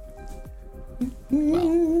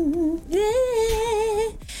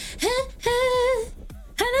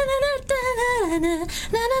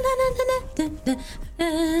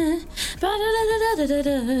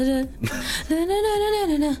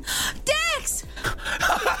 Dex!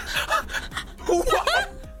 What?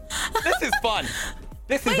 This is fun.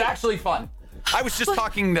 This is actually fun. I was just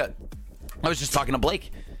talking to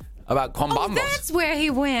Blake about Quambambos. Oh, that's where he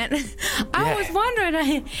went. I was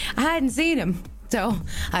wondering. I hadn't seen him, so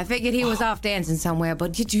I figured he was off dancing somewhere.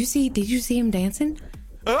 But did you see him dancing?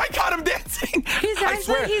 I caught him dancing. I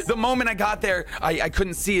swear, the moment I got there, I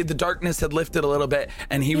couldn't see it. The darkness had lifted a little bit,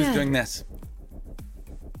 and he was doing this.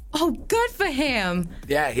 Oh, good for him.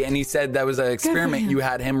 Yeah, and he said that was an experiment you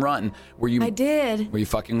had him run. Were you? I did. Were you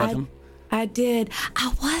fucking with him? I did.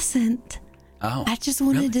 I wasn't. Oh. I just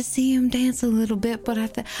wanted to see him dance a little bit, but I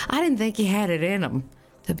didn't think he had it in him.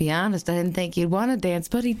 To be honest, I didn't think he'd want to dance,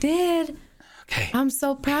 but he did. Okay. I'm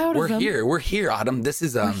so proud of him. We're here, Autumn. This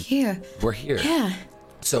is We're here. Yeah.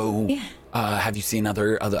 So, have you seen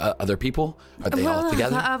other people? Are they all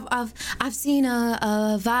together? I've seen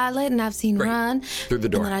Violet and I've seen Ron through the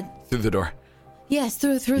door. Through the door. Yes,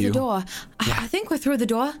 through the door. Yeah. I think we're through the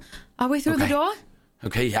door. Are we through the door?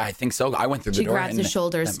 Okay, yeah, I think so. I went through the door. She grabs his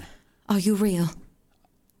shoulders. Are you real?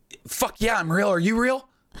 Fuck yeah, I'm real. Are you real?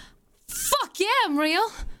 Fuck yeah, I'm real.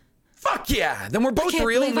 Fuck yeah. Then we're both I can't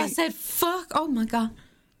real. believe I said fuck. Oh my god.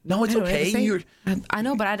 No, it's okay. I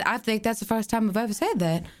know, but I think that's the first time I've ever said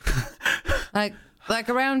that. like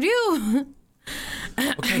around you.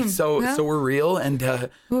 Okay, so we're real, and this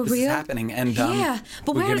is happening, and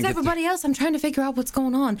but where is everybody else? I'm trying to figure out what's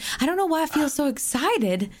going on. I don't know why I feel so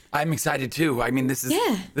excited. I'm excited too. I mean, this is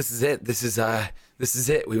it. This is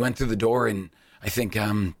it. We went through the door, and I think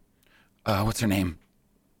what's her name?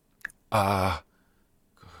 Her.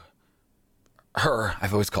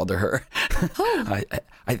 I've always called her. Oh.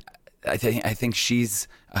 I think she's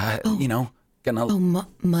gonna.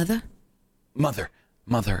 Mother.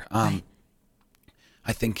 Mother.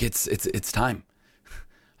 I think it's time.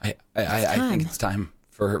 I think it's time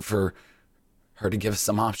for her to give us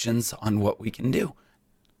some options on what we can do.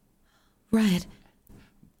 Right.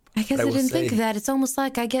 I guess I didn't think of that. It's almost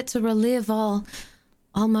like I get to relive all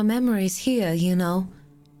my memories here, you know?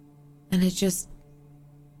 And it just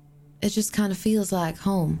kind of feels like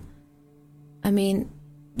home. I mean,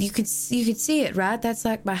 you could see it, right? That's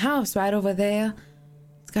like my house right over there.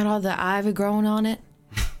 It's got all the ivy growing on it.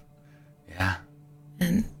 Yeah.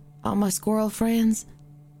 And all my squirrel friends.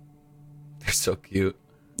 They're so cute.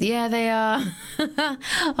 Yeah, they are.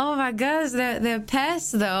 Oh my gosh, they're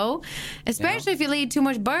pests though. Especially if you leave too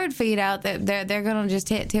much bird feed out, they're gonna just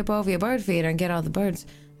tip over your bird feeder and get all the bird feed.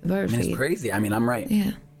 It's crazy. I mean, I'm right.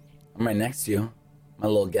 Yeah. I'm right next to you. My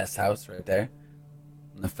little guest house right there.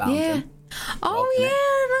 The fountain. Yeah. Oh, yeah,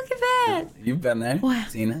 look at that. You've been there. Wow.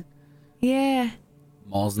 Seen it. Yeah.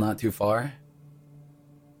 Mall's not too far.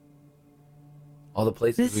 All the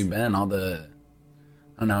places we've been, all the,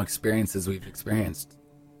 I don't know, experiences we've experienced.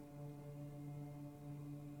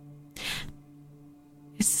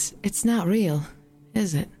 It's not real,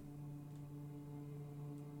 is it?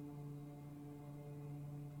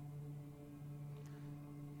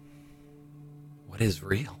 What is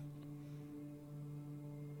real?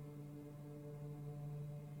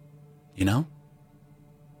 You know?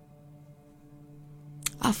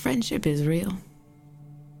 Our friendship is real.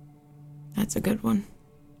 That's a good one.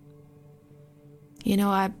 You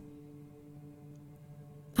know, I'm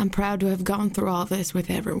proud to have gone through all this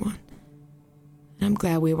with everyone. And I'm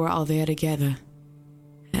glad we were all there together.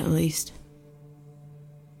 At least.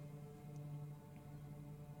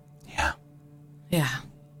 Yeah. Yeah.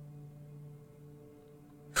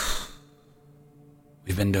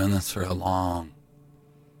 We've been doing this for a long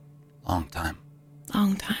time.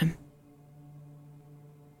 Long time.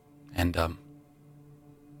 And, I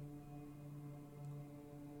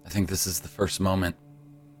think this is the first moment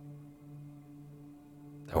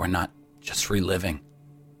that we're not just reliving.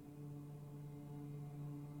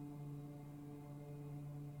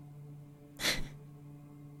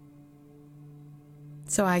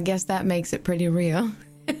 So I guess that makes it pretty real.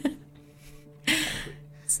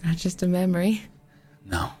 It's not just a memory.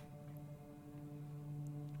 No.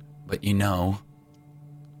 But you know,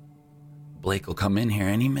 Blake will come in here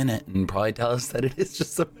any minute and probably tell us that it is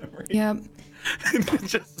just a memory. Yep.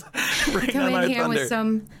 Just rain Come on our in here thunder.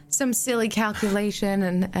 with some silly calculation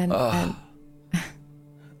and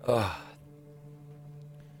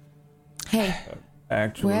Hey,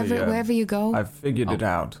 Actually, wherever you go. I've figured it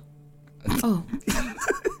out. Oh.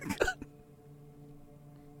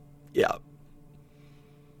 Yeah.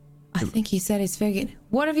 I think he said he's figured.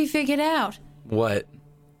 What have you figured out? What?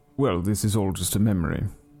 Well, this is all just a memory.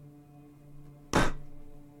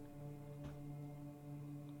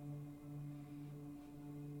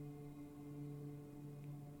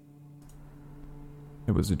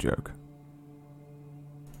 It was a joke.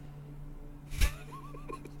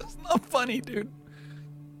 That's not funny, dude.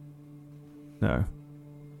 No.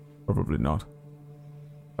 Probably not.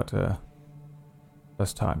 But,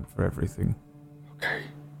 that's time for everything. Okay.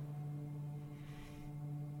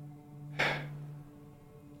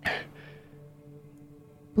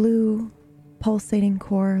 Blue, pulsating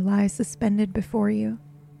core lies suspended before you,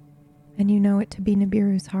 and you know it to be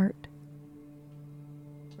Nibiru's heart.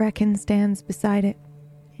 Reckon stands beside it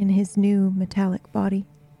in his new metallic body.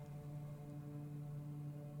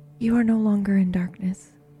 You are no longer in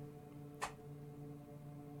darkness.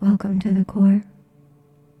 Welcome to the core.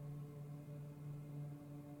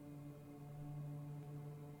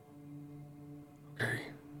 Okay.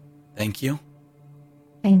 Thank you.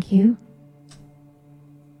 Thank you.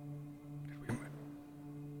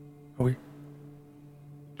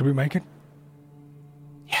 Did we make it?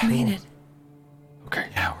 Yeah. Made it. Okay.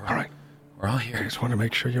 Yeah, all right. We're all here. I just want to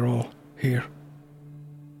make sure you're all here.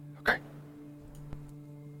 Okay.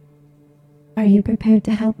 Are you prepared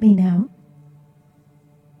to help me now?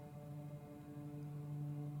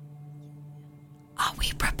 Are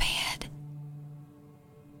we prepared?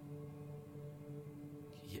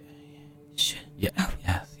 Yeah,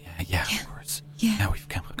 yeah, of course. Yeah. Yeah, we've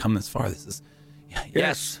come this far. This is... Yeah,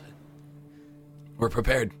 yes. We're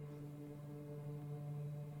prepared.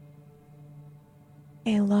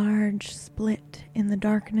 A large split in the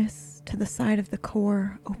darkness to the side of the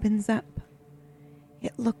core opens up.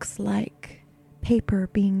 It looks like paper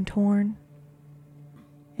being torn,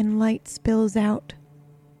 and light spills out.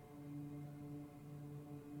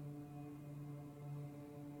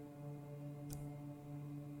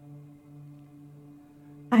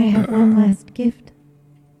 I have one last gift.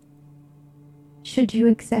 Should you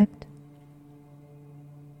accept?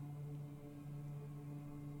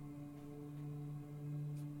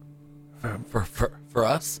 For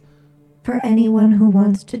us? For anyone who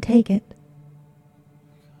wants to take it.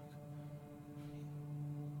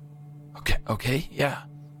 Okay, yeah.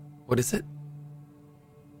 What is it?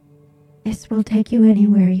 This will take you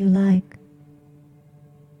anywhere you like.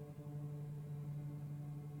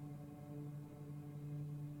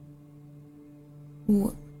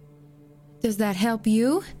 Does that help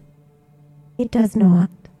you? It does not.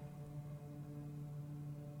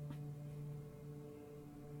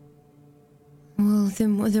 Well,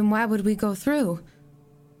 then why would we go through?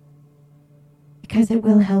 Because it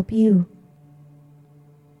will help you.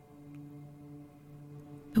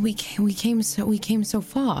 We came so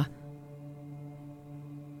far.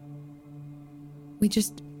 We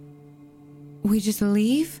just We just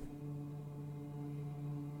leave?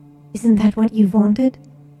 Isn't that what you've wanted?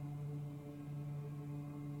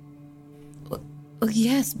 Well,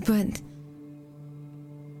 yes, but...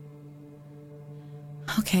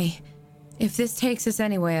 Okay, if this takes us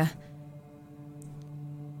anywhere,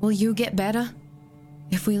 will you get better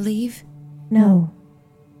if we leave? No.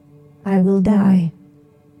 I will die.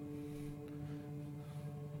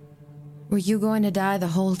 Were you going to die the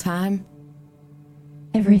whole time?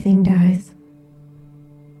 Everything dies.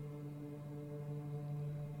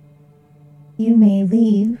 You may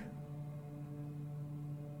leave,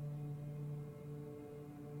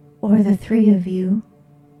 or the three of you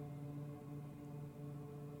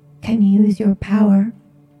can use your power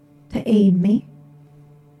to aid me.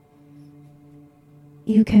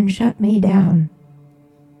 You can shut me down.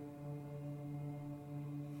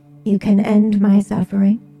 You can end my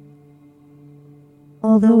suffering,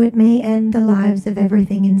 although it may end the lives of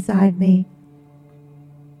everything inside me.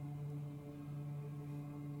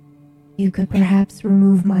 You could perhaps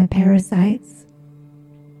remove my parasites.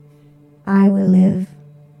 I will live.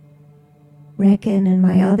 Reckon and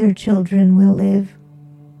my other children will live.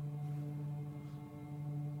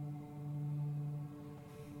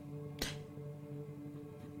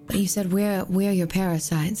 But you said we're your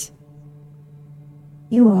parasites.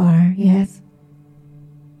 You are, yes.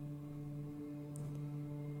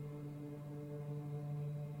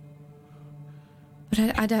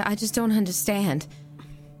 But I just don't understand.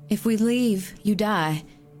 If we leave, you die.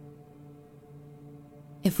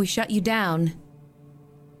 If we shut you down...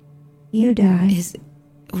 You die.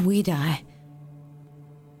 We die.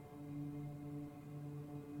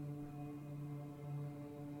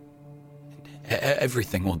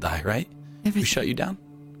 Everything will die, right? Everything. We shut you down?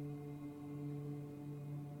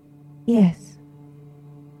 Yes.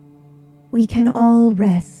 We can all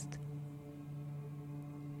rest.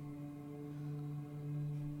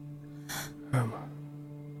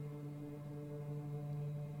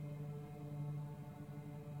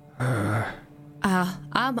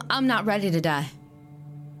 I'm not ready to die.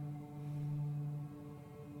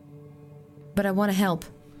 But I want to help.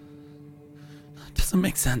 Doesn't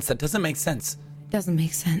make sense. That doesn't make sense. Doesn't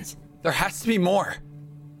make sense. There has to be more.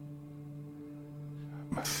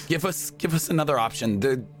 Give us another option.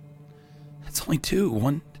 That's only two.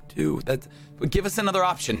 1 to 2. But give us another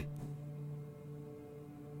option.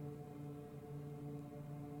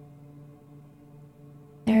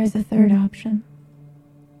 There is a third option.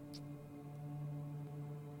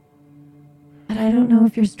 But I don't know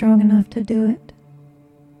if you're strong enough to do it.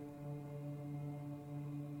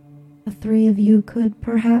 The three of you could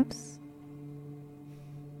perhaps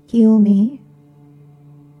heal me.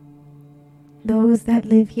 Those that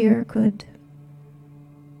live here could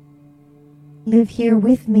live here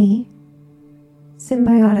with me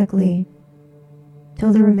symbiotically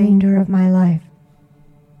till the remainder of my life.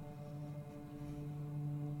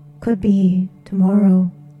 Could be tomorrow,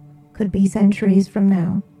 could be centuries from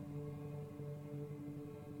now.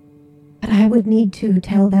 But I would need to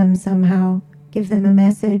tell them somehow, give them a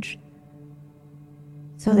message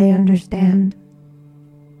so they understand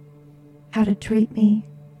how to treat me,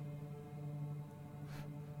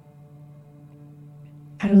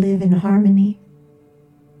 how to live in harmony.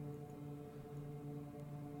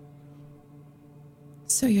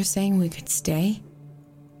 So you're saying we could stay?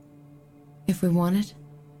 If we wanted?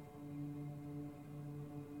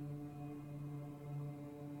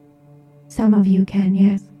 Some of you can,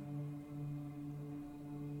 yes.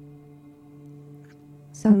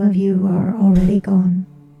 Some of you are already gone.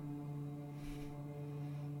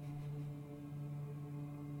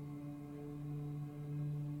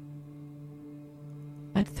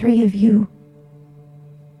 But 3 of you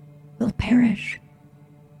will perish.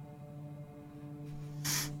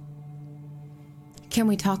 Can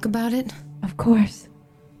we talk about it? Of course.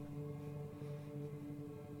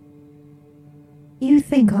 You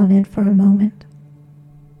think on it for a moment.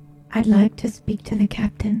 I'd like to speak to the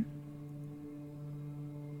captain.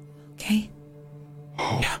 Okay.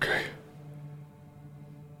 Okay.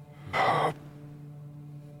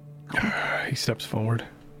 He steps forward.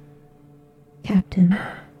 Captain.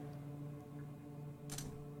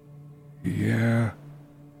 Yeah.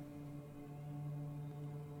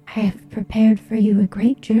 I have prepared for you a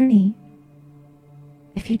great journey,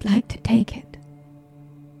 if you'd like to take it.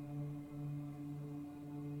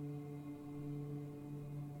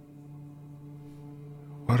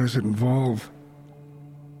 What does it involve?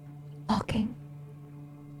 Walking.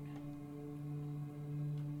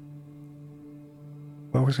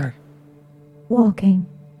 What was that? Walking.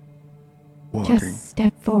 Walking. Just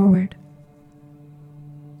step forward.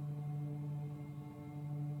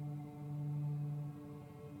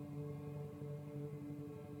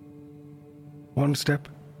 One step?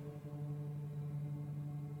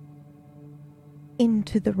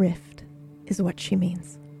 Into the rift is what she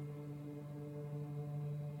means.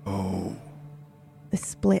 Oh. The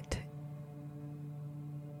split.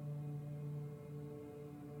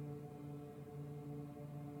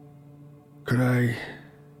 Could I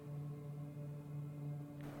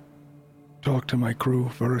talk to my crew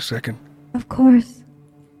for a second? Of course.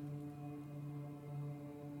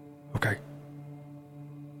 Okay.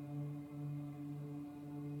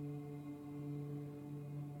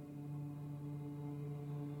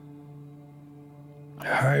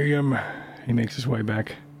 He makes his way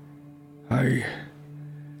back. I'm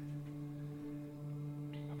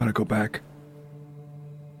gonna go back.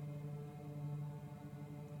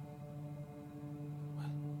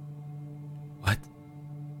 What?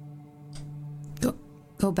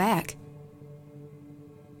 Go back.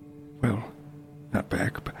 Well, not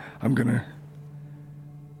back, but I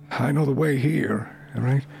know the way here, all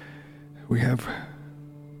right? We have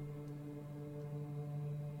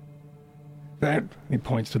that. He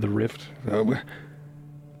points to the rift.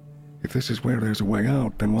 If this is where there's a way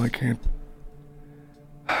out, then why can't...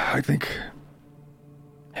 I think...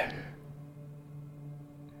 I'm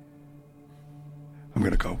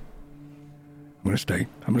gonna go. I'm gonna stay.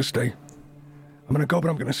 I'm gonna stay. I'm gonna go, but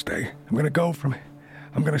I'm gonna stay. I'm gonna go from...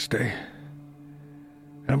 I'm gonna stay.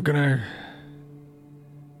 And I'm gonna...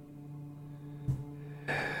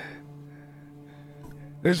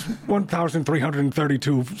 There's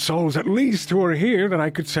 1,332 souls at least who are here that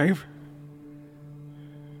I could save.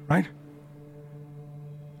 Right?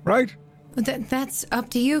 Right? But that's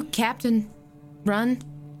up to you, Captain. Run.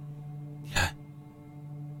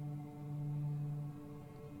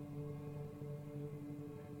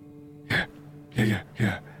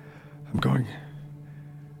 Yeah. I'm gonna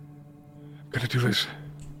do this.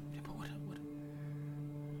 Yeah, but what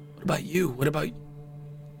about you? What about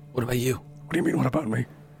you? What do you mean, what about me?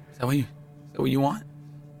 Is that what you want?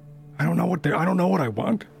 I don't know what I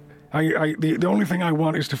want. The only thing I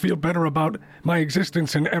want is to feel better about my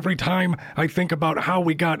existence, and every time I think about how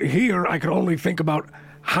we got here, I can only think about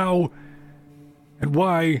how and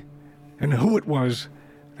why and who it was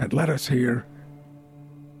that led us here.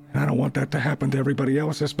 And I don't want that to happen to everybody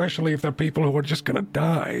else, especially if they're people who are just gonna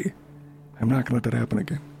die. I'm not gonna let that happen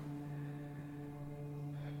again.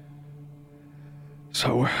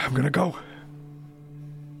 So, I'm gonna go.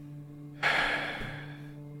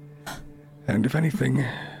 And if anything,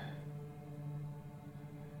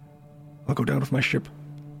 I'll go down with my ship.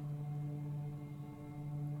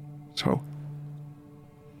 So,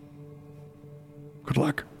 good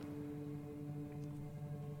luck.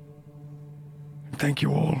 And thank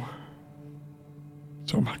you all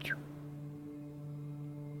so much.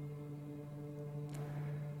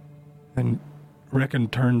 And Reckon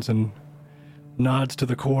turns and nods to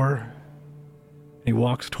the core. He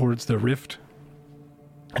walks towards the rift.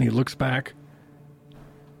 And he looks back.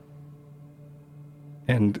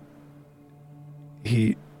 And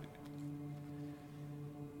he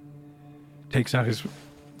takes out his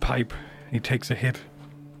pipe. He takes a hit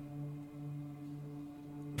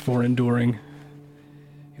before enduring.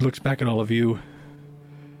 He looks back at all of you.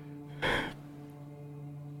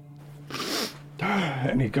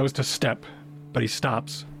 And he goes to step, but he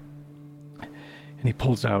stops. And he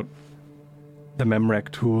pulls out the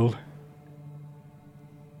Memrek tool.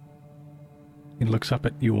 He looks up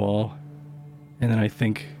at you all. And then I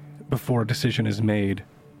think, before a decision is made,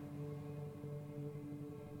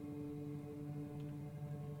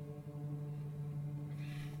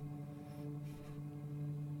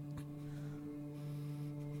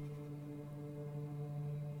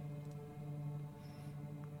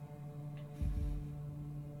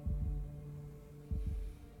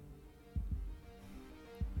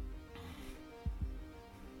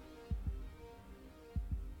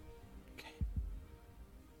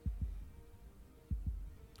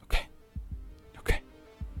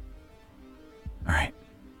 All right.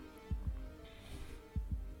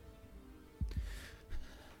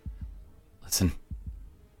 Listen.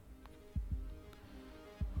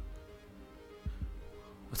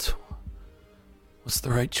 What's the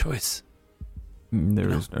right choice? There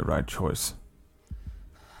is no right choice.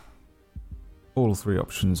 All three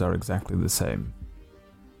options are exactly the same.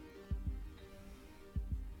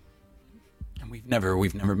 And we've never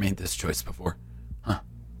made this choice before, huh?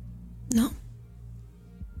 No.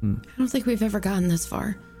 I don't think we've ever gotten this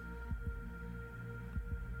far.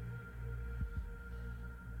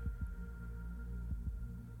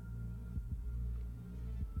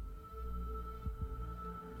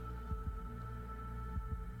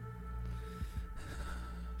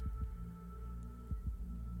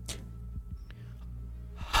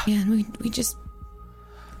 Yeah, and we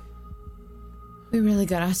really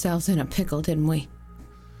got ourselves in a pickle, didn't we?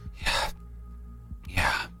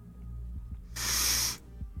 Yeah.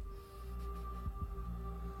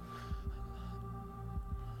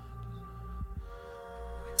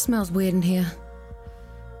 Smells weird in here.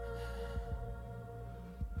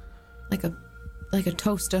 Like a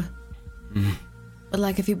toaster. Mm. But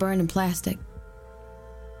like if you burn in plastic.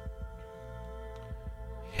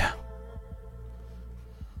 Yeah.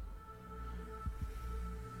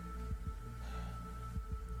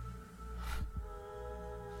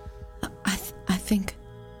 I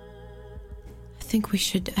think we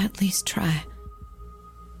should at least try.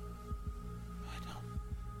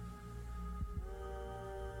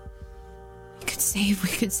 We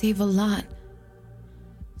could save a lot.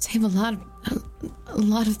 Save a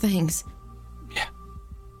lot of things. Yeah.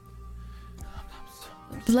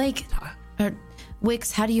 Blake, or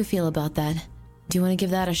Wix, how do you feel about that? Do you want to give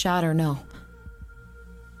that a shot or no?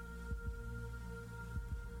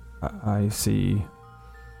 I see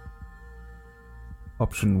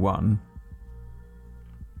option 1.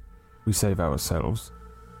 We save ourselves.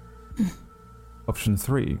 Option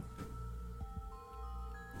 3.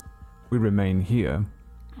 We remain here.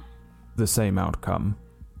 The same outcome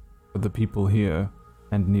for the people here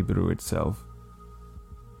and Nibiru itself.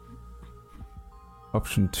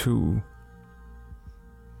 Option 2.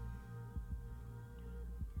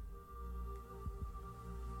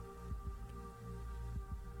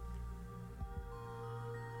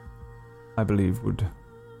 I believe would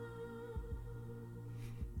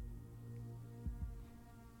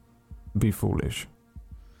be foolish.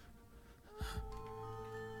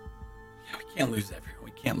 We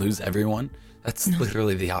can't lose everyone. That's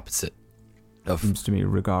literally the opposite of... Seems to me,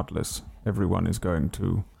 regardless, everyone is going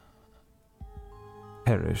to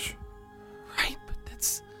perish. Right, but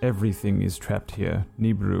that's... Everything is trapped here.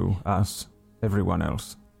 Nibiru, us, everyone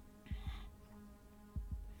else.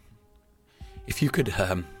 If you could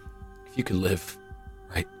live,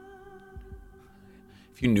 right?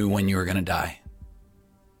 If you knew when you were gonna die,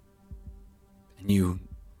 and you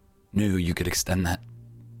knew you could extend that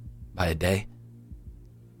by a day,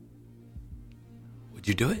 would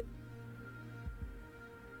you do it?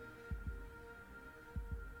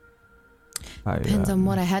 Depends on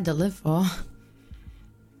what I had to live for.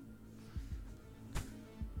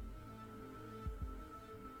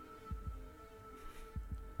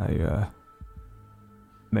 I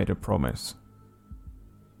made a promise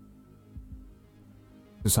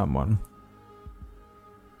to someone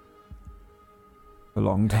a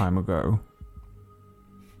long time ago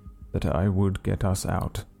that I would get us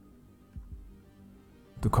out.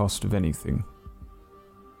 The cost of anything.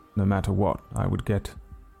 No matter what, I would get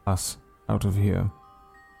us out of here.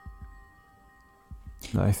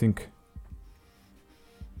 And I think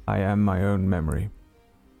I am my own memory.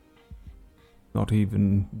 Not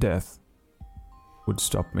even death would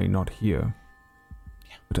stop me not here.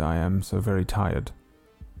 But I am so very tired.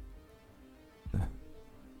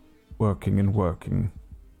 Working and working.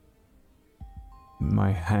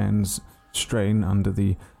 My hands strain under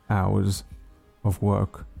the hours of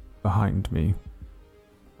work behind me.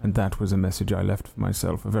 And that was a message I left for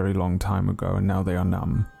myself a very long time ago, and now they are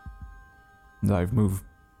numb. And I've moved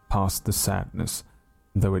past the sadness.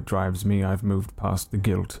 Though it drives me, I've moved past the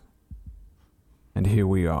guilt. And here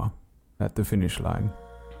we are, at the finish line.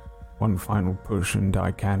 One final push and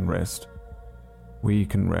I can rest. We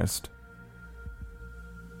can rest.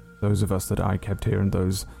 Those of us that I kept here and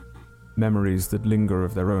those memories that linger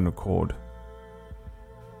of their own accord.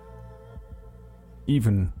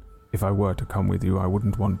 Even if I were to come with you, I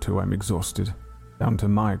wouldn't want to. I'm exhausted, down to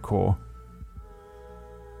my core.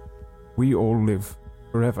 We all live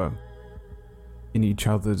forever in each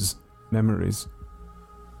other's memories.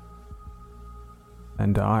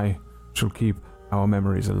 And I shall keep our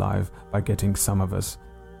memories alive by getting some of us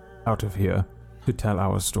out of here to tell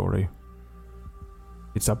our story.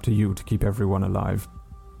 It's up to you to keep everyone alive.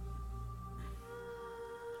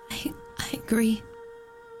 I agree.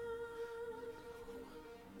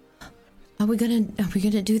 Are we gonna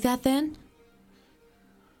do that then?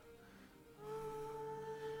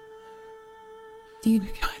 Do you?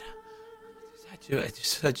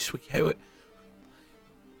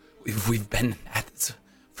 We've been at this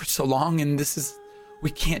for so long, and we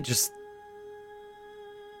can't just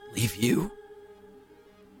leave you.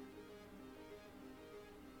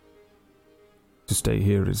 To stay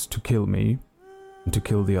here is to kill me, and to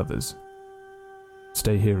kill the others.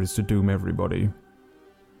 Stay here is to doom everybody.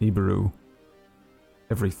 Nibiru.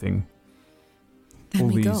 Everything. Then all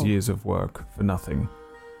we these go. years of work for nothing.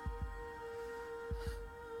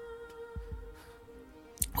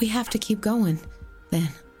 We have to keep going, then.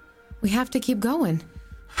 We have to keep going.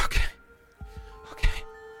 Okay.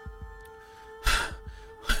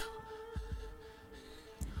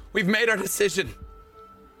 We've made our decision.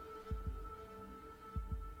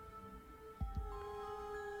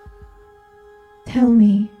 Tell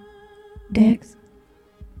me, Dex,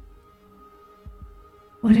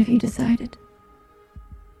 what have you decided?